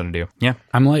Ephraim knows how to do. Yeah.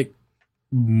 I'm like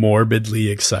morbidly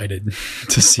excited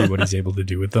to see what he's able to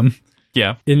do with them.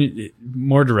 Yeah.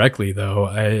 More directly, though,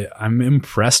 I'm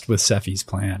impressed with Sephi's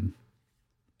plan.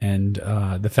 And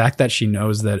the fact that she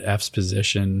knows that F's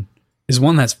position is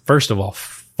one that's, first of all,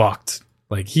 fucked.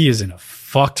 Like, he is in a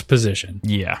fucked position.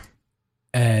 Yeah.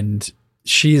 And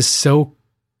she is so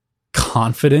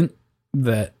confident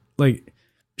that, like,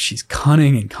 she's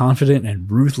cunning and confident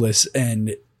and ruthless,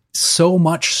 and so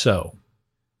much so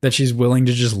that she's willing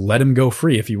to just let him go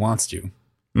free if he wants to.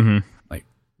 Mm-hmm. Like,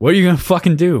 what are you going to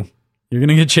fucking do? You're going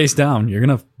to get chased down. You're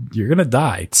going to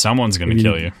die. Someone's going to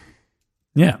kill you.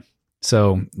 Yeah.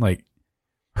 So, like,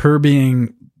 her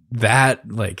being that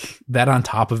on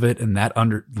top of it, and that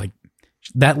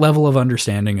level of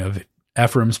understanding of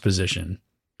Ephraim's position,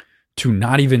 to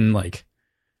not even like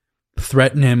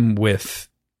threaten him with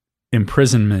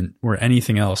imprisonment or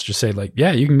anything else, just say like,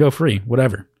 yeah, you can go free,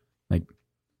 whatever. Like,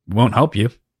 won't help you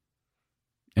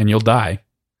and you'll die,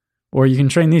 or you can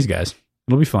train these guys.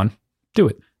 It'll be fun. Do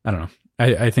it. I don't know.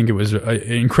 I think it was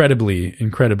incredibly,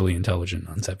 incredibly intelligent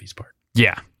on Sephi's part.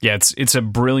 Yeah, it's a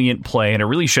brilliant play, and it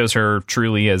really shows her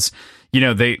truly as,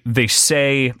 they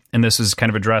say, and this is kind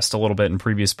of addressed a little bit in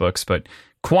previous books, but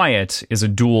quiet is a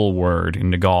dual word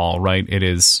in Nagal, right? It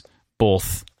is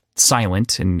both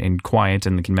silent and quiet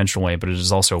in the conventional way, but it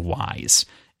is also wise.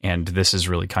 And this is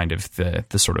really kind of the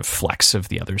sort of flex of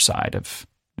the other side of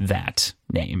that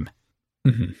name.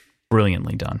 Mm-hmm.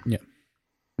 Brilliantly done. Yeah.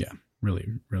 Really,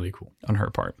 really cool on her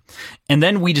part. And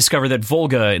then we discover that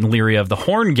Volga and Lyria of the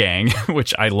Horn Gang,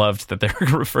 which I loved that they're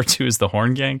referred to as the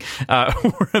Horn Gang,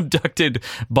 were abducted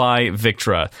by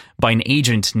Victra by an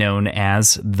agent known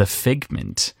as the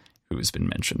Figment, who has been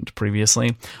mentioned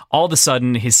previously. All of a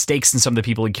sudden, his stakes in some of the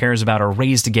people he cares about are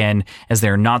raised again, as they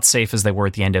are not safe as they were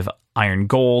at the end of Iron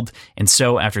Gold. And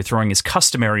so, after throwing his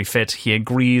customary fit, he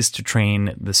agrees to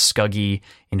train the Skuggy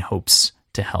in hopes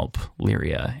to help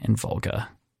Lyria and Volga.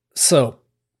 So,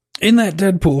 in that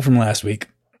Deadpool from last week,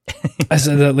 I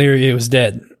said that Lyria was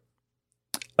dead.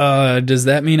 Does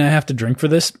that mean I have to drink for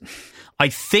this? I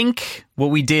think what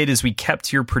we did is we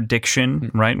kept your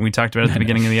prediction, right? And we talked about it at the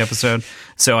beginning of the episode.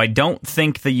 So I don't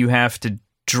think that you have to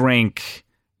drink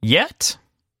yet.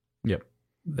 Yep,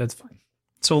 that's fine.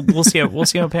 So we'll see how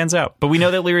it pans out. But we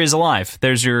know that Lyria is alive.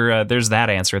 There's that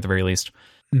answer at the very least.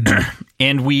 Mm-hmm.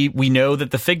 And we know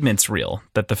that the Figment's real,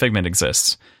 that the Figment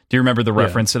exists. Do you remember the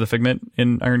reference to the Figment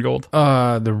in Iron Gold?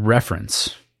 The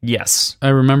reference. Yes. I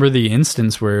remember the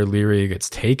instance where Lyria gets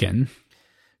taken.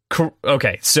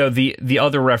 Okay, so the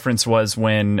other reference was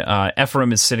when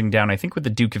Ephraim is sitting down, I think with the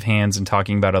Duke of Hands, and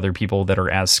talking about other people that are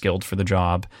as skilled for the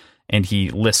job, and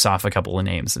he lists off a couple of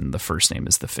names, and the first name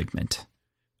is the Figment.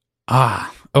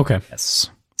 Ah, okay. Yes.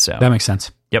 So that makes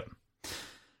sense. Yep.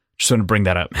 Just want to bring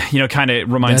that up. Kind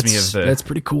of reminds me of that's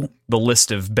pretty cool. The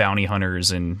list of bounty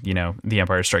hunters and, The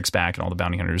Empire Strikes Back and all the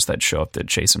bounty hunters that show up to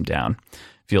chase him down.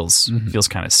 Feels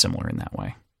kind of similar in that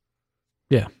way.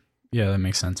 Yeah. Yeah, that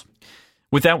makes sense.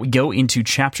 With that, we go into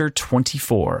chapter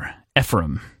 24,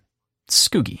 Ephraim,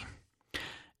 Skuggy.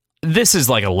 This is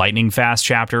like a lightning fast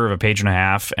chapter of a page and a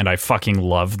half, and I fucking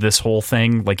love this whole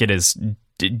thing. Like, it is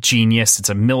genius. It's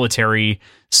a military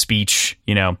speech.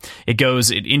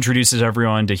 It introduces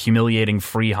everyone to humiliating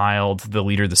Freehild, the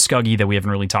leader of the Skuggy that we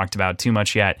haven't really talked about too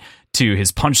much yet, to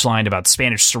his punchline about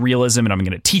Spanish surrealism, and I'm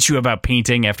going to teach you about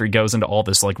painting. After he goes into all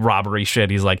this like robbery shit,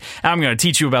 he's like, I'm going to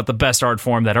teach you about the best art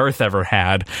form that Earth ever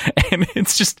had. And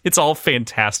it's all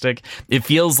fantastic. It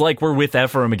feels like we're with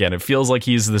Ephraim again. It feels like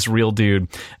he's this real dude,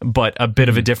 but a bit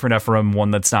of a different Ephraim,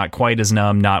 one that's not quite as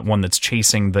numb, not one that's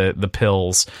chasing the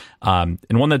pills, and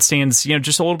one that stands,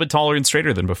 just a little bit taller and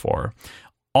straighter than before.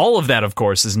 All of that, of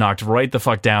course, is knocked right the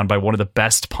fuck down by one of the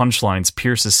best punchlines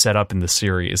Pierce has set up in the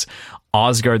series.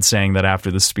 Osgard saying that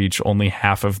after the speech, only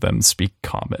half of them speak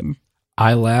common.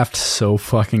 I laughed so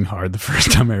fucking hard the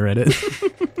first time I read it.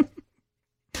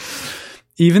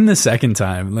 Even the second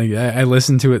time, like I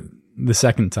listened to it the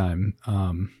second time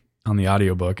on the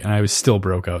audiobook, and I was still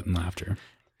broke out in laughter.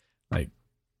 Like,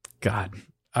 God,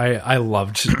 I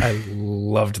loved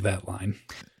that line.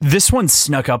 This one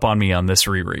snuck up on me on this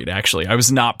reread, actually. I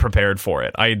was not prepared for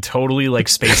it. I had totally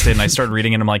spaced it, and I started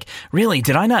reading it, and I'm like, really?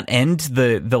 Did I not end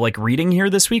the reading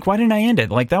here this week? Why didn't I end it?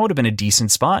 Like, that would have been a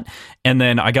decent spot. And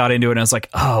then I got into it, and I was like,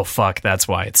 oh, fuck, that's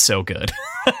why it's so good.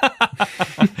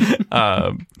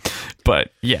 But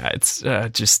yeah, it's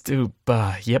just,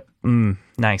 yep,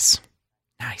 nice.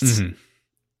 Mm-hmm.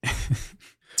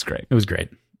 It's great. It was great.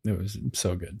 It was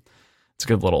so good. It's a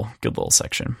good little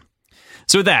section.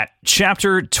 So with that,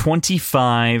 chapter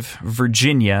 25,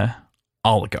 Virginia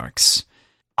Oligarchs.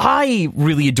 I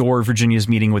really adore Virginia's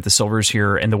meeting with the Silvers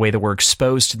here and the way that we're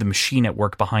exposed to the machine at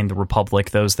work behind the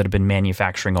Republic, those that have been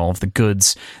manufacturing all of the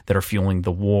goods that are fueling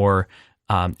the war,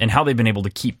 and how they've been able to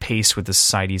keep pace with the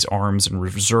society's arms and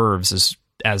reserves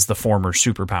as the former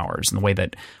superpowers, and the way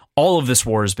that all of this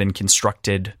war has been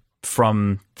constructed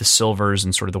from the Silvers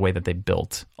and sort of the way that they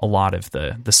built a lot of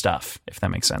the stuff, if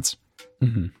that makes sense.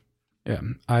 Mm-hmm. Yeah,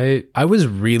 I was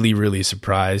really, really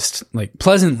surprised, like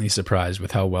pleasantly surprised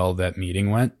with how well that meeting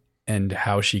went and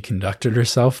how she conducted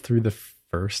herself through the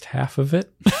first half of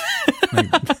it.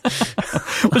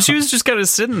 Well, she was just kind of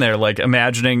sitting there, like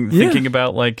imagining, thinking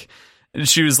about, like,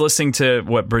 she was listening to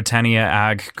what Britannia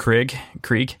Ag Krieg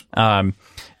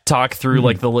talk through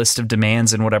like the list of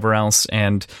demands and whatever else,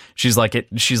 and she's like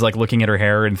looking at her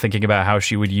hair and thinking about how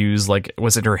she would use, like,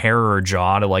 was it her hair or her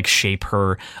jaw to like shape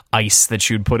her ice that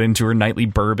she would put into her nightly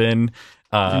bourbon,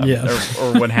 or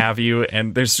what have you.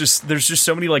 And there's just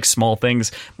so many like small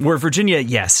things where Virginia,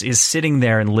 yes, is sitting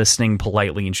there and listening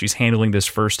politely, and she's handling this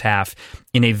first half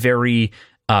in a very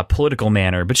political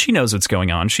manner, but she knows what's going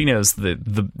on. She knows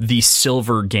the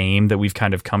silver game that we've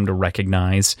kind of come to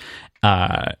recognize.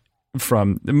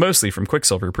 mostly from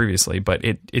Quicksilver previously, but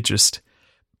it just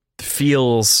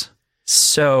feels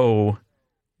so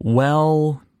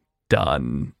well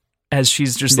done as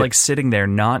she's just like sitting there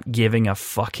not giving a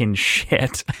fucking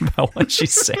shit about what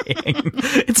she's saying.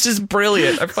 It's just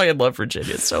brilliant. I fucking love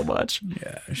Virginia so much.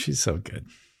 Yeah, she's so good.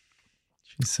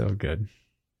 She's so good.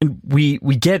 And we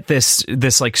get this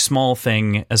like small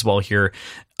thing as well here.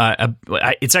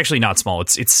 It's actually not small.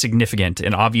 It's significant,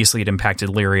 and obviously it impacted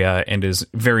Lyria and is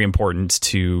very important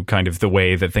to kind of the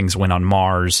way that things went on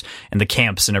Mars and the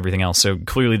camps and everything else. So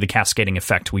clearly the cascading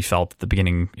effect we felt at the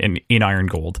beginning in Iron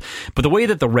Gold. But the way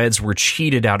that the Reds were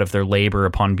cheated out of their labor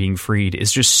upon being freed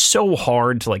is just so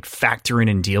hard to like factor in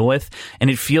and deal with, and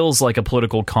it feels like a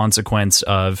political consequence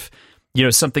of, you know,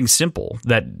 something simple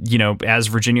that, you know, as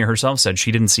Virginia herself said,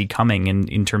 she didn't see coming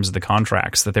in terms of the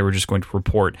contracts, that they were just going to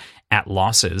report at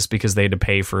losses because they had to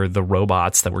pay for the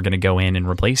robots that were going to go in and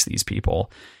replace these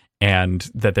people, and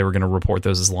that they were going to report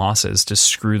those as losses to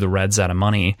screw the Reds out of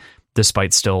money,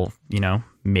 despite still, you know,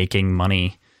 making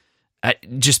money.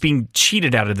 Just being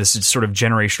cheated out of this sort of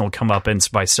generational comeuppance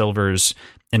by Silvers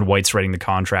and Whites writing the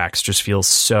contracts just feels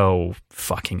so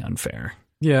fucking unfair.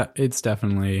 Yeah, it's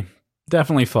definitely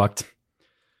fucked.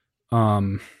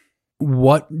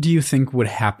 What do you think would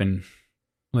happen?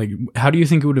 Like, how do you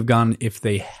think it would have gone if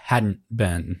they hadn't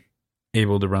been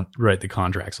able to write the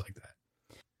contracts like that?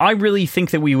 I really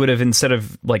think that we would have, instead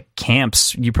of like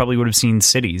camps, you probably would have seen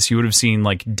cities. You would have seen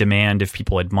like demand if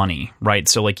people had money, right?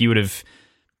 So like you would have,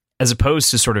 as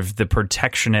opposed to sort of the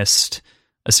protectionist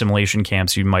assimilation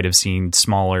camps, you might have seen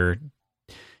smaller.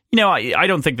 You know, I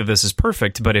don't think that this is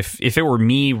perfect, but if it were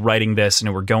me writing this and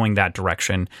it were going that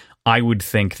direction, I would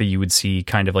think that you would see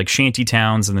kind of like shanty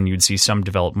towns, and then you'd see some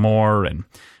develop more and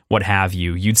what have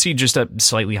you. You'd see just a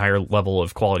slightly higher level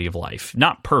of quality of life.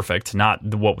 Not perfect, not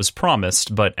what was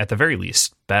promised, but at the very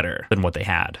least better than what they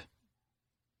had.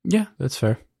 Yeah, that's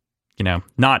fair. You know,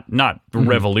 not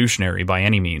revolutionary by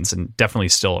any means, and definitely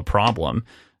still a problem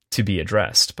to be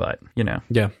addressed, but, you know.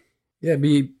 Yeah. Yeah,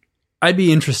 I'd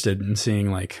be interested in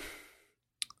seeing like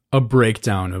a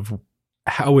breakdown of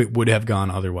how it would have gone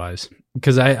otherwise.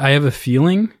 Because I have a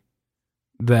feeling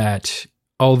that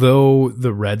although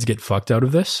the Reds get fucked out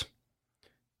of this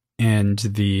and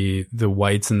the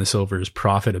Whites and the Silvers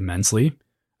profit immensely,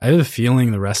 I have a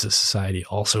feeling the rest of society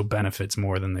also benefits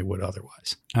more than they would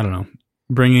otherwise. I don't know.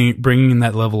 Bringing in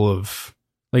that level of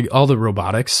like all the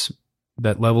robotics,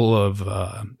 that level of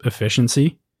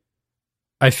efficiency,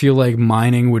 I feel like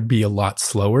mining would be a lot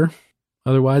slower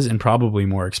otherwise, and probably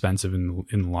more expensive in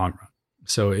the long run.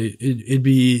 So it'd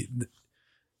be,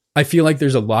 I feel like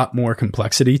there's a lot more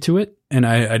complexity to it, and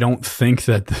I don't think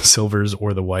that the Silvers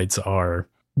or the Whites are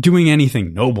doing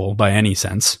anything noble by any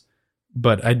sense.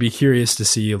 But I'd be curious to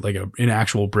see like an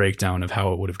actual breakdown of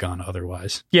how it would have gone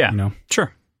otherwise. Yeah, you know,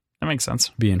 sure, that makes sense.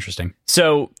 Be interesting.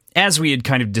 So, as we had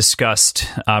kind of discussed,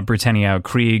 Britannia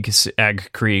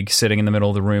Ag Krieg sitting in the middle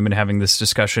of the room and having this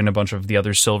discussion, a bunch of the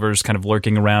other Silvers kind of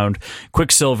lurking around,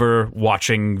 Quicksilver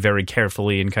watching very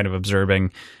carefully and kind of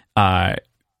observing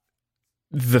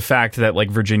the fact that like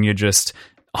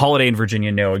Holiday and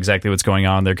Virginia know exactly what's going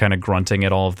on. They're kind of grunting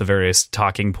at all of the various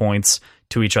talking points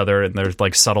to each other, and there's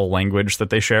like subtle language that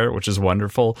they share, which is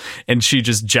wonderful. And she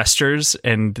just gestures,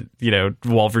 and you know,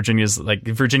 while Virginia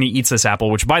eats this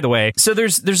apple, which by the way, so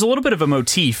there's a little bit of a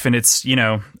motif, and it's, you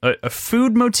know, a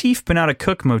food motif, but not a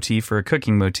cook motif or a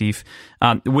cooking motif.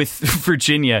 With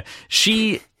Virginia,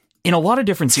 she, in a lot of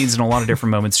different scenes, in a lot of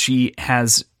different moments, she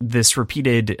has this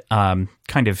repeated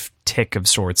kind of tick of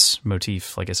sorts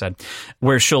motif, like I said,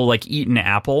 where she'll like eat an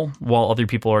apple while other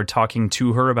people are talking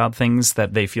to her about things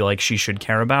that they feel like she should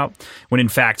care about, when in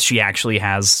fact she actually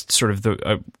has sort of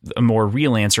a more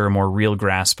real answer, a more real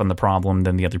grasp on the problem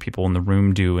than the other people in the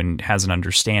room do, and has an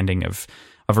understanding of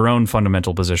her own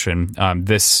fundamental position.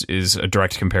 This is a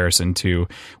direct comparison to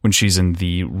when she's in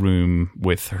the room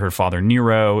with her father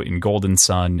Nero in Golden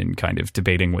Sun and kind of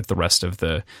debating with the rest of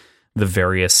the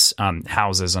various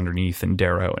houses underneath in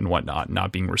Darrow and whatnot,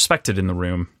 not being respected in the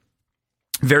room.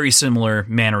 Very similar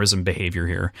mannerism behavior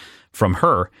here from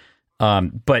her.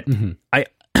 But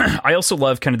I also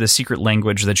love kind of the secret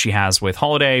language that she has with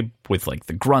Holiday, with like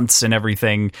the grunts and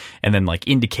everything, and then like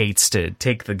indicates to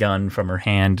take the gun from her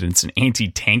hand. And it's an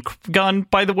anti-tank gun,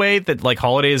 by the way, that like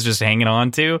Holiday is just hanging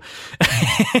on to.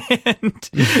 And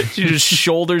she just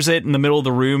shoulders it in the middle of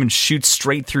the room and shoots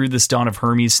straight through this Dawn of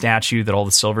Hermes statue that all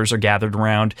the Silvers are gathered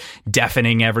around,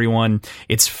 deafening everyone.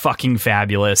 It's fucking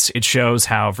fabulous. It shows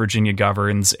how Virginia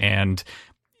governs, and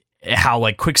how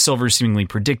like Quicksilver seemingly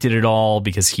predicted it all,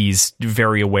 because he's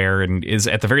very aware and is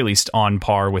at the very least on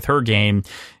par with her game.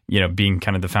 You know, being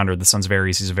kind of the founder of the Sons of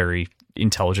Ares, he's a very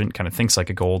intelligent, kind of thinks like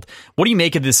a gold. What do you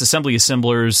make of this assembly of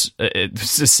silvers,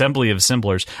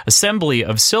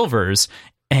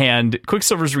 and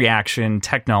Quicksilver's reaction,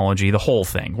 technology, the whole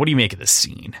thing? What do you make of this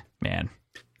scene, man?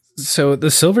 So the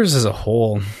Silvers as a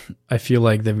whole, I feel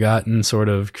like they've gotten sort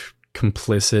of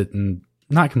complacent and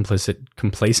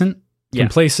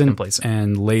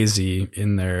lazy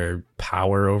in their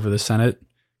power over the Senate,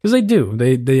 because they do.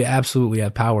 They absolutely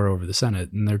have power over the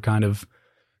Senate, and they're kind of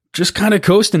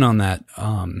coasting on that.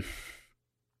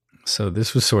 So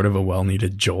this was sort of a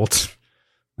well-needed jolt.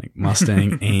 Like,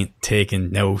 Mustang ain't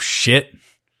taking no shit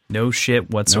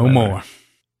whatsoever. No more.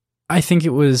 I think it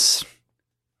was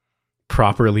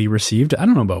properly received. I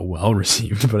don't know about well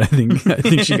received, but I think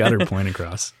she got her point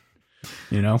across.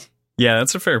 You know? Yeah,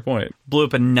 that's a fair point. Blew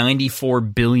up a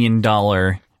 $94 billion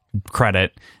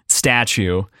credit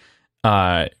statue,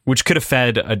 which could have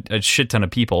fed a shit ton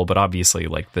of people, but obviously,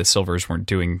 like, the Silvers weren't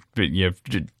doing.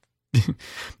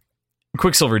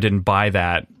 Quicksilver didn't buy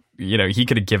that. You know, he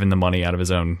could have given the money out of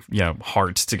his own,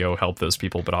 heart to go help those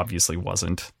people, but obviously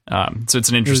wasn't. So it's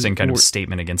an interesting kind of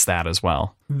statement against that as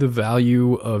well. The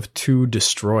value of 2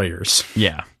 destroyers.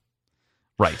 Yeah.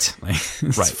 Right.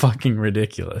 It's right. Fucking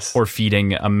ridiculous. Or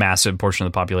feeding a massive portion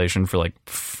of the population for like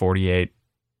 48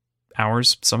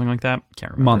 hours, something like that.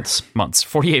 Can't remember. Months.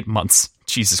 48 months.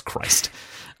 Jesus Christ.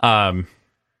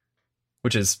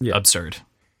 Which is absurd.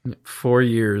 4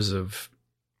 years of...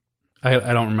 I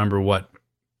don't remember what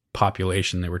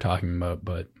population they were talking about,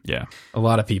 but yeah, a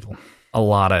lot of people. A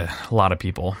lot of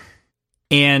people.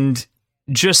 And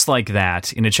just like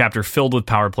that, in a chapter filled with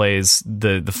power plays,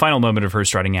 the final moment of her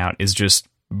starting out is just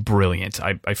brilliant.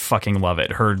 I fucking love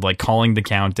it. Her like calling the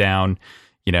countdown,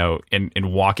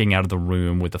 and walking out of the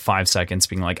room with the 5 seconds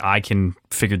being like, I can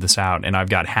figure this out, and I've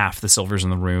got half the Silvers in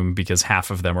the room because half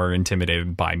of them are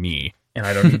intimidated by me, and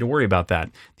I don't need to worry about that.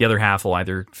 The other half will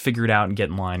either figure it out and get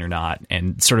in line or not.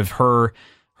 And sort of her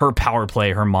power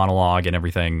play, her monologue and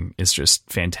everything is just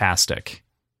fantastic.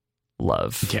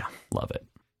 Love it.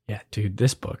 Yeah, dude,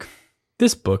 this book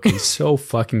is so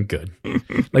fucking good.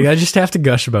 Like, I just have to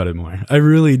gush about it more. I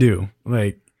really do.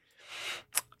 Like,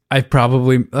 I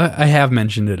have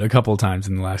mentioned it a couple of times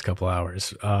in the last couple of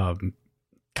hours. God,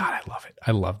 I love it.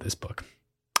 I love this book.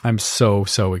 I'm so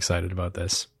excited about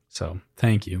this. So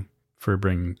thank you for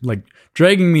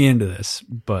dragging me into this.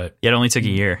 But it only took a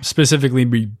year. Specifically,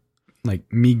 me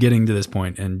getting to this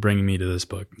point and bringing me to this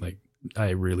book. Like,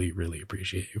 I really, really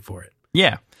appreciate you for it.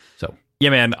 Yeah. So. Yeah,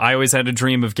 man, I always had a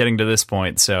dream of getting to this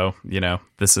point. So,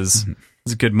 this is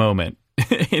a good moment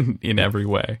in every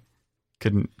way.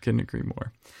 Couldn't agree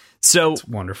more. So it's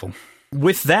wonderful.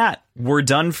 With that, we're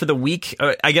done for the week.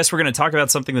 I guess we're going to talk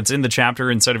about something that's in the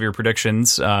chapter instead of your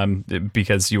predictions,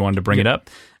 because you wanted to bring it up.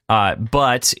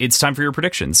 But it's time for your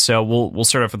predictions. So we'll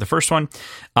start off with the first one.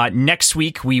 Next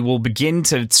week, we will begin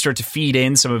to start to feed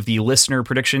in some of the listener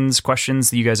predictions,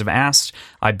 questions that you guys have asked.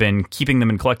 I've been keeping them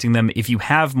and collecting them. If you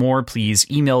have more, please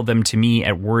email them to me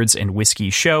at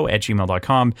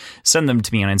wordsandwhiskeyshow@gmail.com. Send them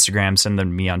to me on Instagram. Send them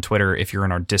to me on Twitter. If you're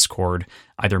in our Discord,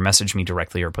 either message me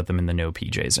directly or put them in the no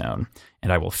PJ zone.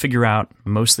 And I will figure out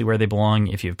mostly where they belong.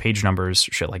 If you have page numbers,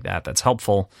 shit like that, that's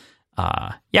helpful.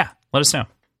 Let us know.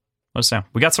 Let us know.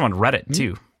 We got some on Reddit,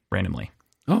 too, randomly.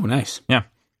 Oh, nice. Yeah.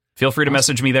 Feel free to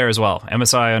message me there as well.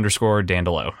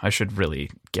 MSI_Dandelo. I should really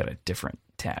get a different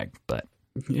tag, but...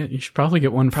 Yeah, you should probably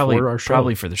get one for our show.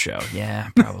 Probably for the show. Yeah,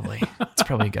 probably. It's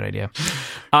probably a good idea.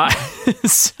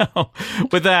 So,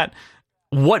 with that,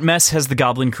 what mess has the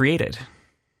goblin created?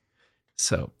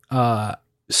 So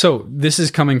this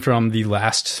is coming from the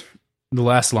last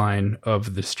line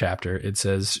of this chapter. It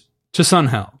says, to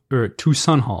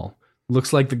Sunhall.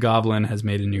 Looks like the goblin has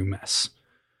made a new mess.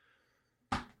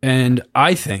 And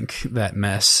I think that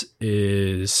mess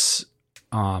is...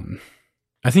 I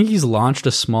think he's launched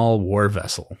a small war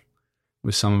vessel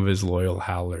with some of his loyal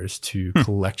howlers to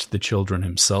collect the children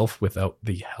himself without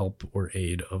the help or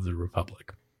aid of the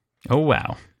Republic. Oh,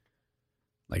 wow.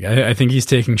 Like, I think he's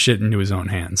taking shit into his own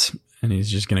hands, and he's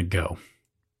just going to go.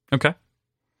 Okay.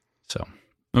 So.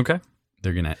 Okay.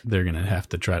 They're gonna have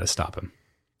to try to stop him.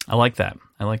 I like that.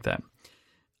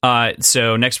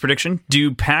 So next prediction: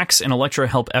 do Pax and Elektra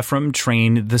help Ephraim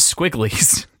train the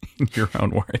Squigglies? In your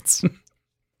own words.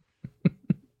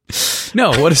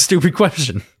 No, what a stupid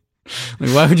question.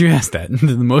 Like, why would you ask that?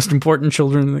 They're the most important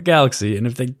children in the galaxy, and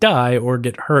if they die or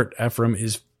get hurt, Ephraim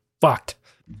is fucked.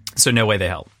 So no way they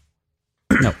help.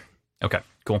 No. Okay.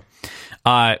 Cool.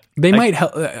 They might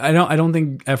help. I don't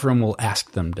think Ephraim will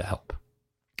ask them to help.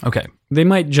 Okay. They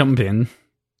might jump in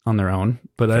on their own,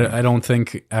 but I don't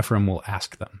think Ephraim will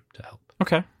ask them to help.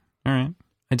 Okay. All right.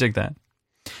 I dig that.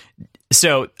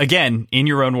 So, again, in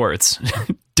your own words,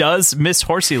 does Miss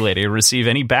Horsey Lady receive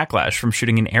any backlash from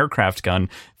shooting an aircraft gun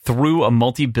through a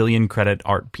multi-billion credit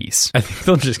art piece? I think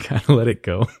they'll just kind of let it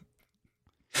go.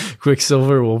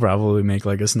 Quicksilver will probably make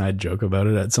like a snide joke about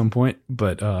it at some point,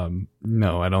 but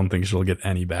no, I don't think she'll get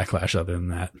any backlash other than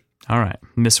that. All right.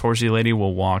 Miss Horsey Lady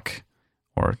will walk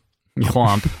or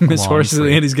clomp. Miss Horsey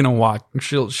Lady's going to walk.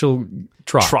 She'll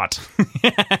trot.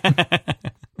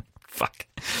 Fuck.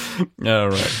 All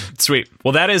right. Sweet.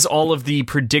 Well, that is all of the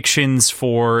predictions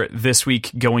for this week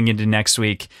going into next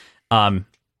week.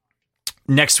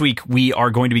 Next week, we are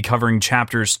going to be covering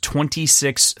chapters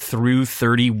 26 through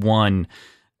 31.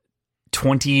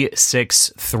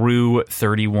 26 through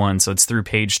 31. So it's through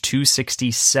page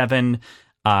 267.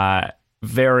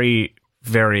 Very,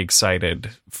 very excited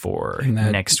for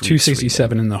next week.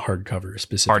 267 in the hardcover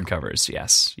specifically. Hardcovers,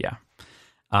 yes. Yeah.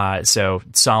 So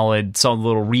solid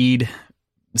little read.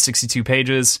 62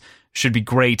 pages. Should be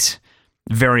great.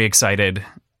 Very excited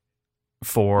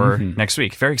for next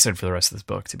week. Very excited for the rest of this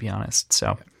book, to be honest.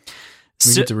 So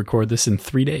we get to record this in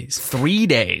 3 days. 3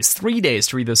 days. 3 days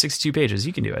to read those 62 pages.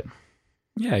 You can do it.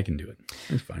 Yeah, I can do it.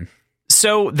 It's fine.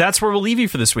 So that's where we'll leave you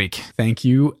for this week. Thank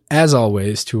you, as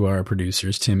always, to our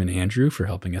producers, Tim and Andrew, for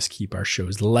helping us keep our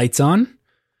show's lights on.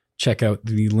 Check out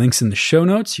the links in the show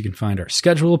notes. You can find our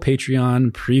schedule,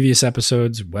 Patreon, previous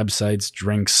episodes, websites,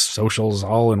 drinks, socials,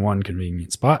 all in one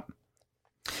convenient spot.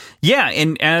 Yeah,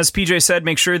 and as PJ said,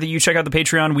 make sure that you check out the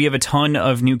Patreon. We have a ton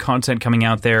of new content coming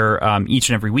out there each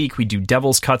and every week. We do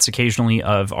Devil's Cuts occasionally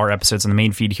of our episodes on the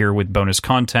main feed here with bonus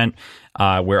content,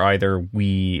 where either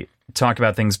we talk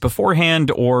about things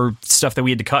beforehand or stuff that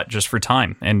we had to cut just for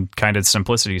time and kind of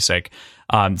simplicity's sake.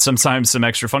 Sometimes some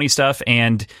extra funny stuff,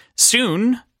 and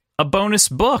soon a bonus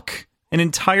book, an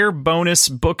entire bonus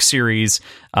book series,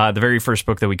 the very first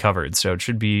book that we covered. So it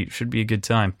should be a good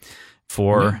time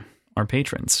for our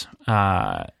patrons.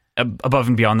 Above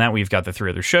and beyond that, we've got the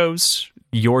 3 other shows: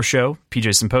 your show,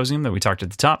 PJ Symposium, that we talked at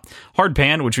the top,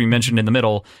 Hardpan, which we mentioned in the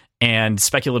middle, and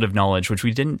Speculative Knowledge, which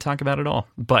we didn't talk about at all.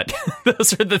 But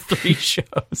those are the 3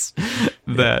 shows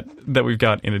that we've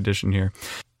got in addition here.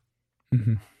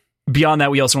 Mm-hmm. Beyond that,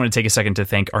 we also want to take a second to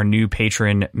thank our new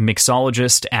patron,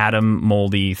 mixologist Adam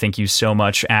Moldy. Thank you so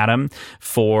much, Adam,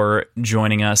 for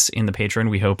joining us in the Patreon.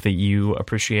 We hope that you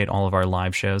appreciate all of our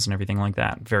live shows and everything like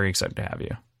that. Very excited to have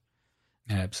you.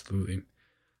 Absolutely.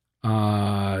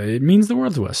 It means the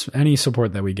world to us. Any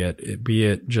support that we get, be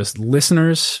it just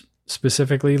listeners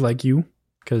specifically like you,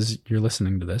 because you're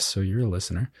listening to this, so you're a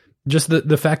listener. Just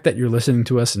the fact that you're listening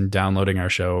to us and downloading our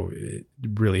show, it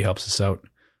really helps us out.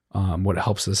 What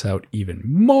helps us out even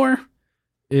more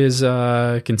is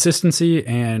consistency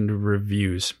and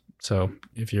reviews. So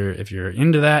if you're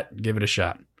into that, give it a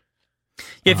shot.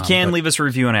 If you can, leave us a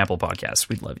review on Apple Podcasts.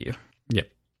 We'd love you. Yep.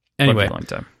 Anyway, love you a long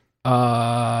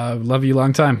time. Love you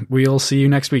long time. We'll see you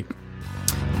next week.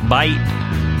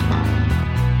 Bye.